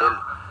up, but still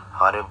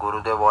our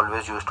Gurudev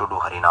always used to do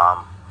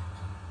Harinam.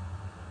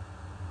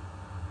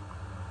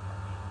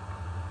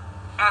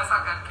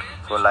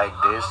 So like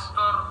this,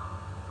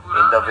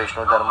 in the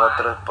Vishnu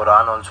Dharmottara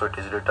Puran also it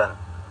is written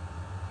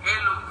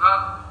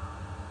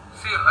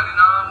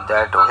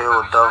that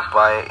Uddhav,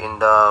 by in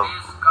the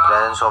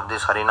presence of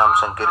this Harinam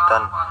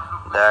Sankirtan,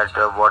 that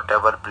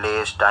whatever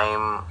place,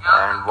 time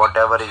and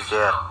whatever is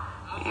there,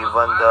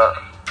 even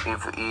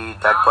if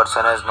that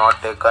person has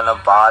not taken a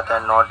bath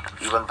and not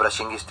even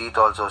brushing his teeth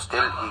also,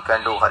 still he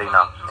can do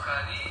Harinam.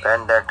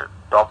 When that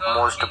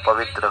topmost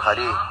Pavitra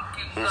Hari,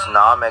 his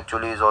Naam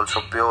actually is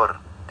also pure,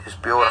 this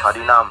pure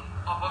Harinam,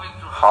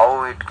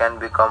 how it can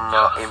become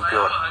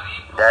impure?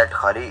 That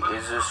Hari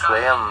is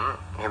Swayam,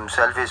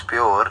 himself is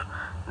pure,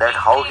 that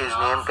how his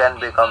name can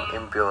become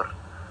impure?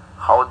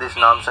 How this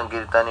Naam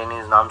Sankirtan, in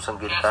his Naam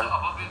Sankirtan,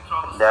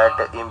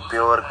 that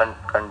impure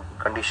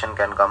condition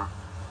can come?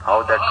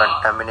 How that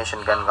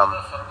contamination can come?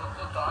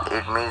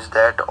 It means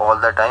that all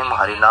the time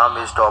Harinam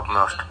is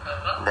topmost.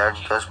 That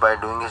just by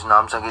doing his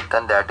Naam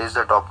Sankirtan, that is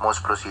the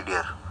topmost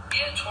procedure.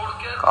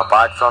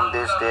 Apart from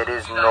this, there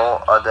is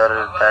no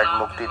other that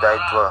Mukti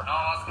Daitva.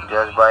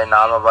 Just by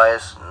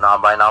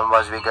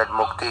Namavas we get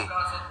Mukti,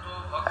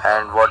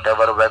 and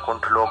whatever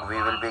Vaikuntha Lok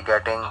we will be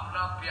getting,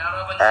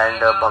 and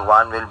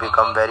Bhagwan will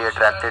become very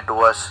attracted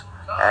to us,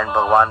 and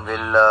Bhagwan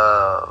will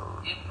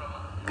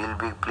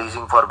be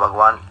pleasing for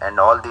Bhagwan, and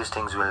all these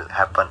things will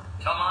happen.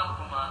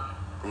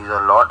 These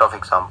are a lot of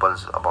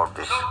examples about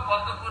this.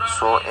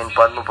 So in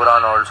Padma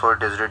Puran also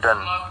it is written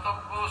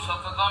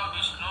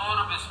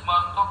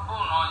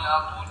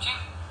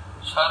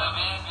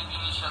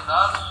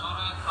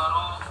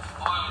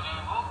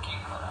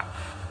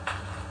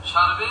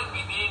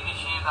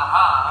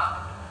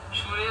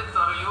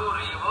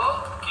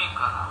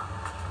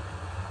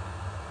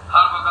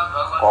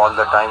all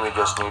the time you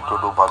just need to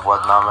do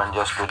Bhagavad Naam and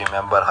just to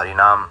remember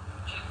Harinam.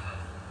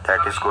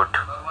 That is good.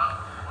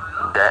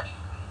 That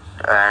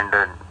and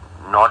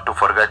not to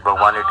forget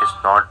Bhagwan, it is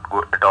not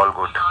good at all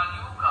good.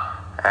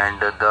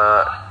 And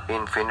the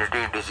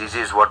infinity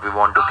diseases what we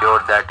want to cure,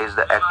 that is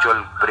the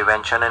actual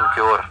prevention and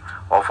cure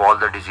of all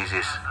the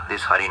diseases,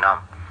 this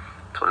Harinam.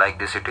 So like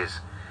this it is.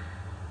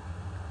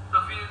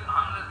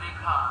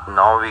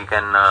 Now we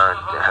can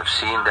have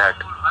seen that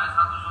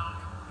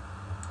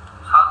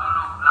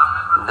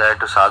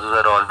sadhus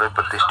are always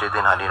pratisthit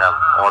in Harinam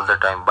all the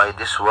time. By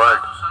this word,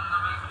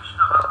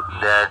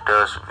 that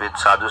with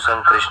sadhus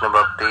and Krishna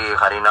Bhakti,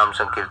 Harinam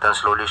Sankirtan,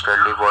 slowly,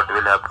 steadily what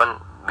will happen?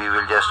 We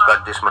will just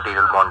cut this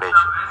material bondage.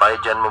 By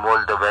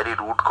Janmamol, the very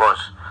root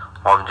cause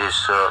of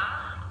this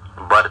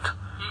birth.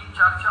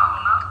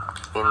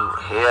 In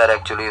here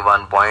actually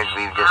one point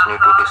we just need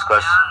to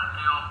discuss,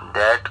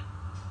 that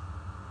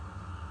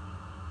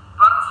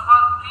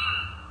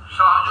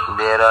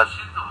there are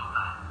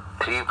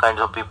 3 kinds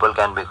of people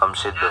can become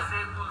Siddha.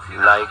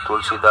 Like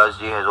Tulsidas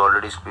ji has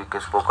already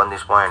spoken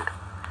this point.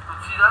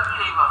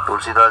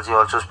 Tulsidas ji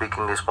also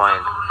speaking this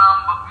point.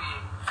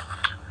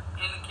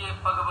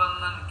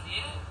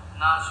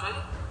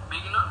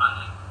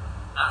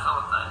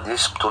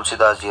 This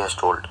Tulsidas ji has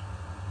told.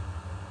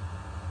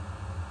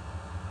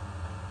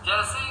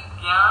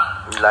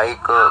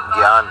 Like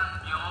Gyan,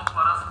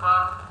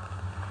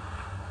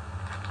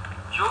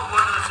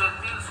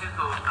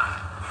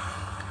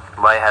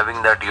 by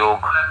having that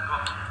yoga,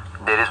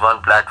 there is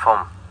one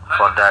platform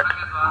for that.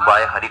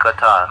 By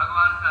Harikatha,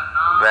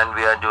 when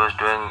we are just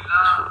doing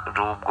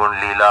Roop, Gun,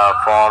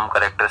 Leela, form,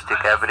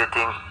 characteristic,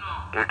 everything,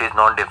 it is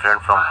not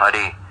different from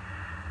Hari.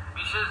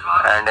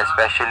 And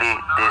especially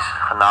this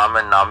Nam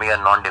and Nami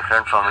are not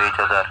different from each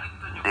other.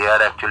 They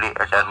are actually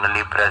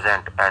eternally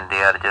present, and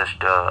they are just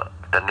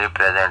eternally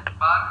present.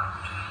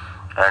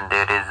 And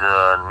there is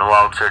no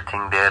outside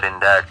thing there in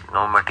that.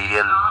 No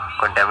material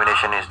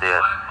contamination is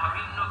there.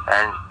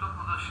 And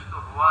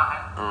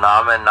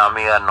Nam and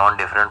Nami are not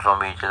different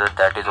from each other.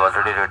 That is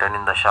already written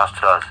in the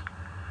Shastras.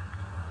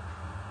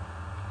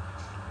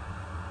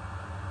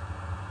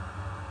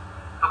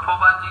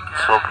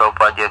 So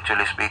Prabhupada ji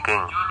actually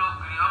speaking,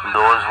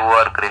 those who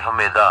are Griha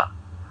Meda,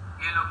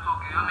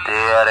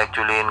 they are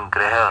actually in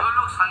Griha,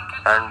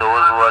 and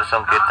those who are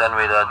Sankirtan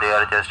Meda, they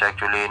are just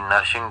actually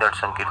nourishing that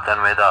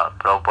Sankirtan Meda.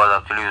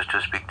 Prabhupada actually used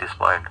to speak this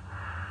point,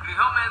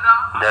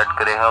 that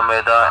Griha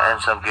Meda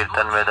and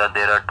Sankirtan Meda,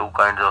 there are two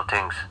kinds of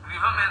things.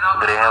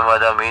 Griha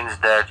Meda means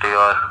that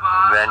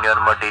when your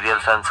material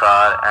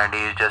sansar, and he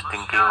is just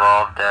thinking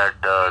of that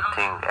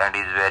thing, and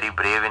he is very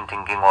brave in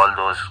thinking all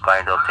those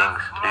kind of things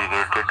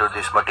related to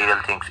this material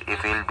things.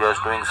 If he is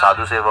just doing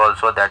sadhu seva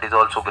also, that is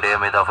also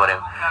Griha Meda for him,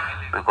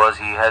 because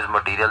he has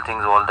material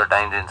things all the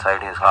time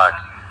inside his heart.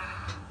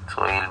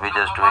 So he will be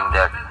just doing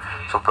that.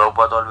 So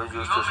Prabhupada always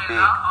used to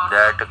speak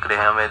that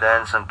Griha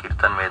Meda and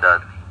Sankirtan Meda,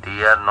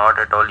 they are not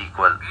at all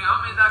equal.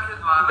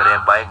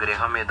 By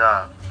Griha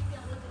Meda,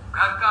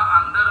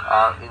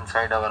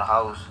 inside our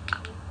house,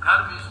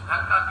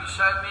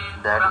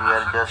 that we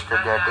are just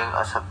getting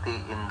asakti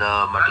in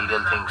the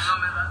material things,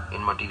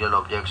 in material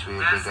objects we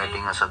will be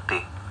getting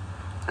asakti.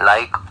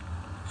 Like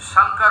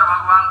Shankar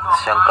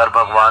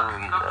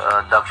Bhagwan,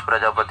 Daksh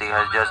Prajapati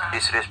has just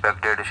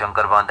disrespected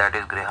Shankar Bhagwan, that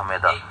is Griha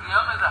Meda.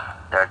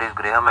 That is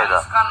Griha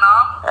Meda.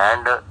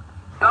 And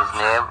his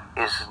name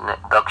is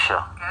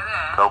Daksha.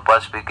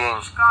 Prabhupada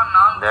speaking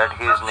that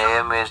his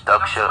name is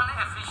Daksha.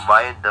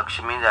 Why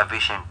Daksha means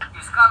efficient?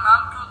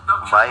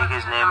 Why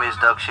his name is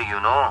Daksha, you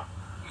know?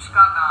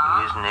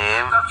 His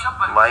name,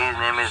 why his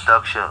name is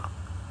Daksha?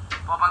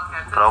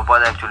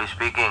 Prabhupada actually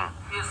speaking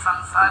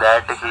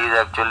that he is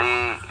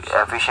actually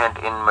efficient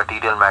in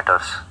material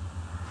matters.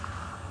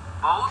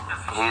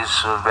 He is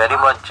very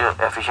much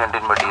efficient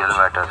in material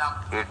matters.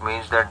 It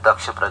means that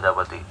Daksha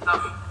Prajapati,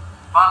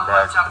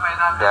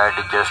 that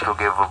just to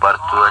give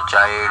birth to a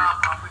child,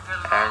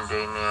 and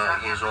in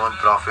his own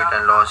profit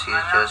and loss he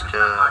is just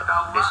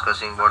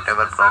discussing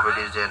whatever profit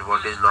is there,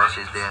 what is loss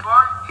is there.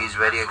 He is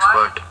very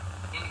expert.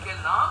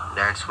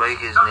 That's why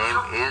his name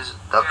is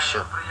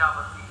Daksha.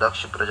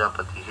 Daksha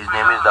Prajapati. His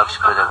name is Daksha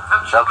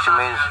Prajapati. Daksha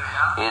means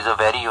he is a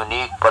very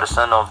unique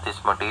person of this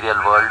material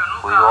world,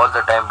 who is all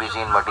the time busy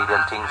in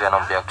material things and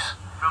objects.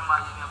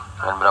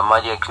 And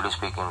Brahmaji actually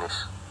speaking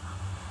this.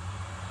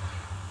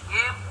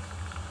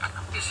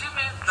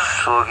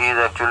 So he is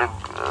actually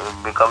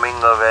becoming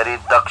a very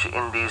daksh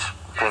in these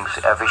things,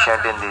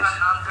 efficient in this.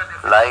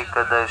 Like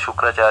the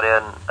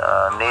Shukracharya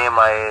name,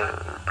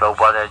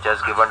 Prabhupada has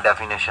just given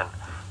definition.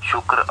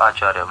 Shukra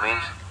Acharya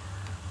means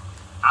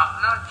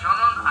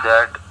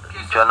that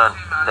Janan.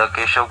 The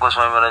Keshav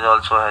Goswami Maharaj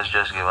also has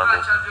just given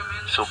this.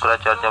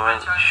 Shukracharya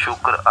means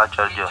Shukra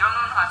Acharya.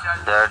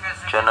 That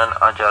Janan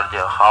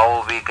Acharya.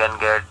 How we can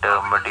get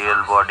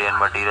material body and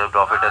material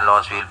profit and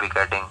loss we will be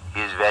getting.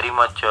 He is very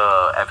much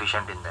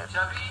efficient in that.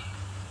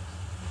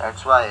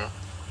 That's why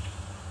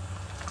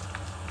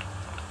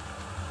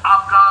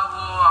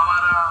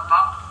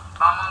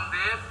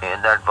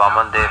that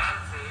Vaman Dev,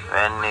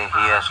 when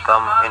he has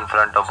come in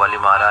front of Bali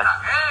Maharaj,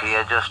 he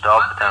has just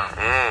stopped them.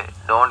 Hey,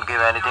 don't give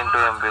anything to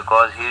him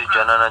because he is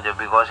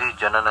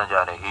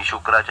Jananacharya, he is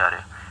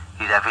Shukracharya.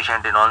 He is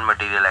efficient in all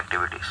material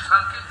activities.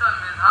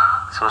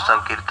 So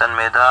Sankirtan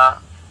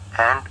Meda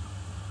and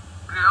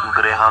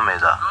Griha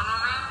Meda,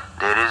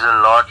 there is a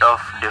lot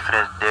of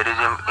difference. There is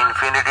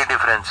infinity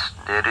difference.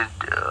 There is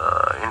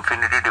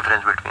infinity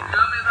difference between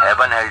them.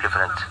 Heaven hell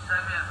difference.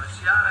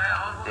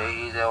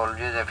 He is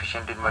always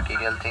efficient in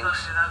material things,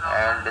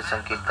 and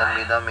Sankirtan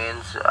Meda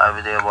means,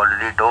 they have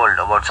already told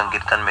about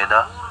Sankirtan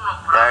Meda,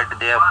 that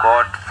they have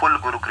got full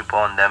Guru Kripa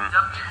on them,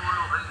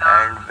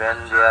 and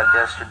when they are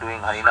just doing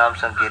Harinam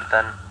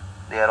Sankirtan,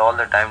 they are all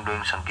the time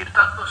doing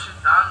Sankirtan.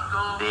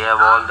 They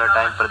have all the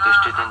time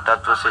Pratishthit in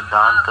Tattva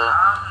Siddhanta,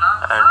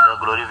 and the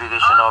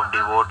glorification of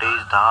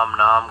devotees, Dham,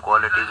 Nam,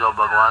 qualities of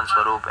Bhagavan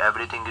Swarup,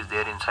 everything is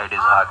there inside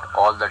his heart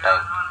all the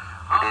time.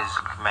 It is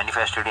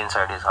manifested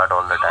inside his heart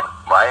all the time.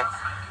 Why?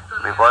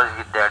 Because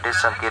that is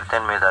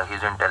Sankirtan Meda.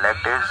 His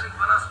intellect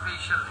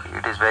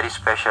is very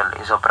special.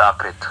 He is a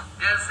Prakrit.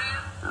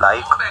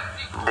 Like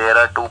there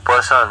are two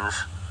persons,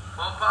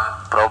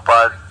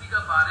 Prabhupada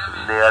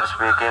they are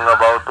speaking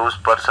about two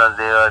persons.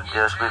 They are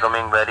just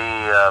becoming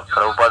very.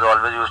 Prabhupada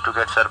always used to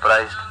get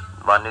surprised.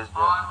 One is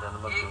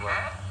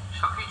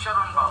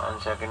and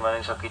second one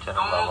is Sakhi Charan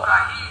Baba.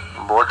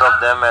 Both of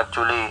them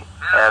actually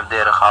have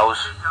their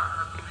house.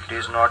 It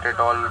is not at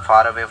all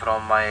far away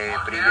from my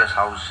previous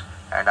house,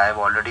 and I have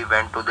already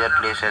went to their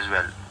place as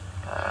well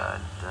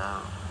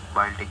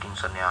while taking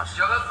sannyas.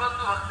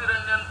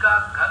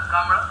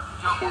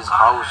 His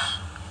house,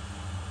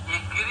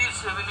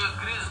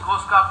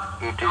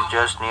 it is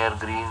just near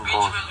Green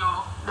Coast.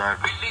 That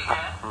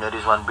there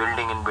is one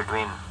building in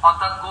between,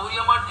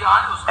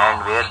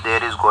 and where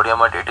there is Gauriya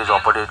Math, it is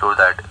opposite to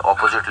that.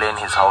 Opposite lane,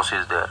 his house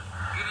is there,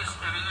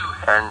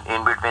 and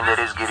in between there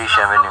is Girish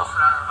Avenue.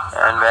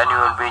 And when you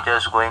will be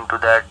just going to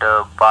that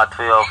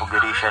pathway of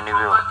Girish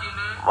Avenue,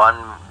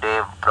 one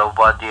day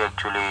Prabhupada ji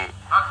actually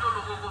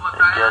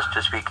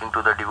just speaking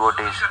to the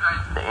devotees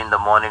in the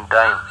morning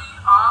time,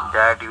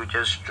 that you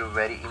just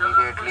very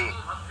immediately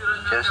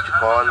just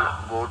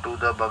go to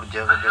the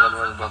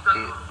Jagannath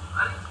Bhakti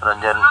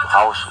Ranjan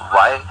house.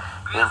 Why?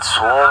 In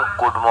so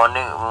good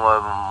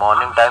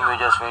morning time you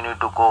just need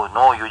to go.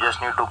 No, you just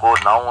need to go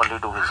now only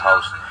to his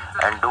house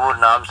and do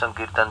Nam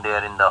Sankirtan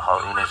there in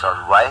his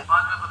house. Why?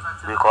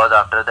 Because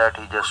after that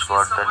he just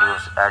got the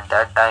news. At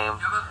that time,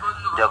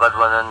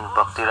 Jagadvanan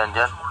Bhakti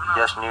Ranjan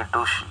just need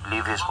to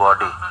leave his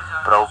body.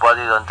 Prabhupada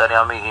is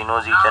Antaryami, he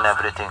knows each and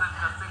everything.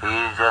 He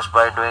is just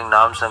by doing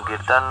Nam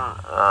Sankirtan,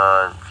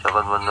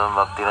 Jagadvanan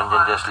Bhakti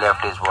Ranjan just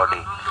left his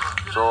body.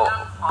 So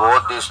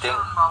both these things,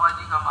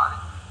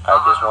 I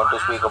just want to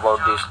speak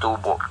about these two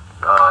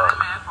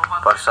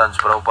persons.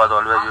 Prabhupada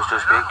always used to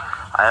speak.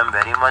 I am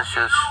very much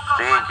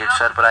strange, it's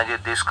surprising,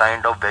 this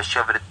kind of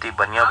Vaishya Vritti,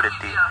 Banya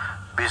Vritti,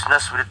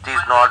 business Vritti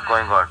is not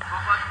going on.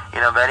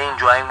 In a very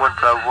enjoying mood,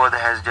 Prabhupada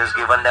has just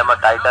given them a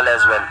title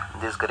as well.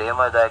 This Grey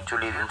Math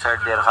actually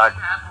inside their heart,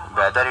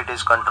 whether it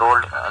is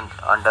controlled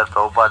under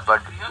Prabhupada,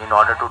 but in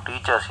order to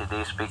teach us, he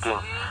is speaking.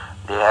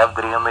 They have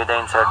Griham-Veda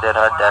inside their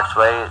heart, that's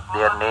why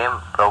their name,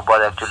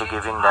 Prabhupada actually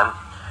giving them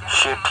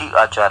Shethi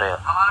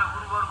Acharya.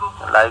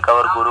 Like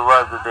our Guru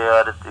Varg, they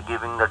are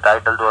giving the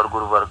title to our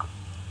Guru Varg.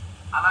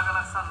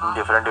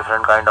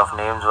 Different kind of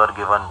names were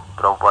given,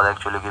 Prabhupada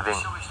actually giving.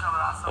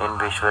 In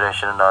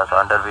Vishvareshwaran Rasa,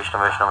 under Vishnu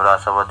Vaishnava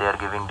Rasa, they are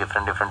giving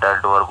different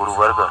title to our Guru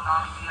Varg.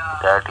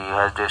 That he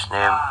has this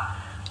name.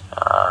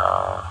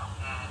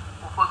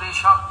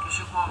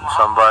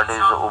 Somebody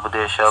is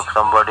Upadeshak,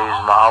 somebody is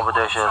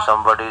Mahapadeshak,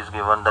 somebody is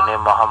given the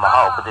name Maha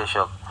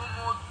Upadeshak.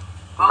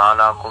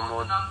 Nana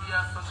Kumud,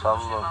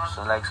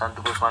 some like Sant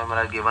Goswami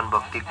Maharaj given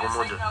Bhakti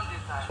Kumud.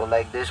 So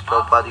like this,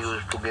 Prabhupada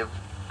used to give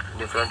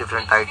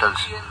different titles.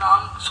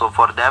 So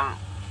for them,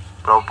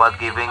 Prabhupada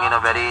giving in a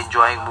very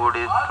enjoying mood,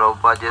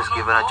 Prabhupada just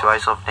given a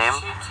choice of name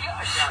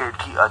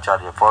Shethi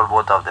Acharya for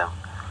both of them.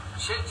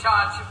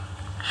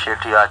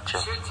 Shethi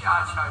Acharya.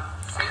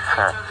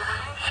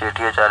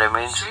 Shethi Acharya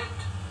means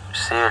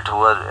Seth, who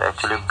are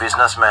actually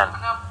businessmen.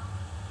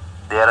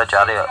 They are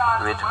Acharya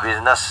with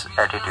business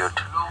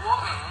attitude.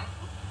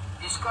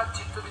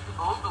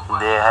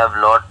 They have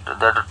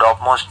the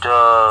topmost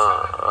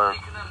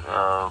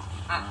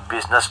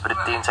business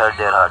vritti inside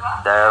their heart.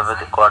 They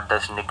have got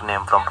this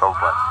nickname from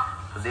Prabhupada.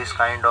 So this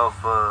kind of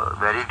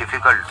very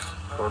difficult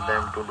for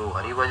them to do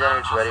Hari Bhajan.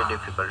 It's very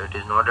difficult. It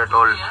is not at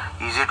all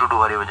easy to do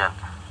Hari Bhajan.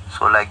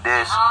 So like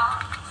this,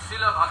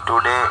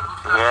 today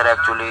here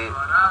actually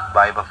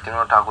by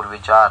Bhaktivinoda Thakur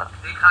Vichar,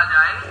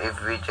 if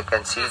we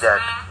can see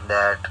that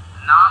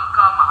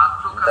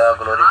the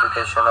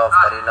glorification of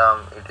Harinam,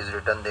 it is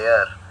written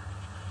there.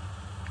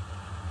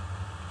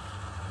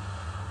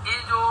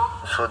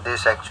 So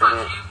this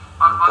actually,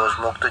 those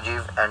Mukta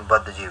Jeev and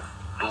Baddha Jeev,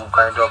 two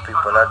kinds of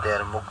people are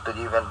there, Mukta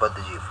Jeev and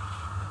Baddha Jeev.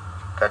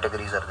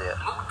 Categories are there.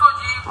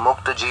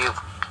 Mukta Jeev,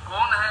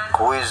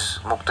 who is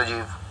Mukta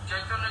Jeev?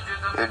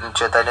 In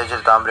Chaitanya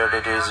Charitamrita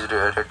it is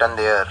written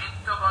there,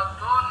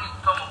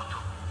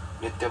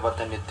 Nitya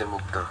Bhatta Nitya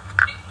Mukta.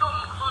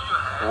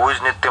 Who is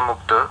Nitya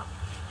Mukta?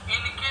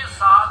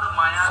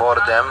 For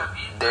them,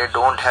 they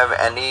don't have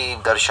any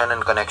darshan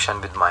and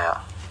connection with Maya.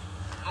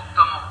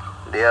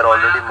 They are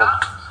already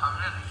Mukt.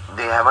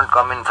 They haven't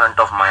come in front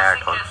of Maya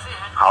at all.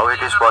 How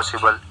it is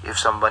possible, if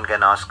someone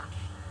can ask?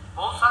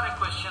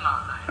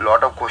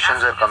 Lot of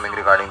questions are coming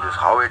regarding this.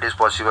 How it is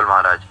possible,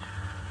 Maharaj?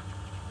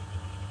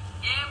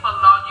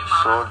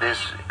 So this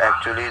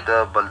actually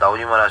the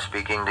Baldauji Maharaj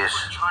speaking this,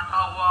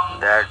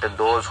 that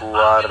those who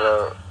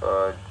are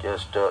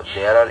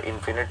there are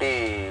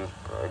infinity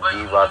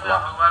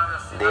Jivatma,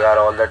 they are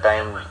all the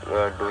time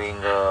doing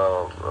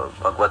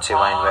Bhagavad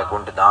Seva in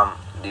Vaikuntha Dham,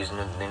 these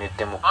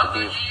Nitya Mukta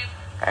Jeev,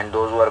 and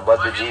those who are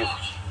Baddha Jeev,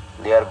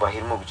 they are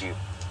Bahirmukh Jeev.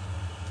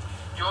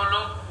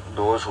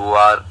 Those who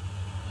are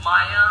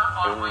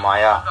in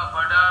Maya,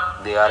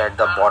 they are at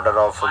the border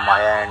of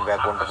Maya and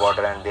Vaikuntha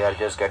border, and they are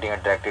just getting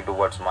attracted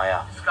towards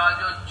Maya.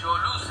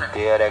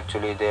 They are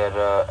actually their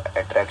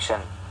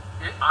attraction.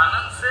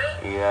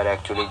 They are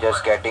actually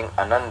just getting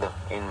Anand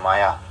in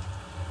Maya.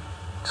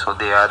 So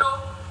they are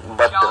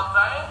Baddha,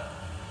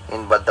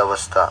 in Baddha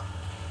Avastha.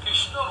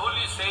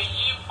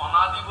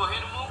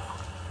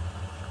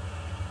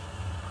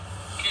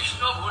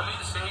 Krishna ভুলি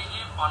সেই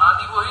জীব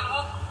অনাদি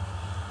বহির্মুখ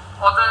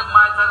অতএব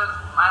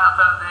মায়া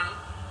তার দেয়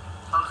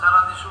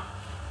সংসারাদি সুখ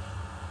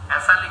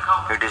ऐसा लिखा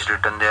हुआ It is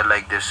written there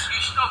like this.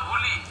 Krishna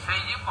ভুলি সেই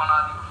জীব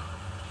অনাদি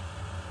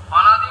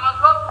অনাদি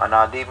मतलब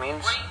Anadi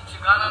means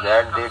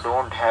that they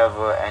don't have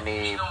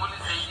any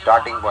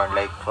starting point,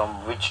 like from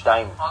which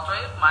time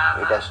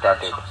it has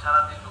started.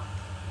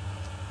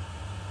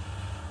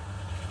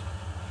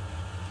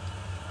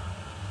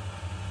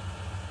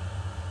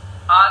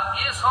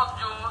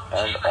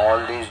 And all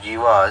these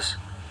jivas,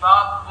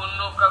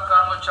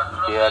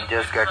 they are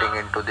just getting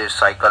into this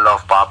cycle of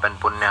pap and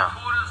punya,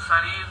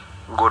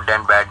 good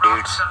and bad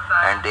deeds,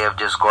 and they have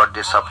just got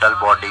this subtle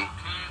body.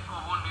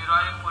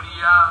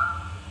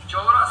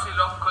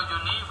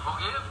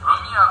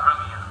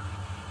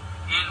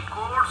 In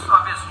course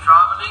of his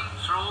traveling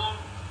through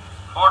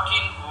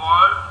 14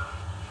 worlds,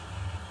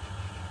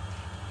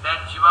 that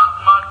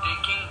Jivatma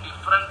taking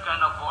different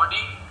kind of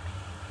body.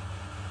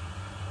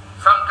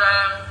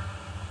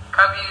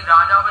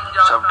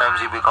 Sometimes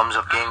he becomes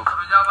a king,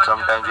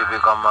 sometimes he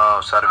becomes a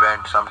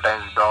servant,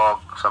 sometimes dog,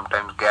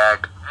 sometimes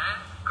cat,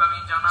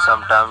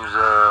 sometimes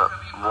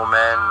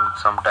woman,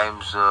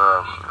 sometimes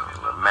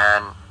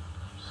man,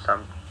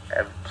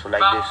 so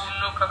like this.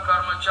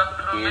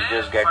 He is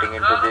just getting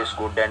into this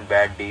good and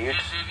bad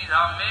deeds,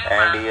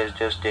 and he has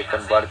just taken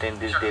birth in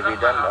this Devi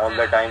Dham. All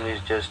the time he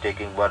is just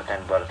taking birth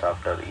and birth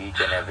after each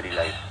and every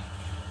life.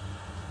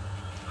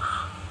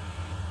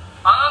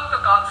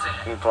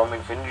 From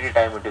infinity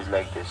time it is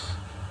like this.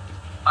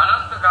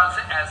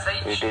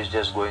 It is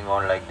just going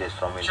on like this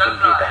from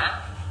infinity time.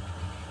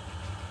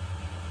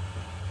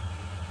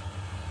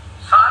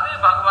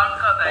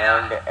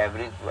 And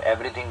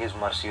everything is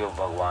mercy of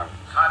Bhagwan.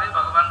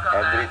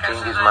 Everything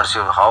is mercy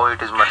of. How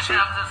it is mercy?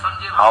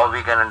 How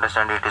we can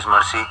understand it is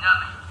mercy?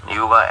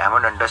 You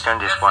haven't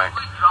understand this point.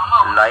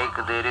 Like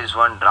there is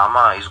one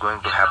drama is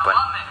going to happen.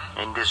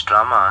 In this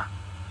drama,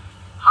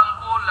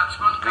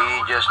 we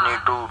just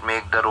need to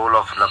make the role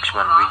of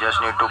Lakshman. We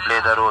just need to play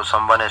the role.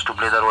 Someone has to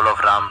play the role of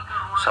Ram.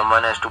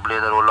 Someone has to play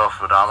the role of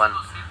Ravan.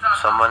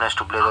 Someone has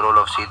to play the role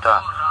of Sita.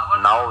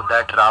 Now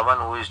that Ravan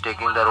who is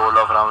taking the role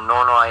of Ram, no,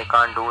 I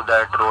can't do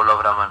that role of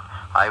Ravan.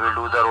 I will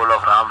do the role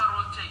of Ram.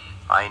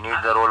 I need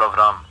the role of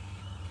Ram.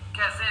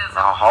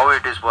 Now how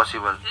it is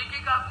possible?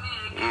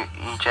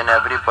 Each and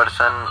every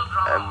person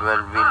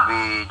will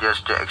be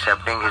just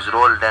accepting his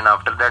role, then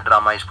after that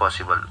drama is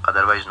possible,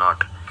 otherwise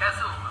not.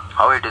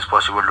 How it is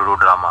possible to do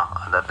drama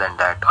other than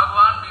that?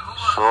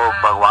 So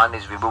Bhagwan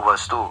is Vibhu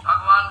Vastu,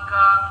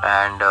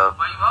 and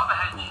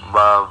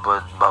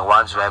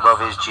Bhagwan's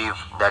Vaibhav is Jeev,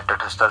 that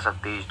Tathastha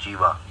Sakti is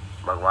Jiva.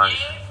 Bhagwan's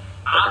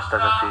Tathastha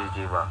Sakti is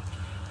Jiva.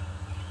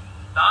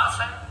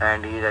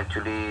 And he is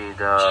actually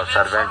the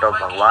servant of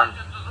Bhagwan.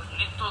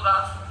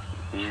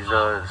 He is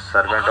a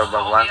servant of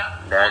Bhagwan.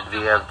 That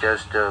we have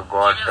just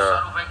got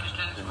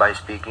by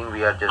speaking,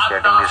 we are just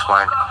getting this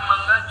point.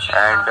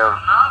 And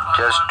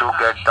just to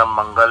get the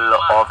mangal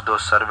of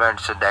those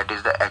servants, that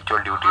is the actual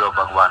duty of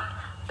Bhagwan.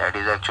 That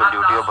is actual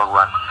duty of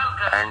Bhagwan.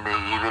 And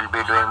he will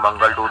be doing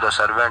mangal to the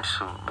servants,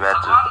 where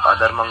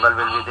other mangal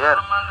will be there.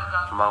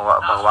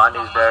 Bhagwan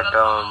is that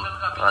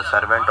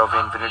servant of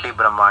infinity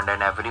Brahmand,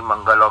 and every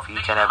mangal of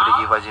each and every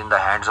jiva is in the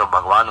hands of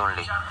Bhagwan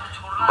only.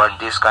 But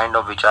this kind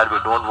of vichar, we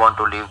don't want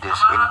to leave this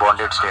in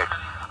bonded state.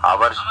 How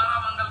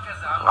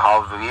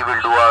we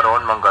will do our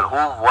own mangal,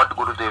 what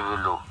Gurudev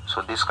will do.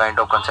 So this kind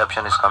of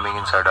conception is coming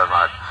inside our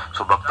heart.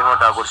 So Bhaktivinoda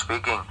Thakur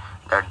speaking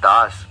that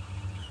Das,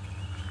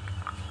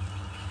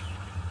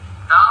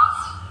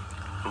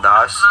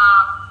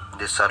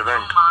 the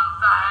servant,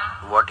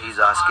 what he is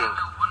asking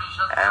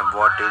and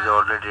what is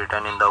already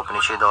written in the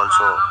Upanishad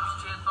also.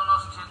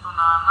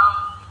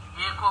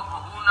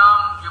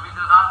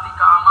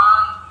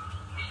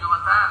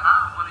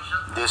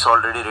 This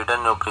already written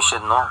in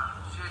Upanishad, no?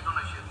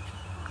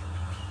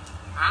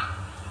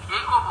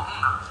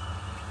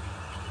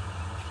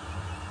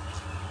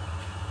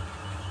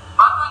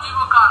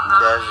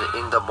 There's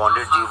in the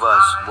bonded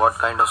jivas, what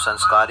kind of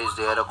sanskar is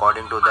there,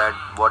 according to that,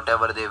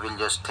 whatever they will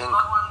just think,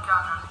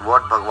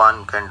 what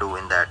Bhagwan can do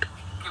in that.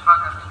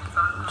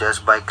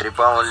 Just by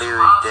kripa only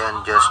we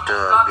can just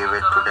give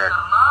it to that,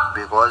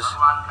 because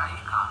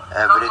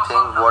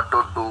everything what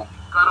to do,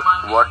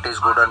 what is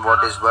good and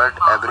what is bad,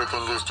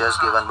 everything is just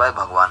given by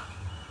Bhagwan.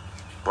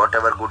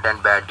 Whatever good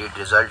and bad deed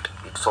result,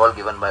 it's all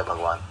given by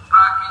Bhagwan.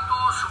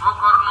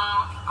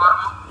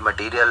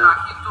 Material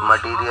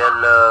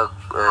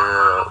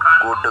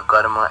good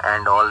karma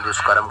and all this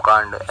karma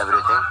kand,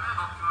 everything.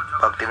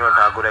 Bhaktivinoda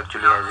Thakur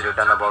actually has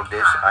written about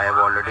this. I have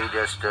already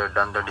just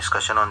done the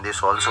discussion on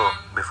this also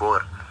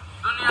before.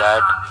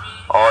 That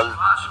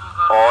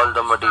all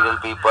the material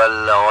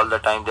people, all the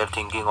time they are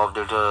thinking of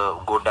the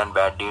good and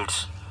bad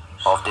deeds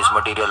of this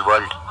material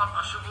world.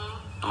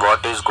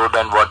 What is good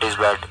and what is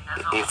bad.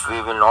 If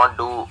we will not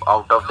do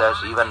out of this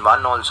even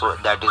one also,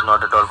 that is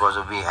not at all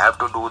possible. We have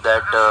to do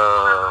that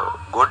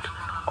good,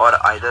 or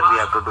either we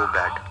have to do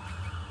bad.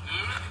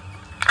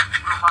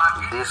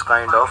 This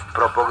kind of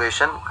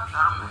propagation,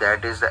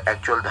 that is the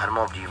actual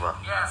dharma of jiva.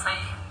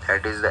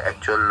 That is the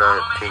actual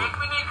thing.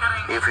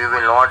 If you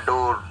will not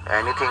do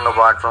anything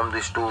apart from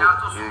these two,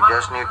 you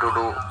just need to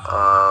do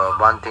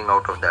one thing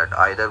out of that,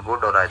 either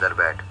good or either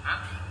bad.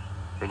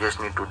 You just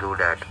need to do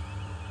that.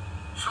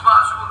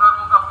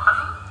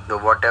 So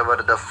whatever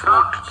the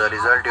fruit, the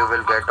result you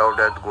will get out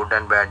of good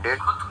and bad deed,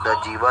 the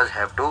jivas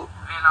have to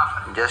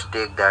just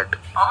take that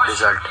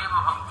result.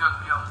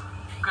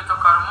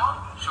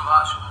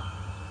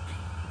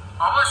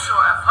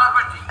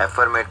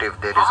 Affirmative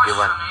there is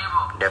given.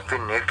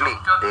 Definitely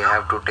they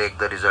have to take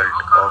the result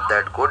of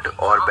that good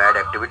or bad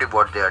activity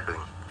what they are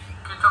doing.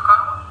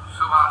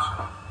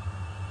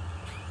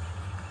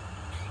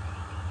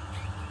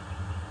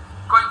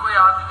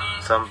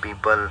 Some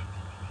people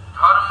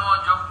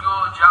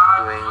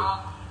doing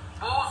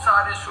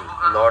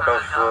lot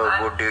of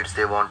good deeds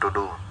they want to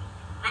do,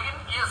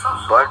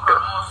 but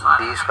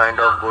these kind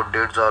of good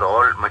deeds are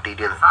all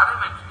material.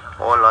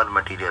 All are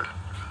material.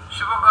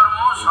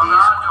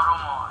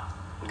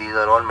 These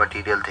are all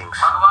material things.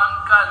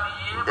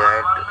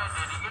 That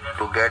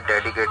to get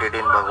dedicated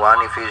in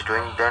Bhagwan, if he is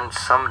doing, then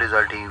some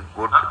result he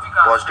good,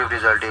 positive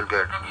result he'll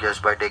get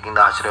just by taking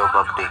the ashraya of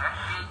bhakti.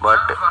 But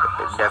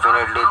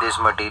definitely this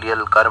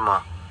material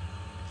karma,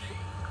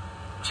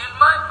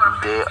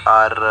 they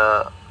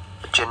are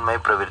chinmay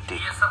pravritti.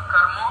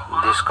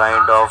 This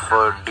kind of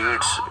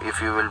deeds,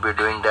 if you will be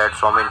doing that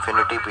from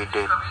infinity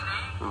PT,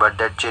 but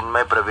that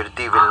chinmay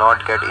pravritti will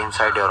not get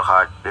inside your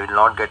heart, they will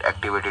not get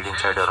activated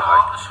inside your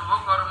heart.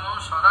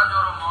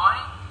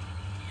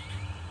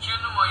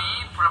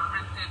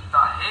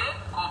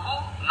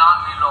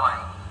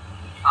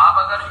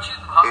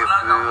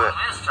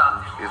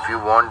 If you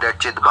want that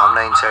chit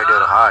bhavna inside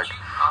your heart,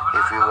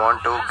 if you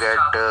want to get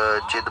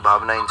chit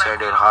bhavna inside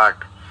your heart,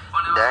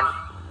 then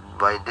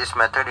by this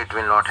method it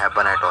will not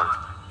happen at all.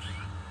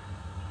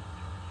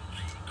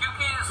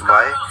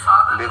 Why?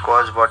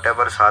 Because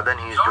whatever sadhan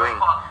he is doing,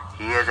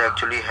 he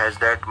has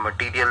that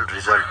material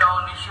result.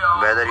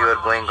 Whether you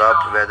are going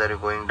up, whether you are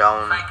going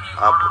down,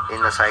 up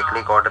in the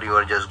cyclic order, you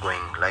are just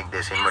going like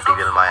this in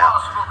material maya.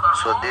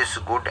 So this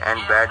good and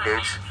bad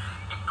deeds,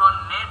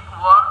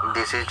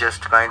 this is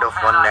just kind of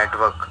one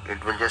network.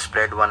 It will just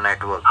spread one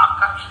network.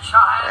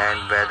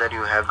 And whether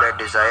you have that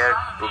desire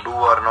to do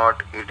or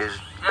not,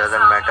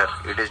 doesn't matter.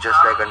 It is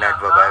just like a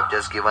network. I have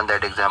just given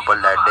that example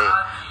that day,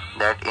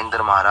 that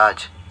Indra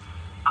Maharaj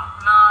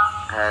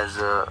has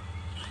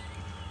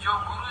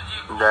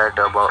that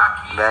about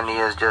when he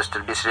has just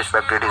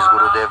disrespected his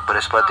Gurudev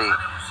Brihaspati,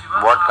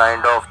 what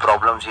kind of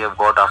problems he have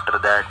got after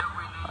that,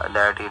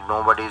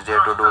 nobody is there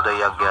to do the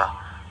yagya,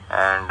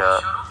 and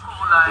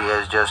he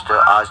has just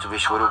asked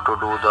Vishwarup to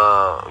do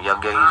the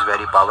yagya. He is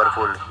very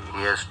powerful,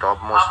 he has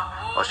topmost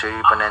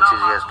austere penances,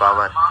 he has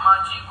power,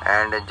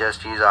 and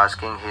just he is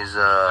asking his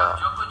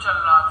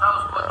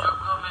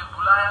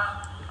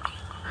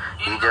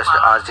he just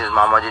asked his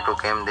Mamaji to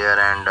come there,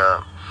 and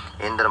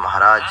Indra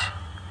Maharaj,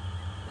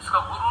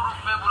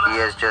 he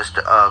has just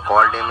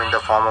called him in the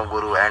form of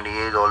Guru, and he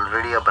is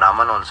already a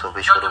Brahman also,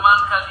 Vishwarup,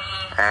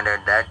 and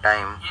at that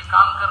time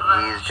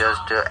he is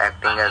just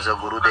acting as a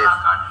Gurudev,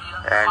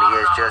 and he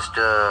has just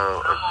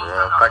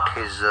cut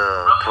his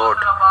throat,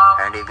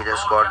 and he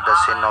just got the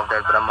sin of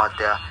that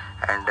Brahmatya,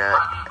 and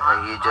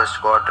he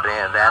just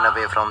ran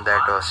away from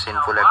that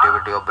sinful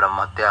activity of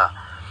Brahmatya.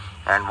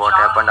 And what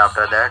happened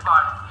after that?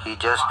 He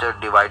just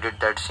divided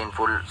that sin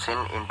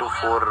into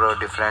 4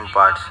 different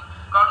parts.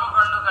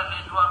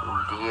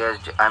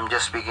 I'm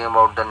just speaking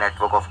about the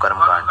network of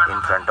Karmakand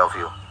in front of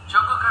you.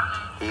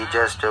 He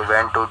just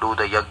went to do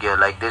the yagya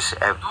like this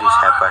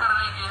happened,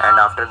 and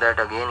after that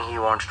again he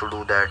wants to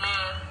do that.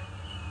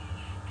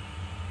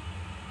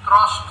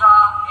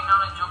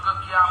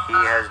 He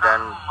has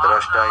done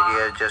Drashta, he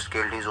has just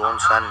killed his own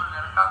son.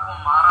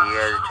 He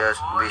has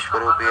just,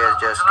 Vishwarup, he has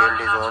just killed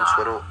his own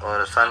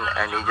son,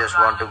 and he just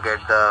want to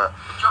get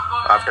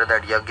after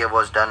that yagya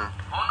was done,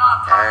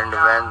 and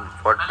when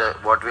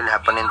what will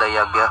happen in the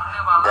yagya,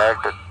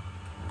 that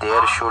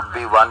there should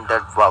be one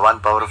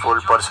powerful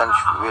person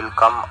will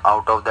come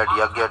out of that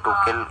yagya to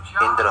kill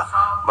Indra,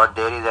 but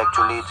there is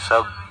actually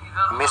some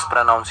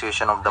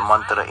mispronunciation of the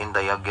mantra in the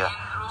yagya.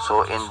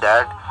 So in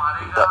that,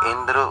 the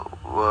Indra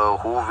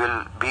who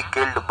will be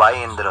killed by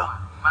Indra,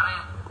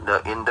 the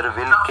Indra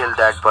will kill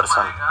that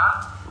person.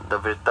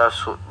 It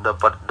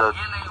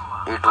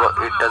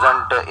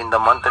doesn't, in the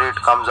mantra it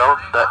comes out,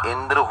 the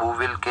Indra who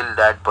will kill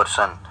that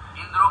person,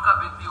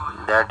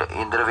 that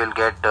Indra will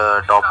get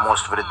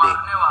topmost vriddhi.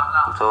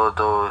 So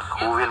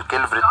who will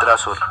kill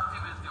Vritrasur,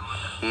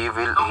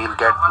 he'll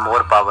get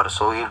more power,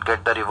 so he'll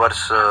get the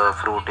reverse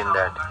fruit in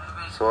that.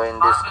 So in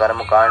this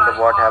Karma Kand,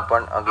 what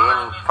happened?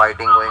 Again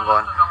fighting going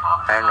on,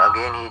 and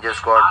again he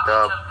just got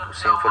the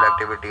sinful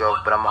activity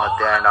of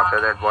Brahmahatya, and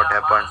after that what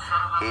happened?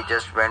 He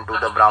just went to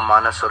the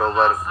Brahmana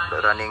Sarovar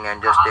running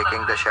and just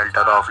taking the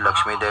shelter of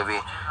Lakshmi Devi,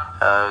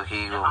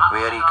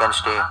 where he can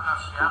stay.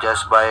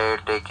 Just by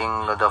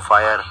taking the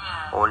fire,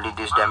 only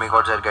these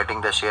demigods are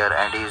getting the share,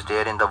 and he is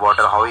there in the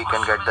water. How he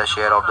can get the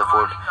share of the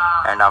food?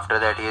 And after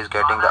that he is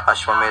getting the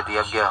Ashwamedh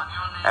Yagya,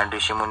 and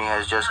Rishi Muni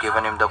has just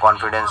given him the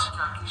confidence.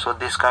 So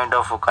this kind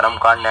of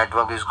Karamkand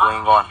network is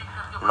going on,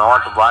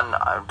 not one.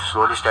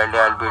 Slowly, steadily,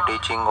 I'll be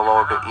teaching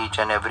about each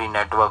and every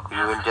network.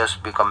 You will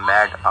just become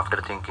mad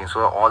after thinking.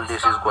 So all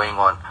this is going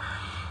on.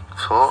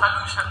 So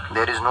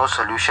there is no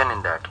solution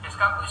in that.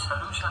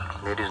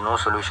 There is no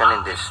solution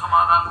in this.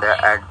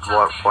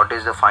 What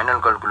is the final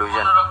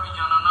conclusion?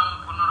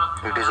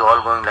 It is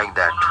all going like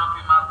that.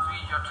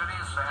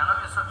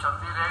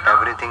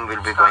 Everything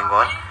will be going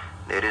on.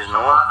 There is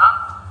no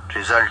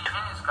result,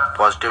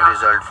 positive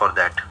result for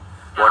that.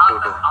 What to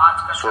do?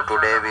 So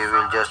today we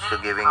will just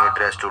giving it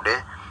rest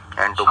today,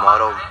 and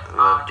tomorrow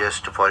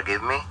just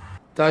forgive me.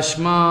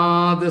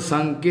 Tashmad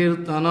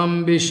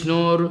Sankirtanam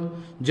Vishnur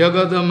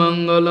Jagad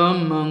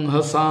Mangalam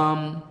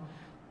Manghasam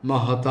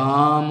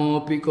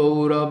Mahatamo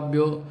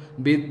Pikauravyo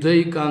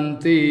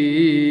Vidhaikanti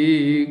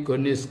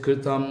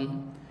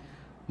Kuniskritam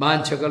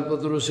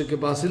Manchakalpaturusya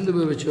Pasindu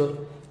Vivacho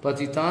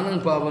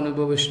Patitanam Pavana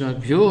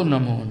Vaishnavyo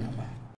Namo Namo.